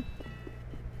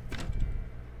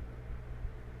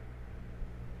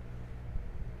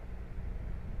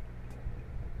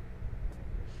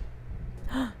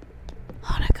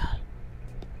 Hanukkah.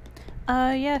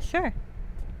 Yeah, sure.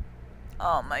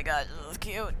 Oh my god, this is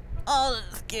cute. Oh,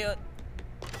 this is cute.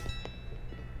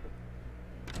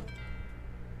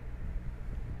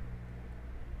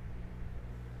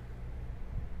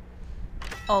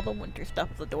 All the winter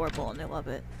stuff is adorable and I love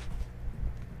it.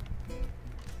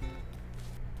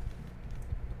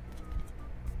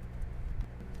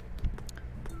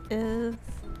 Is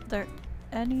there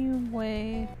any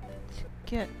way to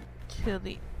get to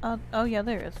the oh yeah,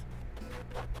 there is.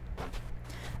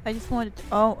 I just wanted to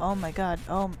oh my god.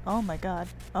 Oh my god.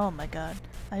 Oh my god.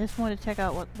 I just wanted to check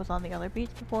out what was on the other beach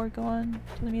before going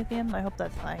to the museum. I hope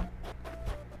that's fine.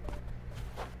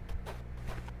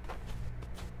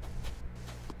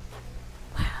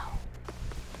 Wow.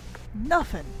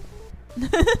 Nothing.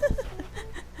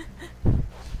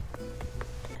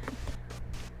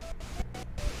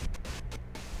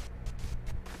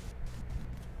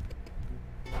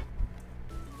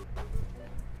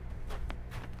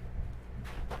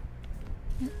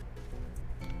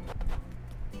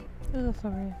 Oh,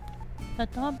 sorry. Is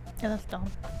that Dom? Yeah, that's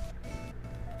Dom.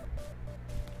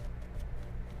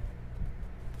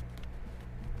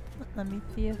 Let me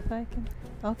see if I can...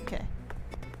 Okay.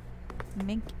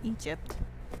 Mink Egypt.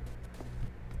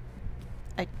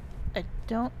 I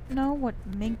don't know what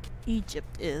Mink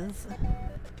Egypt is,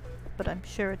 but I'm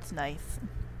sure it's nice.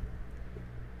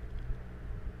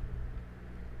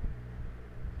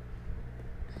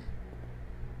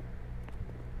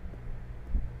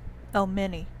 Oh,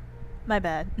 Minnie. My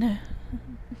bad.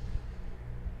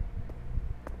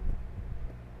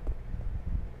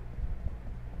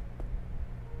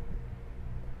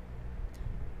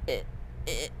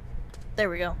 There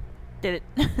we go. Did it.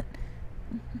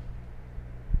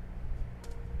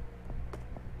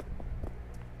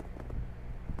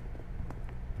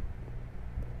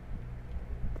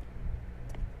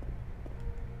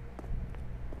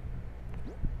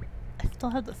 I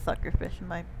still have the suckerfish in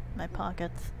my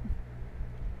pockets.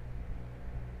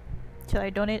 Should I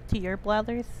donate it to your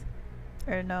blathers?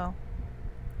 Or no?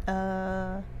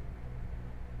 Let's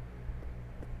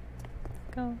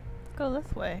go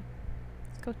this way.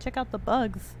 Let's go check out the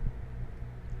bugs.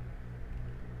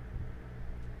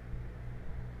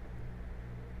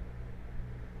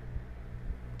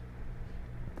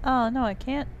 Oh no, I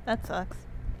can't. That sucks.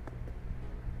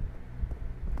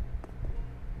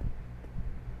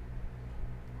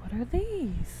 What are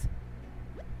these?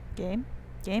 Game?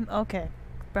 Game? Okay.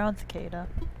 Brown cicada.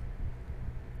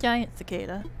 Giant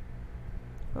cicada.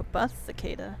 Robust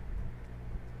cicada.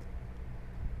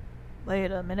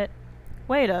 Wait a minute.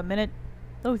 Wait a minute.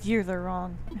 Those years are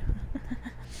wrong.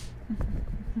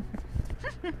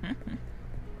 Do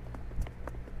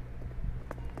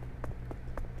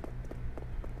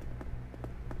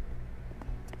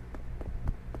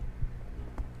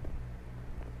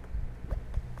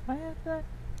I have that?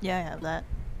 Yeah, I have that.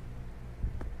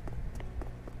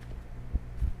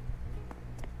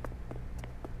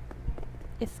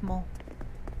 It's small.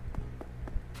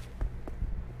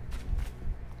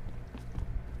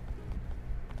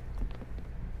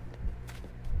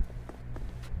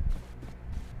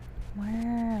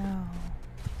 Wow.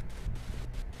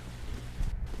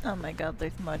 Oh my god,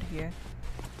 there's mud here.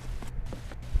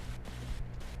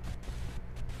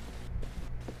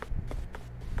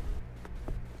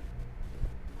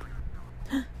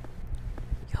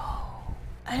 Yo,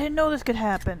 I didn't know this could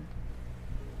happen.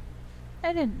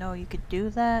 I didn't know you could do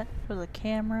that for the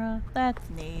camera. That's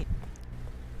neat.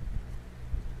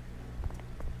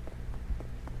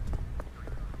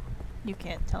 You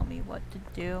can't tell me what to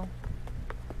do.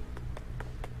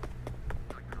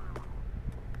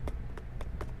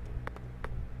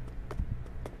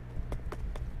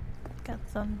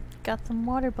 Got some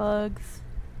water bugs.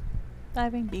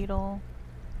 Diving beetle.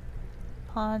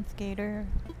 Pond skater.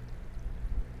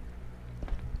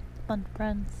 Fun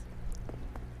friends.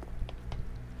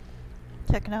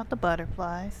 Checking out the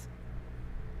butterflies.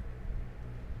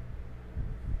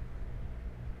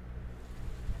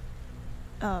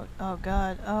 Oh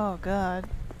god, oh god.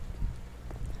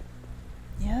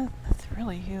 Yeah, that's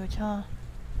really huge, huh?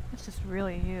 It's just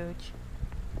really huge.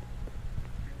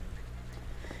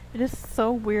 It is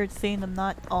so weird seeing them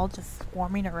not all just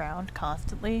swarming around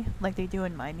constantly like they do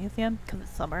in my museum because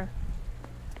it's summer.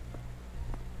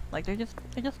 Like they're just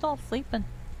all sleeping.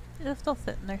 They're just all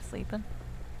sitting there sleeping.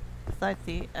 Besides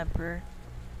the emperor.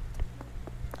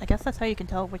 I guess that's how you can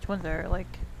tell which ones are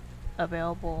like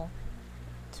available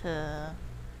to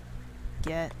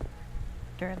get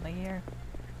during the year.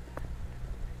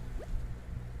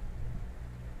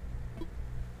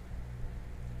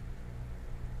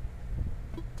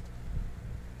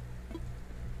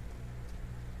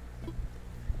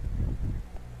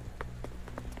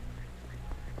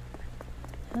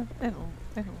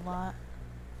 There's a lot.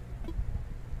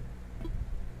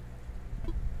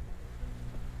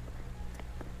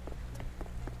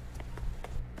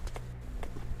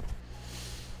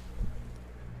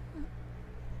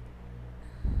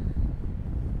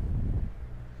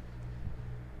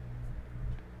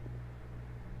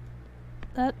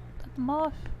 That's a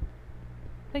moth.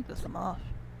 I think that's a moth.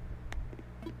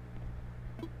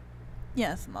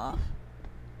 Yeah, it's a moth.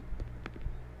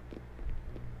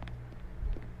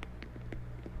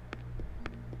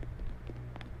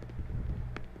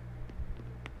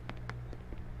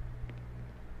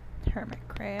 Hermit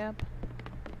crab.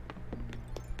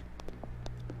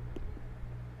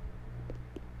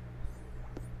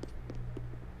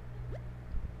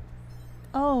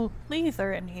 Oh, these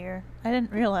are in here. I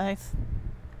didn't realize.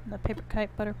 The paper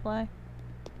kite butterfly.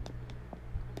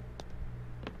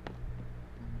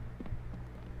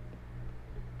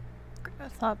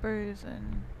 Grasshoppers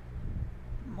and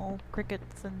mole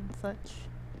crickets and such.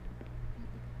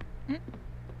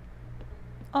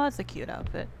 Oh, that's a cute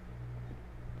outfit.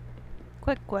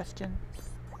 Quick question.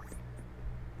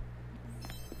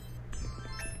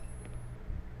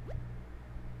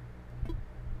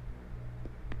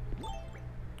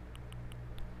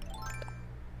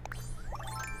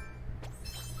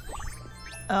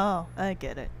 Oh, I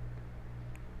get it.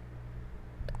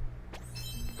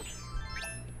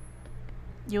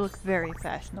 You look very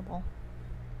fashionable.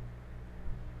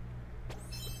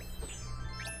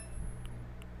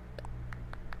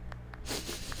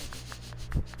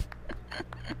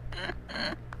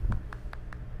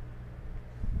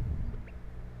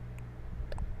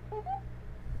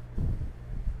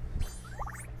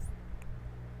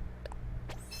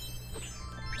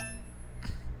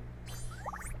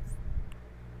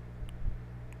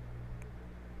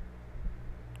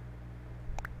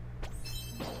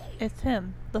 It's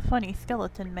him, the funny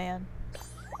skeleton man.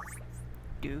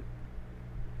 Dude.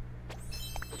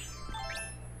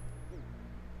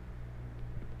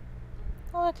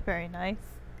 Oh, that's very nice.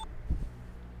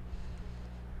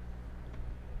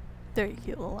 Very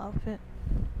cute little outfit.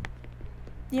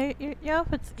 Yeah, your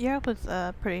outfit's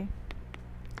pretty.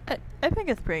 I think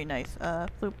it's pretty nice.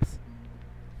 Floops.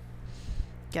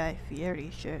 Guy Fieri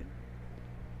shirt.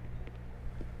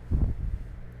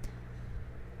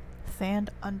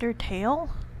 Sand Undertale?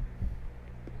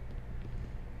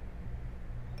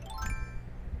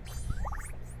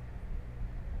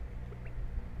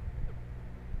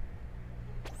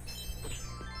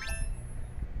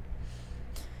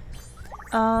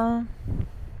 Well,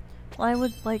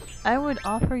 I would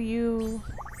offer you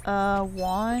a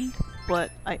wand,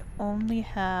 but I only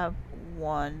have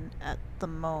one at the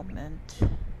moment.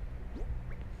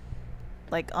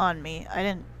 Like, on me. I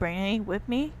didn't bring any with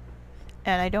me,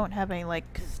 and I don't have any,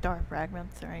 like, star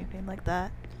fragments or anything like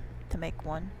that to make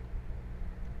one.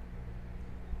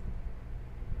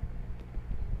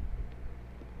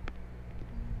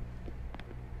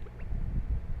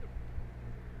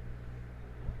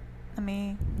 Let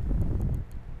me...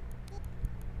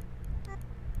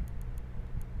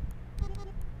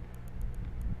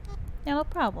 Yeah, no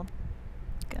problem.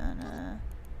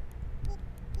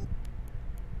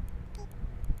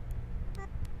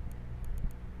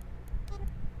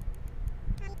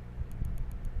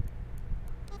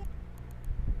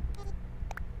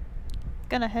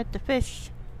 Gonna head to fish.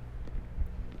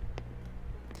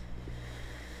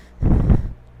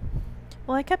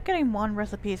 Well, I kept getting wand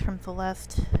recipes from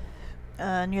Celeste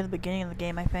near the beginning of the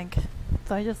game, I think.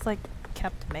 So I just, like,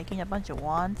 kept making a bunch of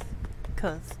wands.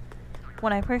 Because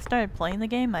when I first started playing the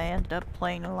game, I ended up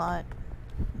playing a lot,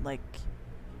 like,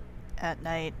 at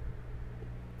night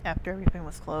after everything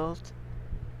was closed.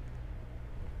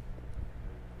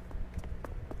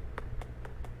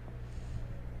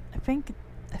 I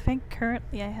think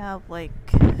currently I have, like,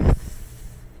 I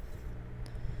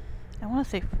want to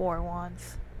say 4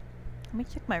 wands. Let me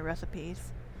check my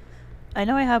recipes. I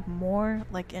know I have more,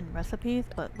 like, in recipes,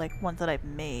 but, like, ones that I've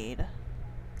made.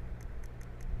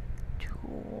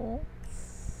 Tools.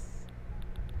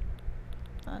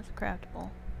 That's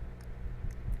craftable.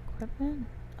 Equipment?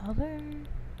 Other?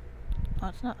 Oh,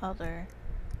 it's not other.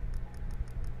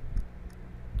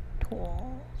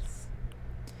 Tools.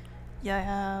 Yeah, I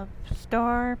have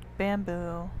star,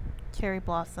 bamboo, cherry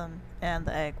blossom, and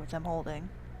the egg, which I'm holding.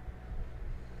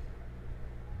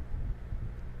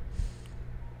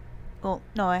 Well,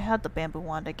 no, I had the bamboo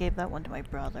wand. I gave that one to my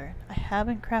brother. I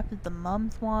haven't crafted the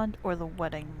mum's wand or the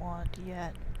wedding wand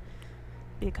yet,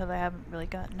 because I haven't really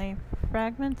gotten any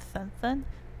fragments since then.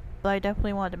 But I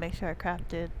definitely wanted to make sure I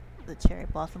crafted the cherry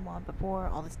blossom wand before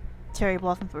all the cherry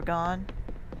blossoms were gone.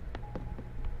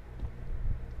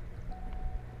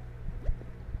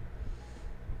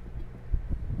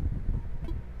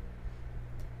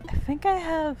 I think I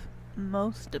have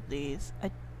most of these. I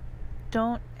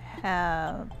don't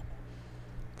have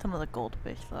some of the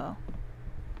goldfish though.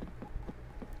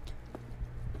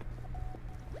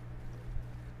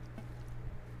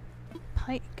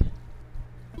 Pike.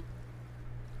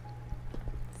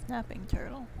 Snapping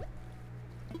turtle.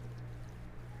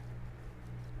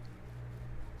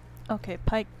 Okay,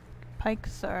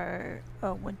 pikes are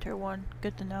a winter one.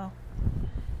 Good to know.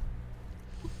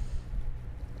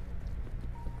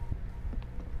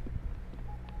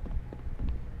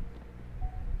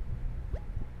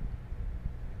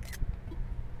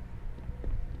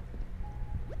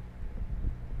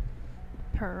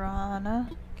 Piranha.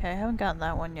 Okay, I haven't gotten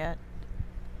that one yet.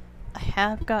 I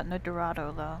have gotten a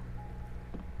Dorado though.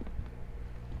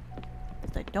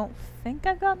 I don't think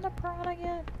I've gotten a piranha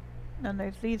yet. And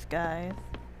there's these guys.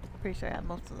 Pretty sure I have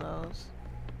most of those.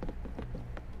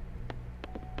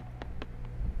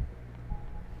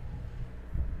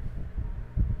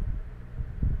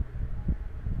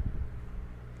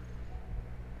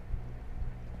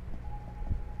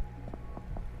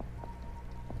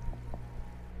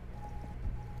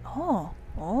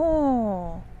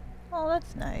 Oh,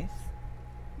 that's nice.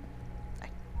 I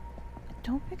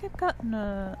don't think I've gotten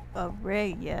a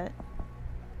ray yet.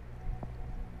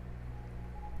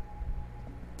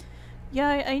 Yeah,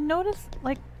 I noticed,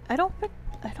 like, I don't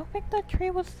think that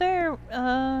tree was there,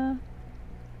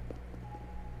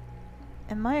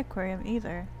 in my aquarium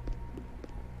either.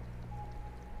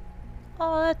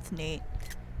 Oh, that's neat.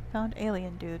 Found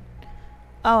alien dude.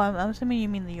 Oh, I'm assuming you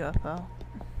mean the UFO.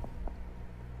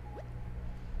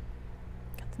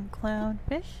 Got some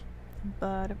clownfish, some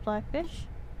butterfly fish,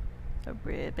 a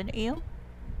ribbon eel.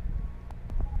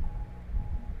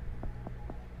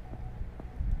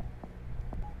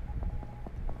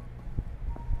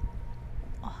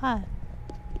 Oh, hi.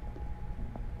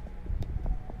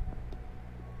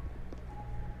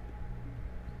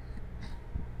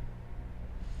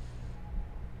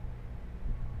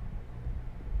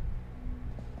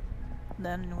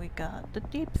 Then we got the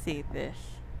deep sea fish.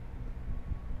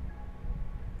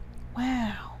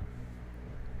 Wow.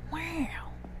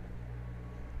 Wow.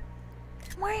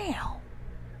 Wow.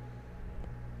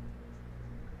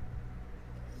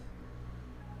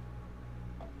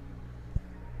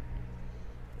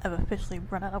 I've officially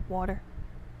run out of water.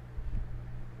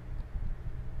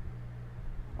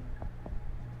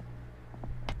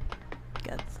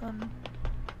 Got some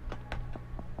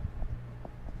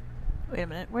Wait a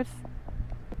minute, where's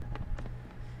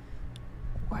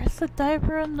the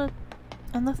diver and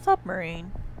the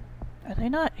submarine? Are they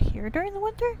not here during the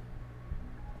winter?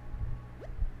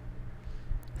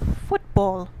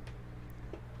 Football.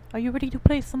 Are you ready to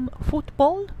play some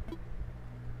football?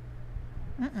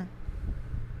 Mm-mm.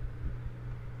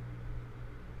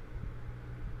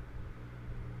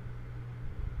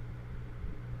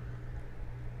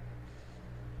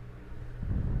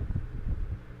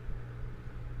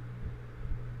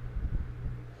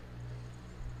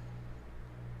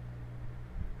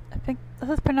 I think this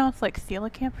is pronounced like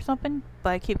coelacanth or something, but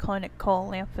I keep calling it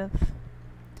coelacanth.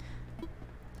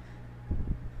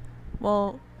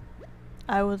 Well,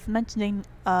 I was mentioning,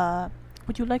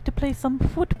 would you like to play some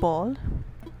football?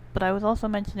 But I was also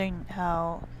mentioning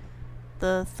how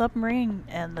the submarine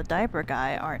and the diver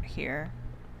guy aren't here.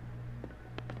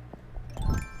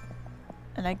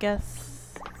 And I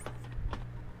guess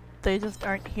they just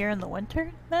aren't here in the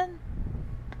winter, then?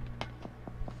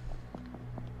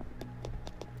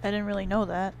 I didn't really know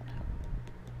that.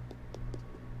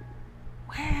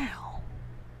 Wow.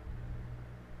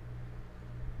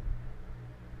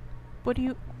 What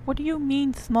do you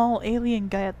mean small alien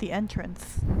guy at the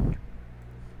entrance?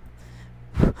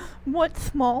 What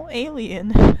small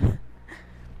alien?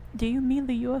 Do you mean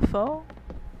the UFO?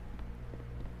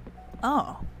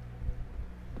 Oh.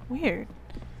 Weird.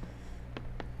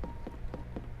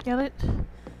 Yeah,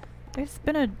 there's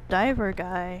been a diver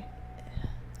guy.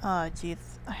 Jeez.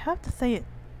 I have to say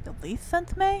at least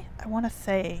since May? I want to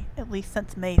say at least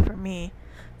since May for me.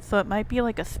 So it might be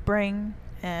like a spring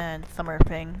and summer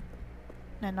thing.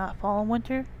 And not fall and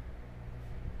winter.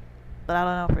 But I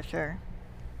don't know for sure.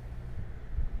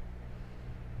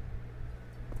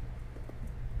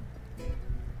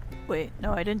 Wait,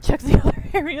 no, I didn't check the other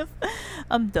areas.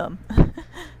 I'm dumb.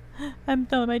 I'm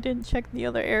dumb, I didn't check the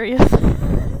other areas.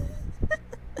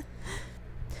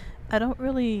 I don't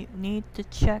really need to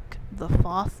check the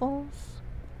fossils.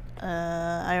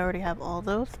 I already have all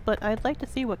those, but I'd like to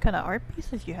see what kind of art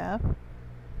pieces you have.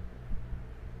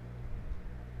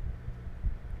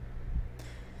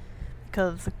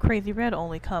 Because the Crazy Red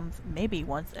only comes maybe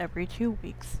once every 2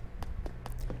 weeks.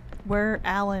 Where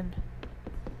Alan?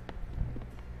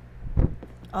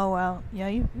 Oh wow, yeah,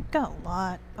 you've got a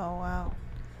lot. Oh wow.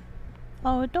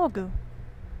 Oh, a Dogu.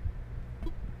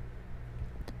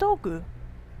 The Dogu.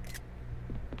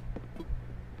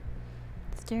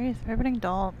 Mysterious riveting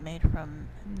doll made from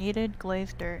kneaded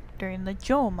glazed dirt during the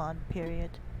Jomon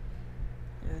period.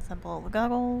 They resemble the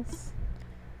goggles.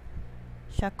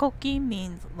 Shakoki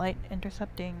means light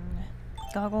intercepting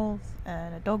goggles,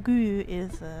 and a Dogu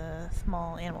is a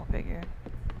small animal figure.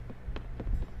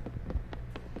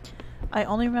 I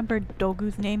only remember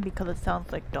Dogu's name because it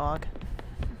sounds like dog.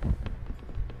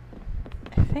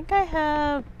 I think I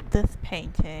have this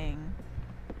painting,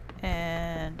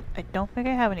 and I don't think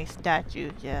I have any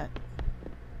statues yet.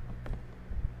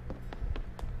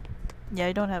 Yeah,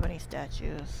 I don't have any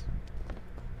statues.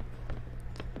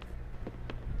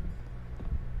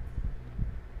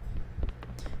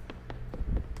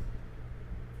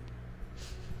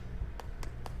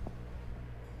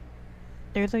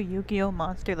 There's a Yu-Gi-Oh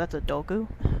monster that's a Dogu.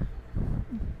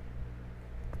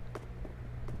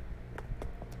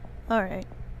 Alright.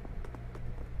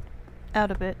 Out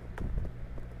of it.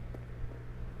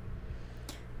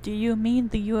 Do you mean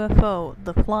the UFO,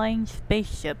 the flying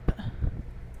spaceship?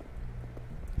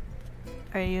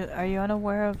 Are you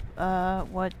unaware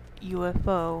of what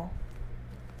UFO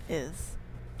is?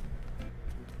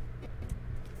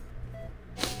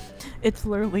 It's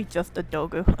literally just a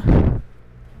Dogu.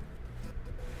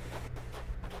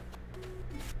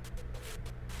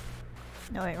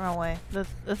 No wait, wrong way. This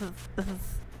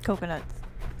is coconuts.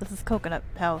 This is Coconut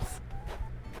House.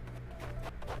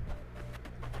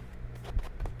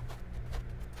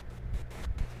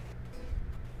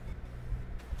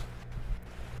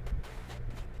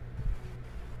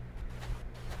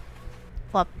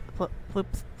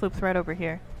 Floops right over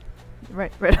here.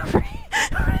 Right over here.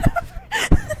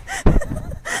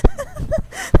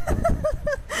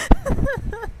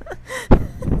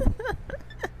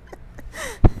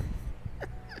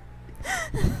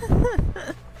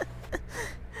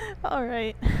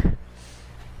 Alright.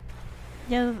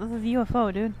 Yeah, this is a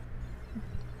UFO, dude.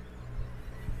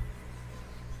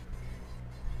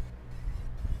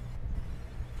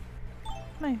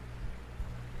 My.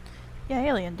 Yeah,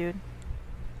 alien, dude.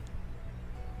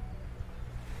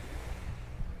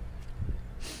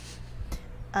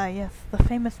 Yes, the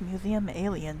famous museum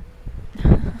alien.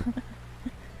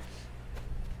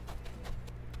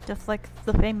 Just like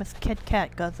the famous Kit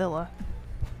Kat Godzilla.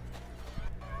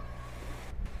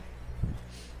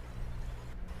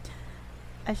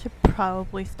 I should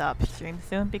probably stop stream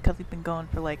soon because we've been going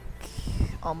for like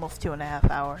almost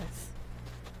 2.5 hours.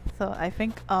 So I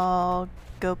think I'll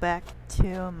go back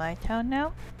to my town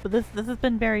now. But this has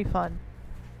been very fun.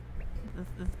 This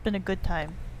has been a good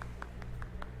time.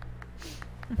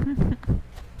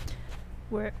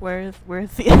 Where's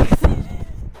the exit?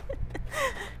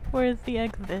 Where's the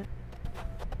exit?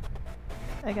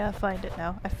 I gotta find it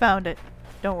now. I found it.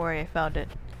 Don't worry, I found it.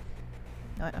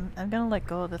 I'm gonna let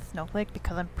go of the snowflake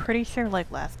because I'm pretty sure, like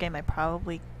last game, I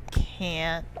probably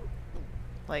can't,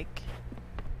 like,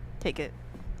 take it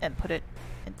and put it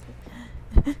into...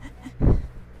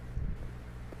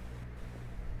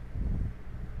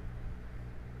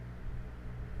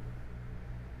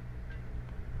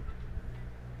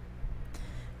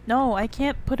 No, I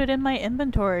can't put it in my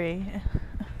inventory.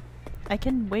 I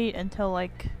can wait until,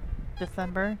 like,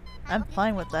 December. I'm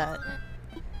fine with that.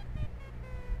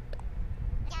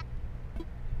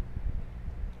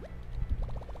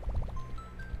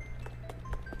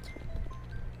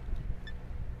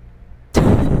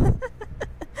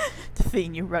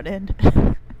 Seeing you run in.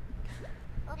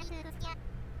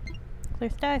 Clear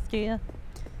skies, Gia.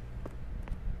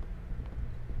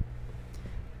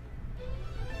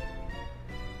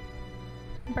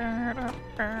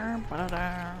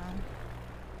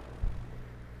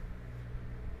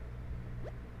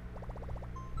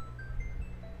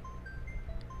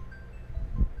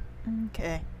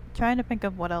 Okay, trying to think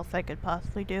of what else I could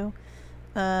possibly do.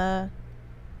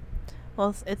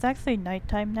 Well, it's actually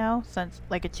nighttime now, since,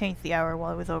 like, it changed the hour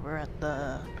while I was over at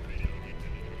the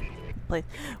place.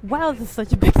 Wow, this is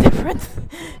such a big difference,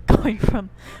 going from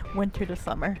winter to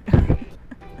summer.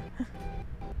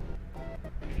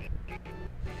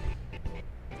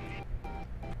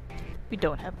 We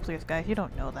don't have clear skies, you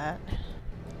don't know that.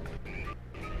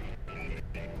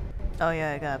 Oh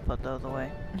yeah, I gotta put those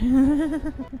away.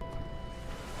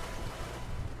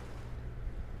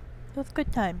 Those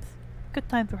good times. Good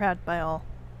times were had by all.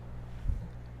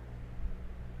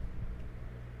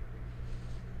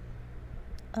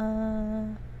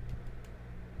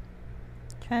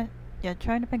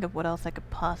 Trying to think of what else I could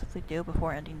possibly do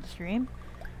before ending the stream.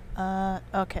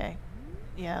 Okay.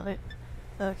 Yeah,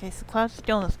 okay, so clouds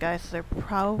still in the sky, so there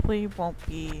probably won't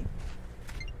be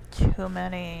too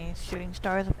many shooting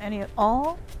stars, if any at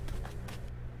all.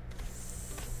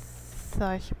 So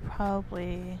I should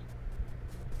probably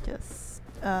just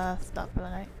stop for the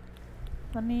night.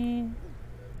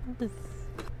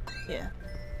 Yeah.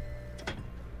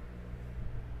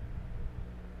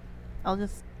 I'll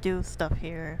just do stuff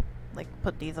here, like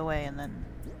put these away, and then,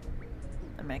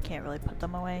 I mean, I can't really put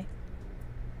them away.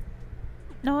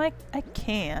 No, I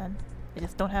can. I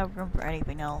just don't have room for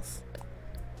anything else.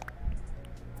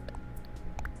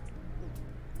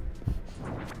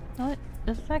 You know what?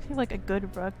 This is actually like a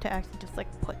good rug to actually just like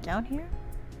put down here.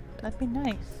 That'd be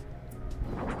nice.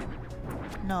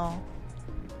 No.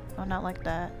 Oh, not like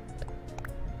that.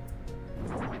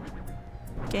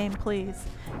 Game, please.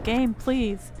 Game,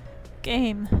 please.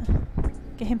 Game.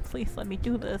 Game, please let me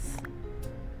do this.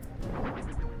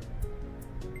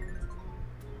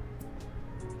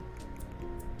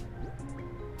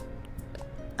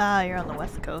 Ah, you're on the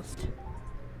west coast.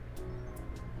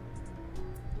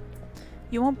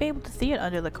 You won't be able to see it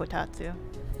under the kotatsu.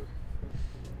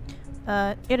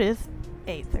 It is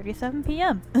 8:37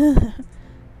 p.m. So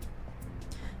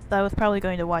I was probably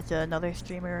going to watch another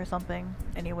streamer or something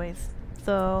anyways.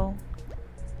 So,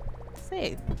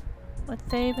 save. Let's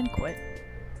save and quit.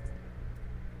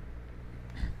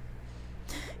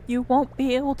 You won't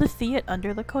be able to see it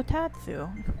under the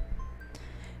kotatsu.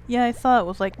 Yeah, I saw it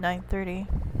was like 9:30.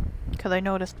 Because I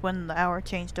noticed when the hour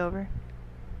changed over.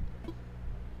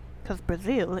 Because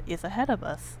Brazil is ahead of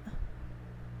us.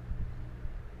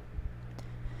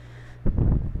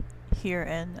 Here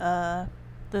in,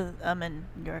 I'm in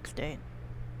New York State.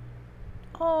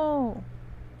 Oh!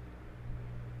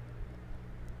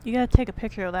 You gotta take a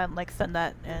picture of that and, like, send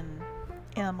that in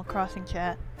Animal Crossing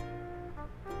chat.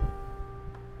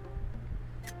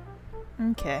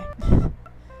 Okay.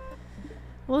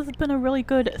 Well, this has been a really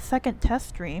good second test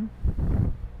stream.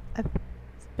 It's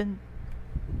been...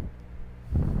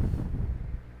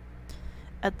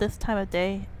 At this time of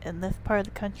day, in this part of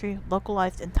the country,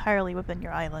 localized entirely within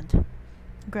your island.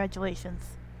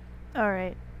 Congratulations.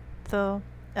 Alright, so,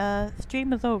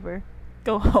 stream is over.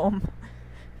 Go home.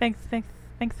 Thanks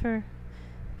for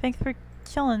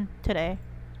chilling today.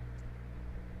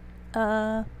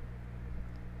 I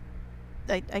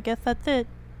guess that's it.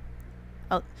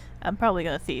 I'm probably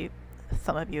gonna see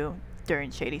some of you during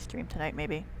Shady stream tonight,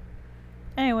 maybe.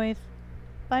 Anyways,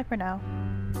 bye for now.